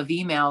couple of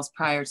emails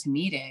prior to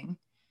meeting,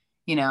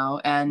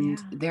 and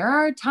Yeah. there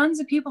are tons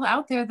of people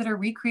out there that are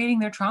recreating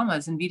their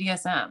traumas in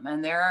BDSM.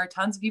 And there are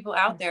tons of people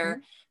out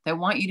there that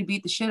want you to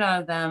beat the shit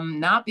out of them,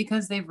 not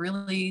because they've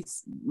really,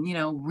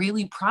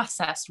 really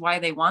processed why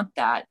they want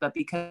that, but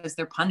because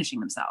they're punishing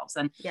themselves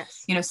and,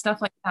 Yes.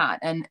 stuff like that.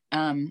 And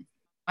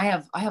I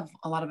have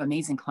a lot of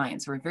amazing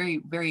clients who are very,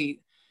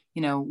 very,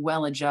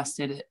 well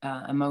adjusted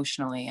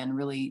emotionally, and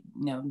really,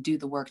 do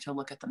the work to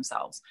look at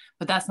themselves.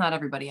 But that's not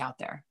everybody out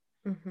there.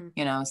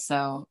 Mm-hmm.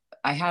 So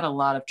I had a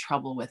lot of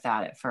trouble with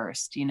that at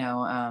first,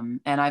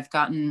 and I've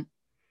gotten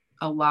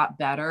a lot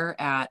better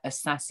at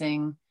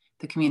assessing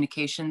the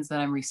communications that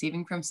I'm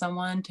receiving from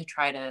someone to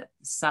try to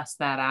suss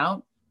that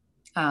out.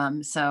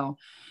 So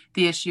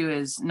the issue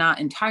is not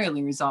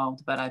entirely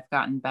resolved, but I've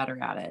gotten better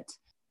at it.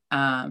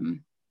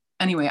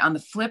 Anyway, on the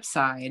flip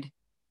side,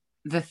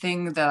 the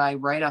thing that I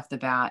right off the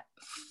bat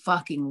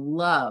fucking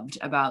loved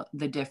about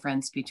the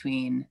difference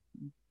between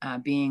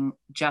being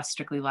just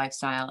strictly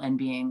lifestyle and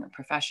being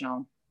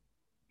professional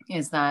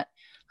is that,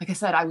 like I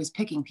said, I was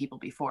picking people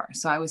before.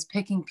 So I was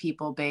picking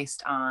people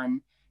based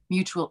on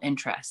mutual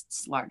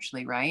interests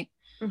largely, right?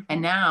 Mm-hmm.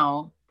 And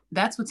now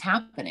that's what's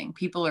happening.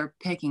 People are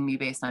picking me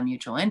based on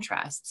mutual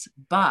interests,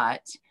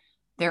 but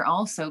they're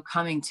also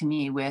coming to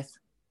me with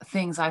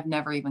things I've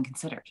never even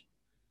considered.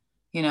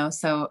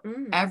 So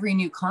every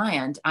new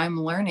client, I'm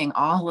learning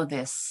all of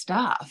this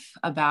stuff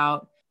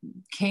about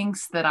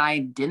kinks that I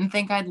didn't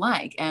think I'd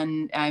like.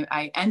 And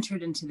I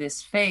entered into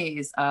this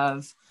phase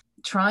of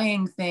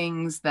trying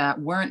things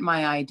that weren't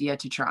my idea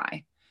to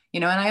try.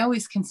 And I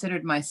always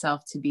considered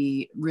myself to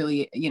be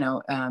really,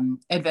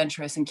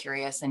 adventurous and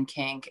curious and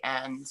kink.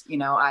 And,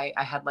 I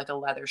had like a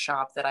leather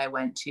shop that I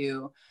went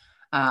to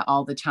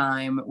all the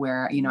time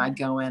where, I'd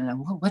go in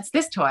and, well, what's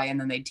this toy? And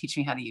then they'd teach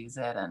me how to use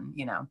it. And,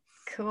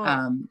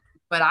 Cool.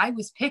 but I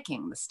was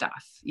picking the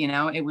stuff,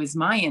 it was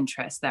my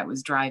interest that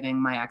was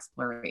driving my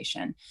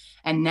exploration.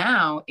 And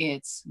now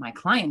it's my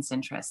clients'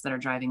 interests that are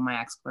driving my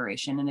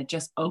exploration. And it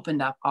just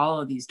opened up all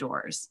of these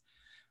doors.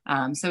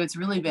 So it's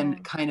really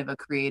been kind of a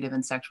creative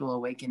and sexual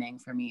awakening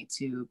for me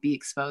to be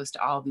exposed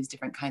to all of these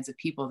different kinds of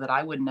people that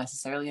I wouldn't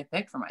necessarily have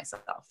picked for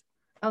myself.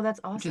 Oh, that's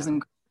awesome. Which is,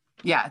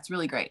 yeah, it's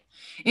really great.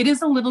 It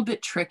is a little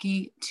bit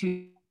tricky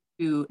to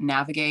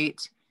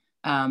navigate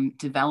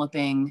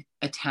developing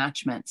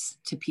attachments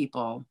to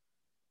people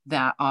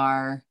that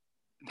are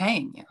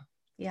paying you.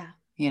 Yeah.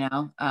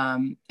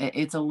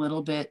 It's a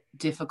little bit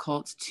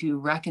difficult to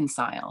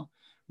reconcile,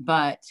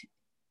 but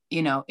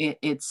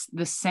it's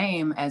the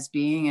same as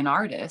being an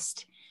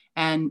artist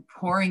and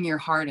pouring your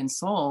heart and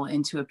soul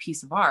into a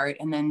piece of art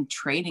and then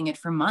trading it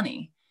for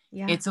money.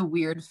 Yeah. It's a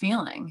weird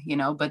feeling,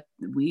 but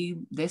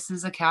this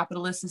is a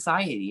capitalist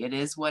society. It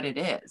is what it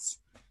is,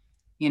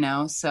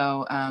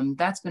 so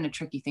that's been a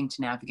tricky thing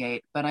to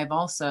navigate. But I've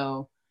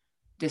also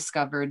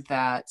discovered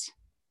that,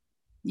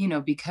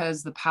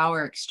 because the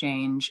power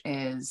exchange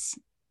is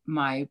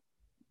my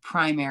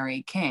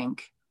primary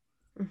kink,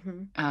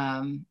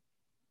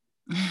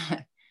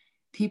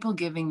 people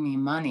giving me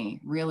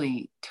money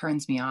really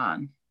turns me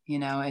on.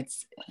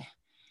 It's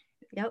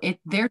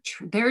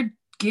they're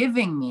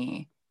giving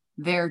me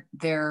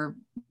their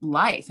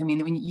life. I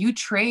mean, when you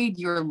trade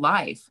your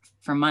life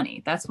for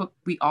money, that's what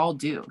we all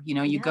do.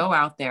 You go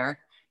out there,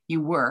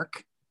 you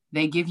work,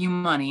 they give you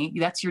money,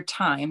 that's your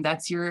time,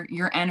 that's your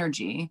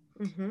energy.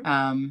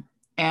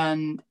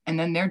 And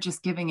then they're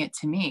just giving it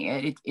to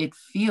me. It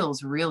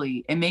feels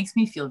really, it makes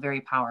me feel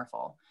very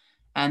powerful.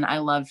 And I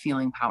love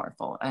feeling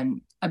powerful.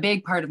 And a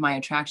big part of my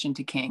attraction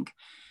to kink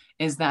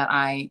is that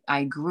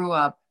I grew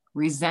up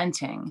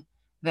resenting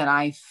that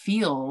I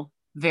feel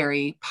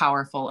very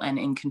powerful and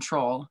in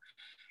control.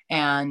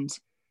 And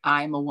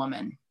I'm a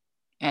woman.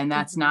 And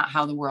that's not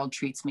how the world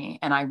treats me.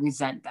 And I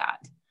resent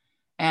that.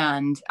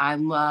 And I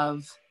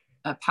love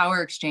a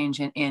power exchange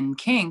in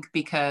kink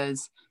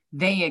because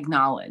they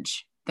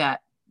acknowledge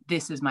that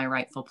this is my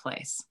rightful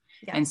place.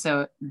 Yes. And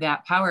so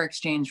that power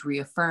exchange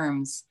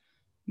reaffirms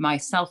my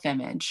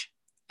self-image.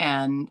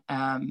 And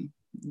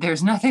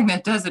there's nothing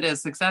that does it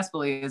as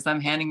successfully as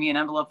them handing me an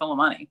envelope full of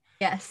money.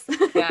 Yes.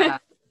 Yeah.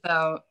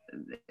 So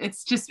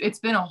it's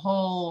been a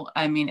whole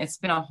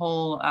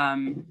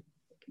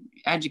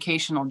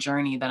educational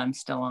journey that I'm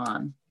still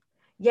on.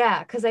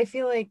 Yeah, because I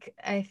feel like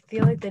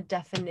the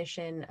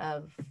definition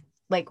of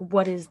like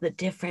what is the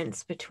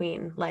difference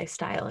between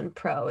lifestyle and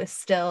pro is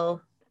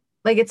still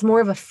like it's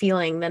more of a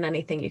feeling than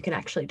anything you can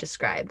actually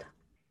describe.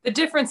 The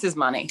difference is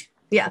money.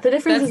 Yeah, the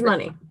difference is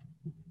money.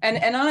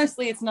 And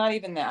honestly, it's not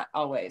even that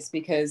always,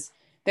 because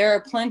there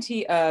are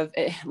plenty of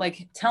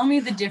like, tell me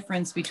the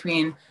difference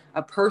between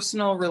a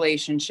personal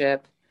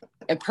relationship,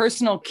 a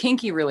personal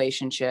kinky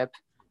relationship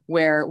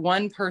where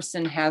one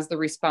person has the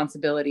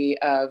responsibility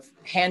of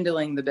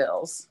handling the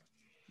bills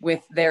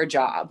with their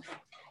job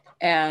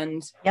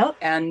and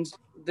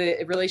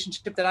the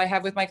relationship that I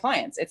have with my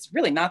clients. It's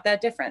really not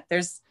that different.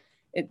 There's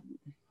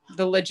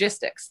the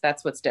logistics.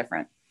 That's what's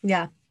different.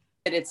 Yeah.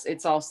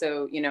 It's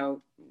also, you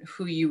know,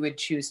 who you would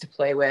choose to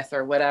play with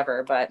or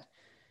whatever,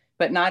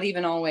 but not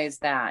even always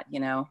that, you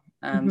know?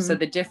 So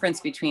the difference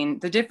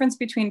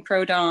between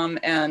pro dom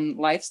and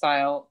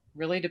lifestyle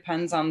really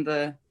depends on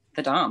the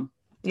dom.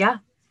 Yeah.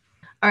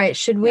 All right.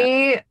 Should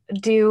we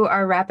do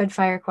our rapid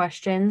fire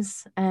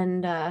questions?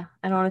 And I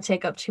don't want to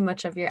take up too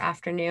much of your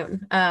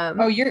afternoon.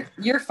 Oh,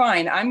 you're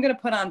fine. I'm going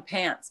to put on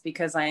pants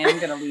because I am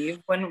going to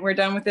leave when we're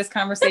done with this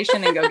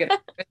conversation and go get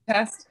a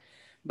test.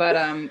 But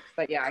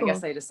yeah, cool. I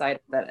guess I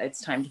decided that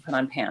it's time to put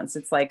on pants.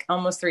 It's like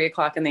almost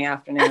 3:00 in the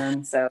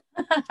afternoon. So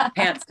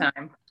pants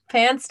time.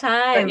 Pants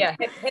time. But yeah,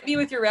 hit me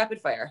with your rapid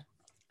fire.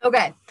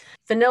 Okay.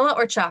 Vanilla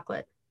or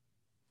chocolate?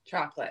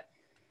 Chocolate.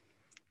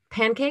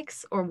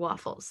 Pancakes or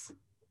waffles?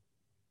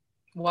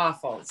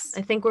 Waffles.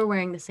 I think we're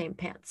wearing the same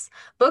pants.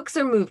 Books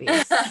or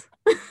movies?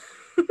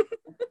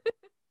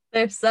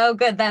 They're so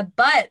good. That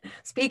butt.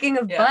 Speaking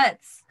of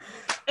butts.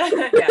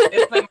 Yeah,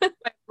 it's my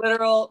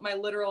literal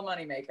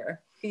moneymaker.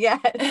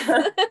 Yes.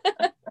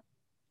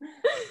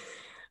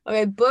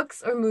 Okay,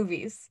 books or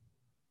movies?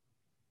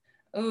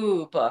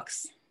 Ooh,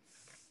 books.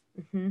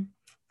 Mm-hmm.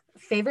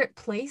 Favorite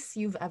place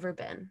you've ever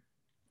been?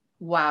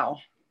 Wow.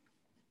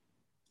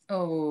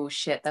 Oh,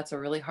 shit. That's a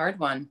really hard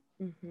one.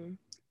 Mm-hmm.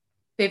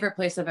 Favorite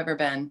place I've ever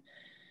been.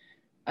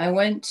 I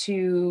went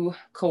to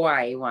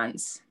Kauai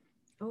once.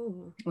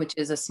 Oh. Which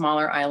is a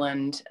smaller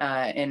island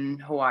in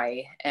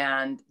Hawaii.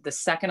 And the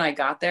second I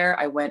got there,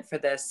 I went for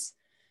this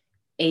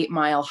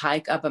 8-mile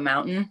hike up a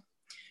mountain,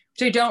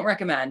 which I don't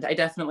recommend. I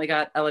definitely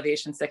got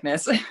elevation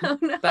sickness. Oh,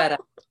 no. But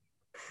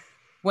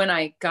when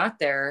I got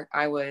there,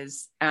 I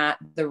was at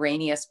the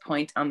rainiest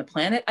point on the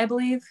planet, I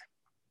believe.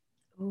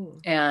 Ooh.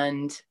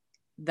 And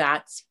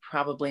that's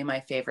probably my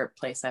favorite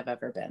place I've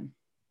ever been.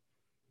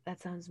 That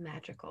sounds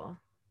magical.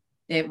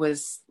 It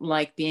was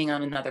like being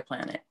on another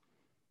planet.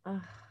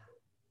 I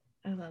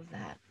love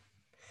that.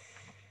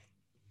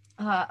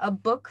 A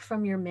book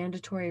from your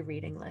mandatory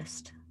reading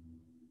list.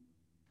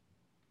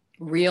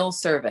 Real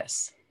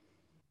Service.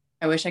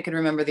 I wish I could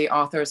remember the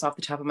authors off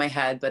the top of my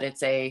head, but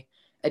it's a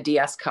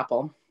DS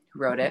couple who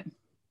wrote it,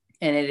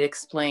 and it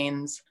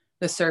explains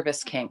the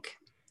service kink.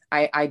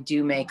 I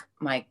do make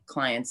my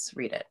clients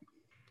read it.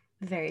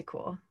 Very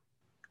cool.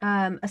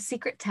 A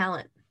secret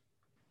talent.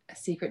 A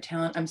secret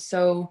talent. I'm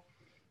so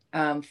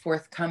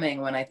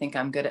forthcoming when I think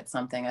I'm good at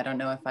something. I don't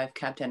know if I've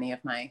kept any of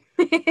my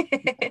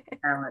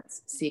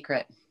talents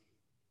secret.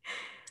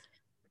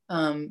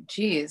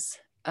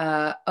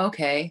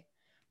 Okay.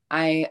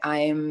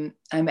 I'm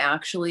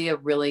actually a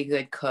really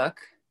good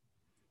cook.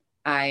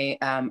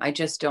 I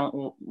just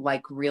don't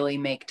like really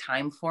make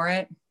time for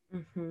it.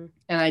 Mm-hmm.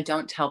 And I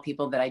don't tell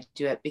people that I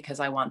do it because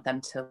I want them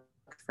to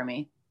look for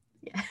me.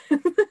 Yeah.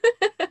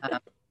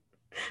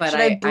 But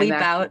should I bleep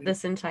out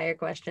this entire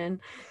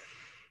question?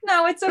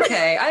 No, it's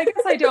okay. I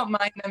guess I don't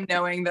mind them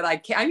knowing that I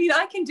can. I mean,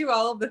 I can do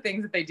all of the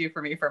things that they do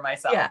for me for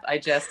myself. Yeah. I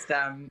just,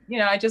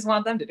 I just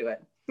want them to do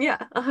it. Yeah,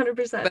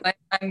 100%. But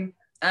I'm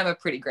a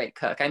pretty great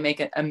cook. I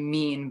make a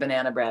mean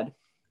banana bread.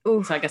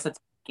 Ooh. So I guess that's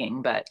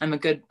baking, but I'm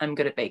good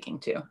at baking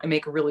too. I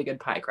make a really good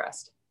pie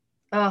crust.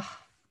 Oh,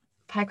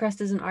 pie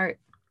crust is an art.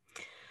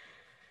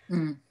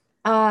 Mm.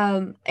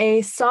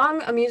 A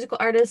song, a musical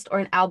artist, or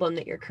an album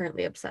that you're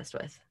currently obsessed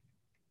with?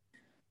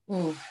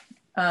 Ooh.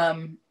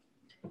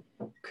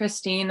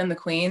 Christine and the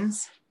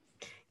Queens.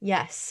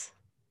 Yes.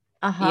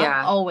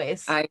 Yeah.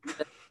 Always. I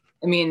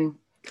mean,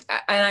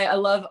 and I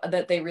love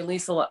that they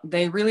release a lot.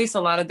 They release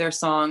a lot of their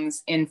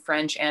songs in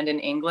French and in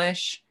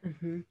English.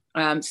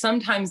 Mm-hmm.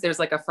 Sometimes there's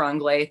like a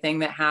franglais thing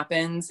that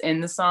happens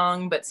in the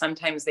song, but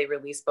sometimes they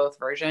release both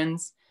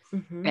versions.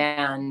 Mm-hmm.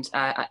 And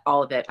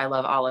all of it. I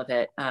love all of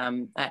it.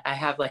 I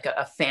have like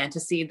a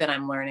fantasy that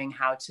I'm learning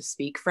how to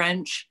speak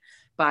French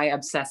by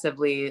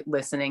obsessively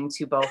listening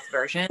to both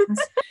versions.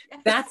 Yes.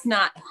 That's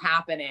not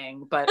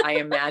happening, but I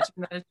imagine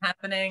that it's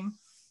happening.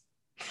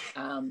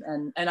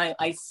 And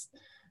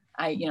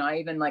I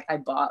even like, I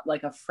bought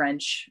like a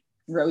French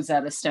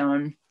Rosetta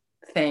Stone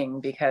thing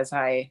because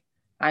I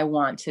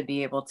want to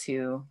be able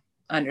to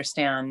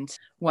understand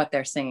what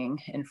they're singing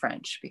in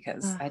French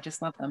because I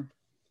just love them.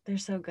 They're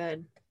so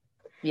good.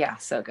 Yeah,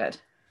 so good.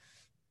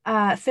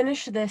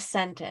 Finish this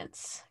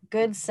sentence.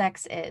 Good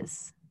sex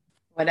is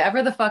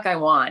whatever the fuck I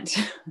want.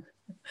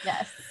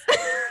 Yes.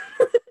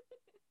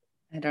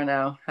 I don't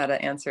know how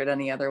to answer it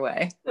any other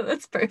way.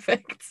 That's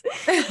perfect.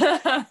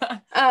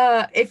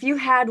 If you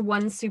had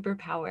one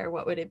superpower,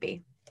 what would it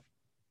be?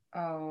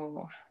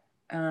 I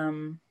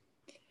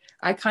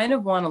kind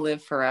of want to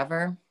live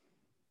forever.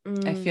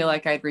 I feel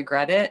like I'd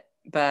regret it,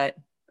 but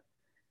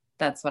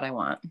that's what I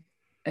want.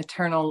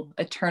 Eternal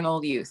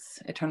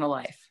youth, eternal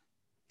life.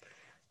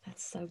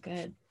 That's so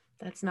good.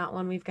 That's not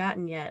one we've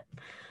gotten yet.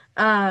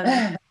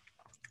 And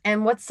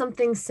what's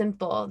something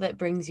simple that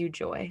brings you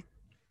joy?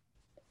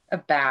 A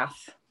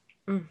bath.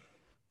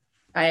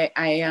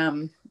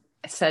 I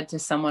said to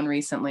someone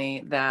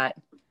recently that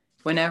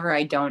whenever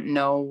I don't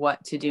know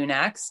what to do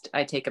next,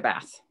 I take a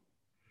bath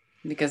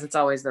because it's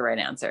always the right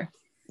answer.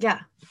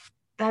 Yeah.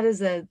 That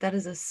is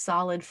a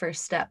solid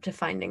first step to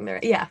finding the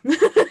yeah.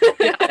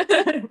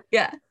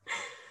 Yeah.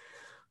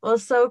 Well,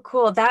 so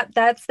cool.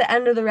 That's the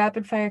end of the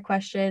rapid fire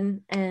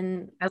question.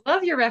 And I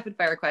love your rapid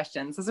fire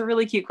questions. Those are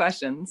really cute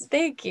questions.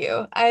 Thank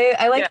you.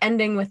 I like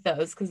ending with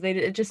those because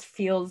it just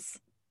feels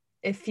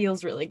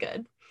really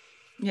good.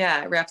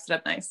 Yeah, it wraps it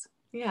up nice.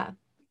 Yeah.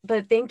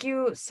 But thank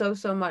you so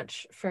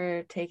much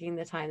for taking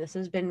the time. This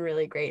has been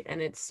really great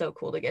and it's so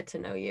cool to get to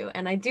know you.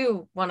 And I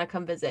do want to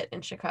come visit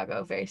in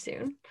Chicago very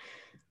soon.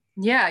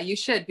 Yeah, you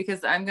should,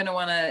 because I'm going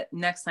to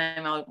next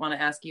time I'll want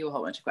to ask you a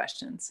whole bunch of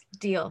questions.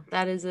 Deal.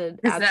 That is an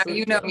absolute now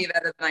you know deal. Me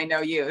better than I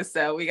know you,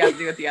 so we got to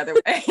do it the other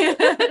way.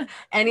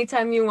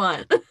 Anytime you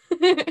want.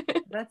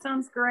 That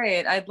sounds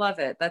great. I'd love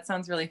it. That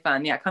sounds really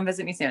fun. Yeah, come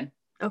visit me soon.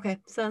 Okay,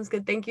 sounds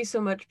good. Thank you so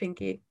much,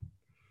 Pinky.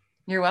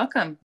 You're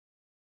welcome.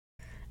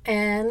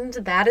 And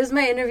that is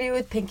my interview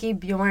with Pinky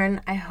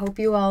Bjorn. I hope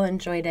you all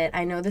enjoyed it.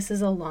 I know this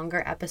is a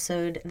longer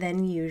episode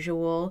than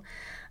usual.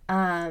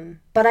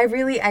 But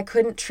I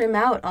couldn't trim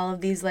out all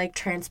of these like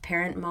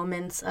transparent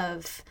moments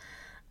of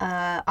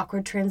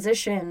awkward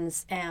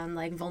transitions and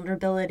like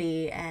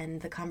vulnerability,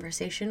 and the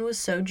conversation was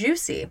so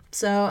juicy.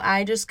 So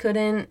I just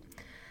couldn't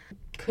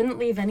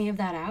leave any of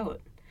that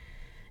out.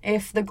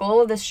 If the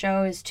goal of this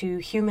show is to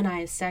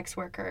humanize sex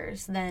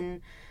workers,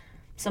 then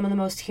some of the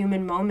most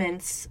human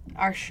moments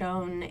are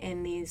shown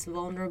in these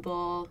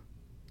vulnerable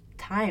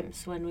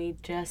times when we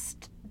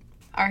just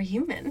are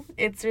human.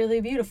 It's really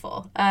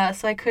beautiful.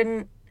 So I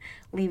couldn't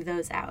leave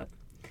those out.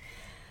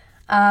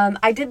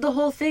 I did the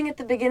whole thing at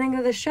the beginning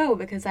of the show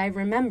because I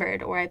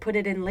remembered, or I put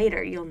it in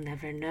later. You'll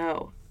never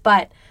know.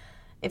 But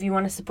if you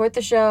want to support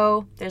the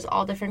show, there's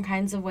all different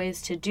kinds of ways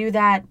to do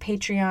that.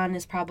 Patreon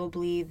is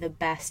probably the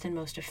best and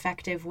most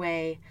effective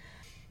way.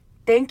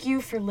 Thank you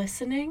for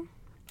listening.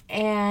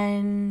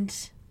 And,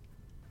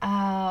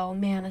 oh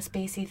man, a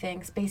spacey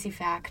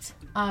fact.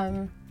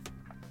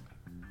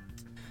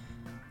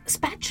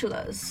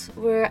 Spatulas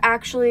were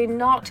actually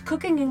not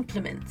cooking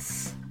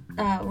implements.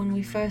 When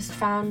we first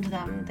found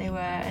them, they were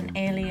an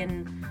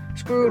alien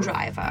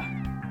screwdriver.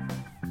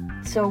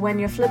 So when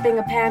you're flipping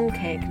a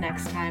pancake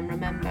next time,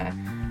 remember,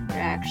 they're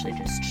actually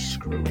just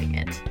screwing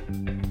it.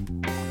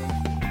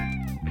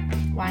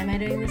 Why am I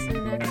doing this in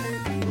an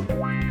accent?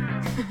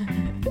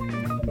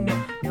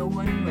 No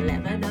one will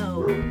ever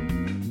know.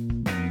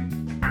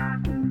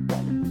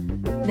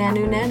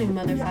 Nanu,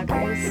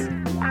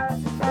 motherfuckers.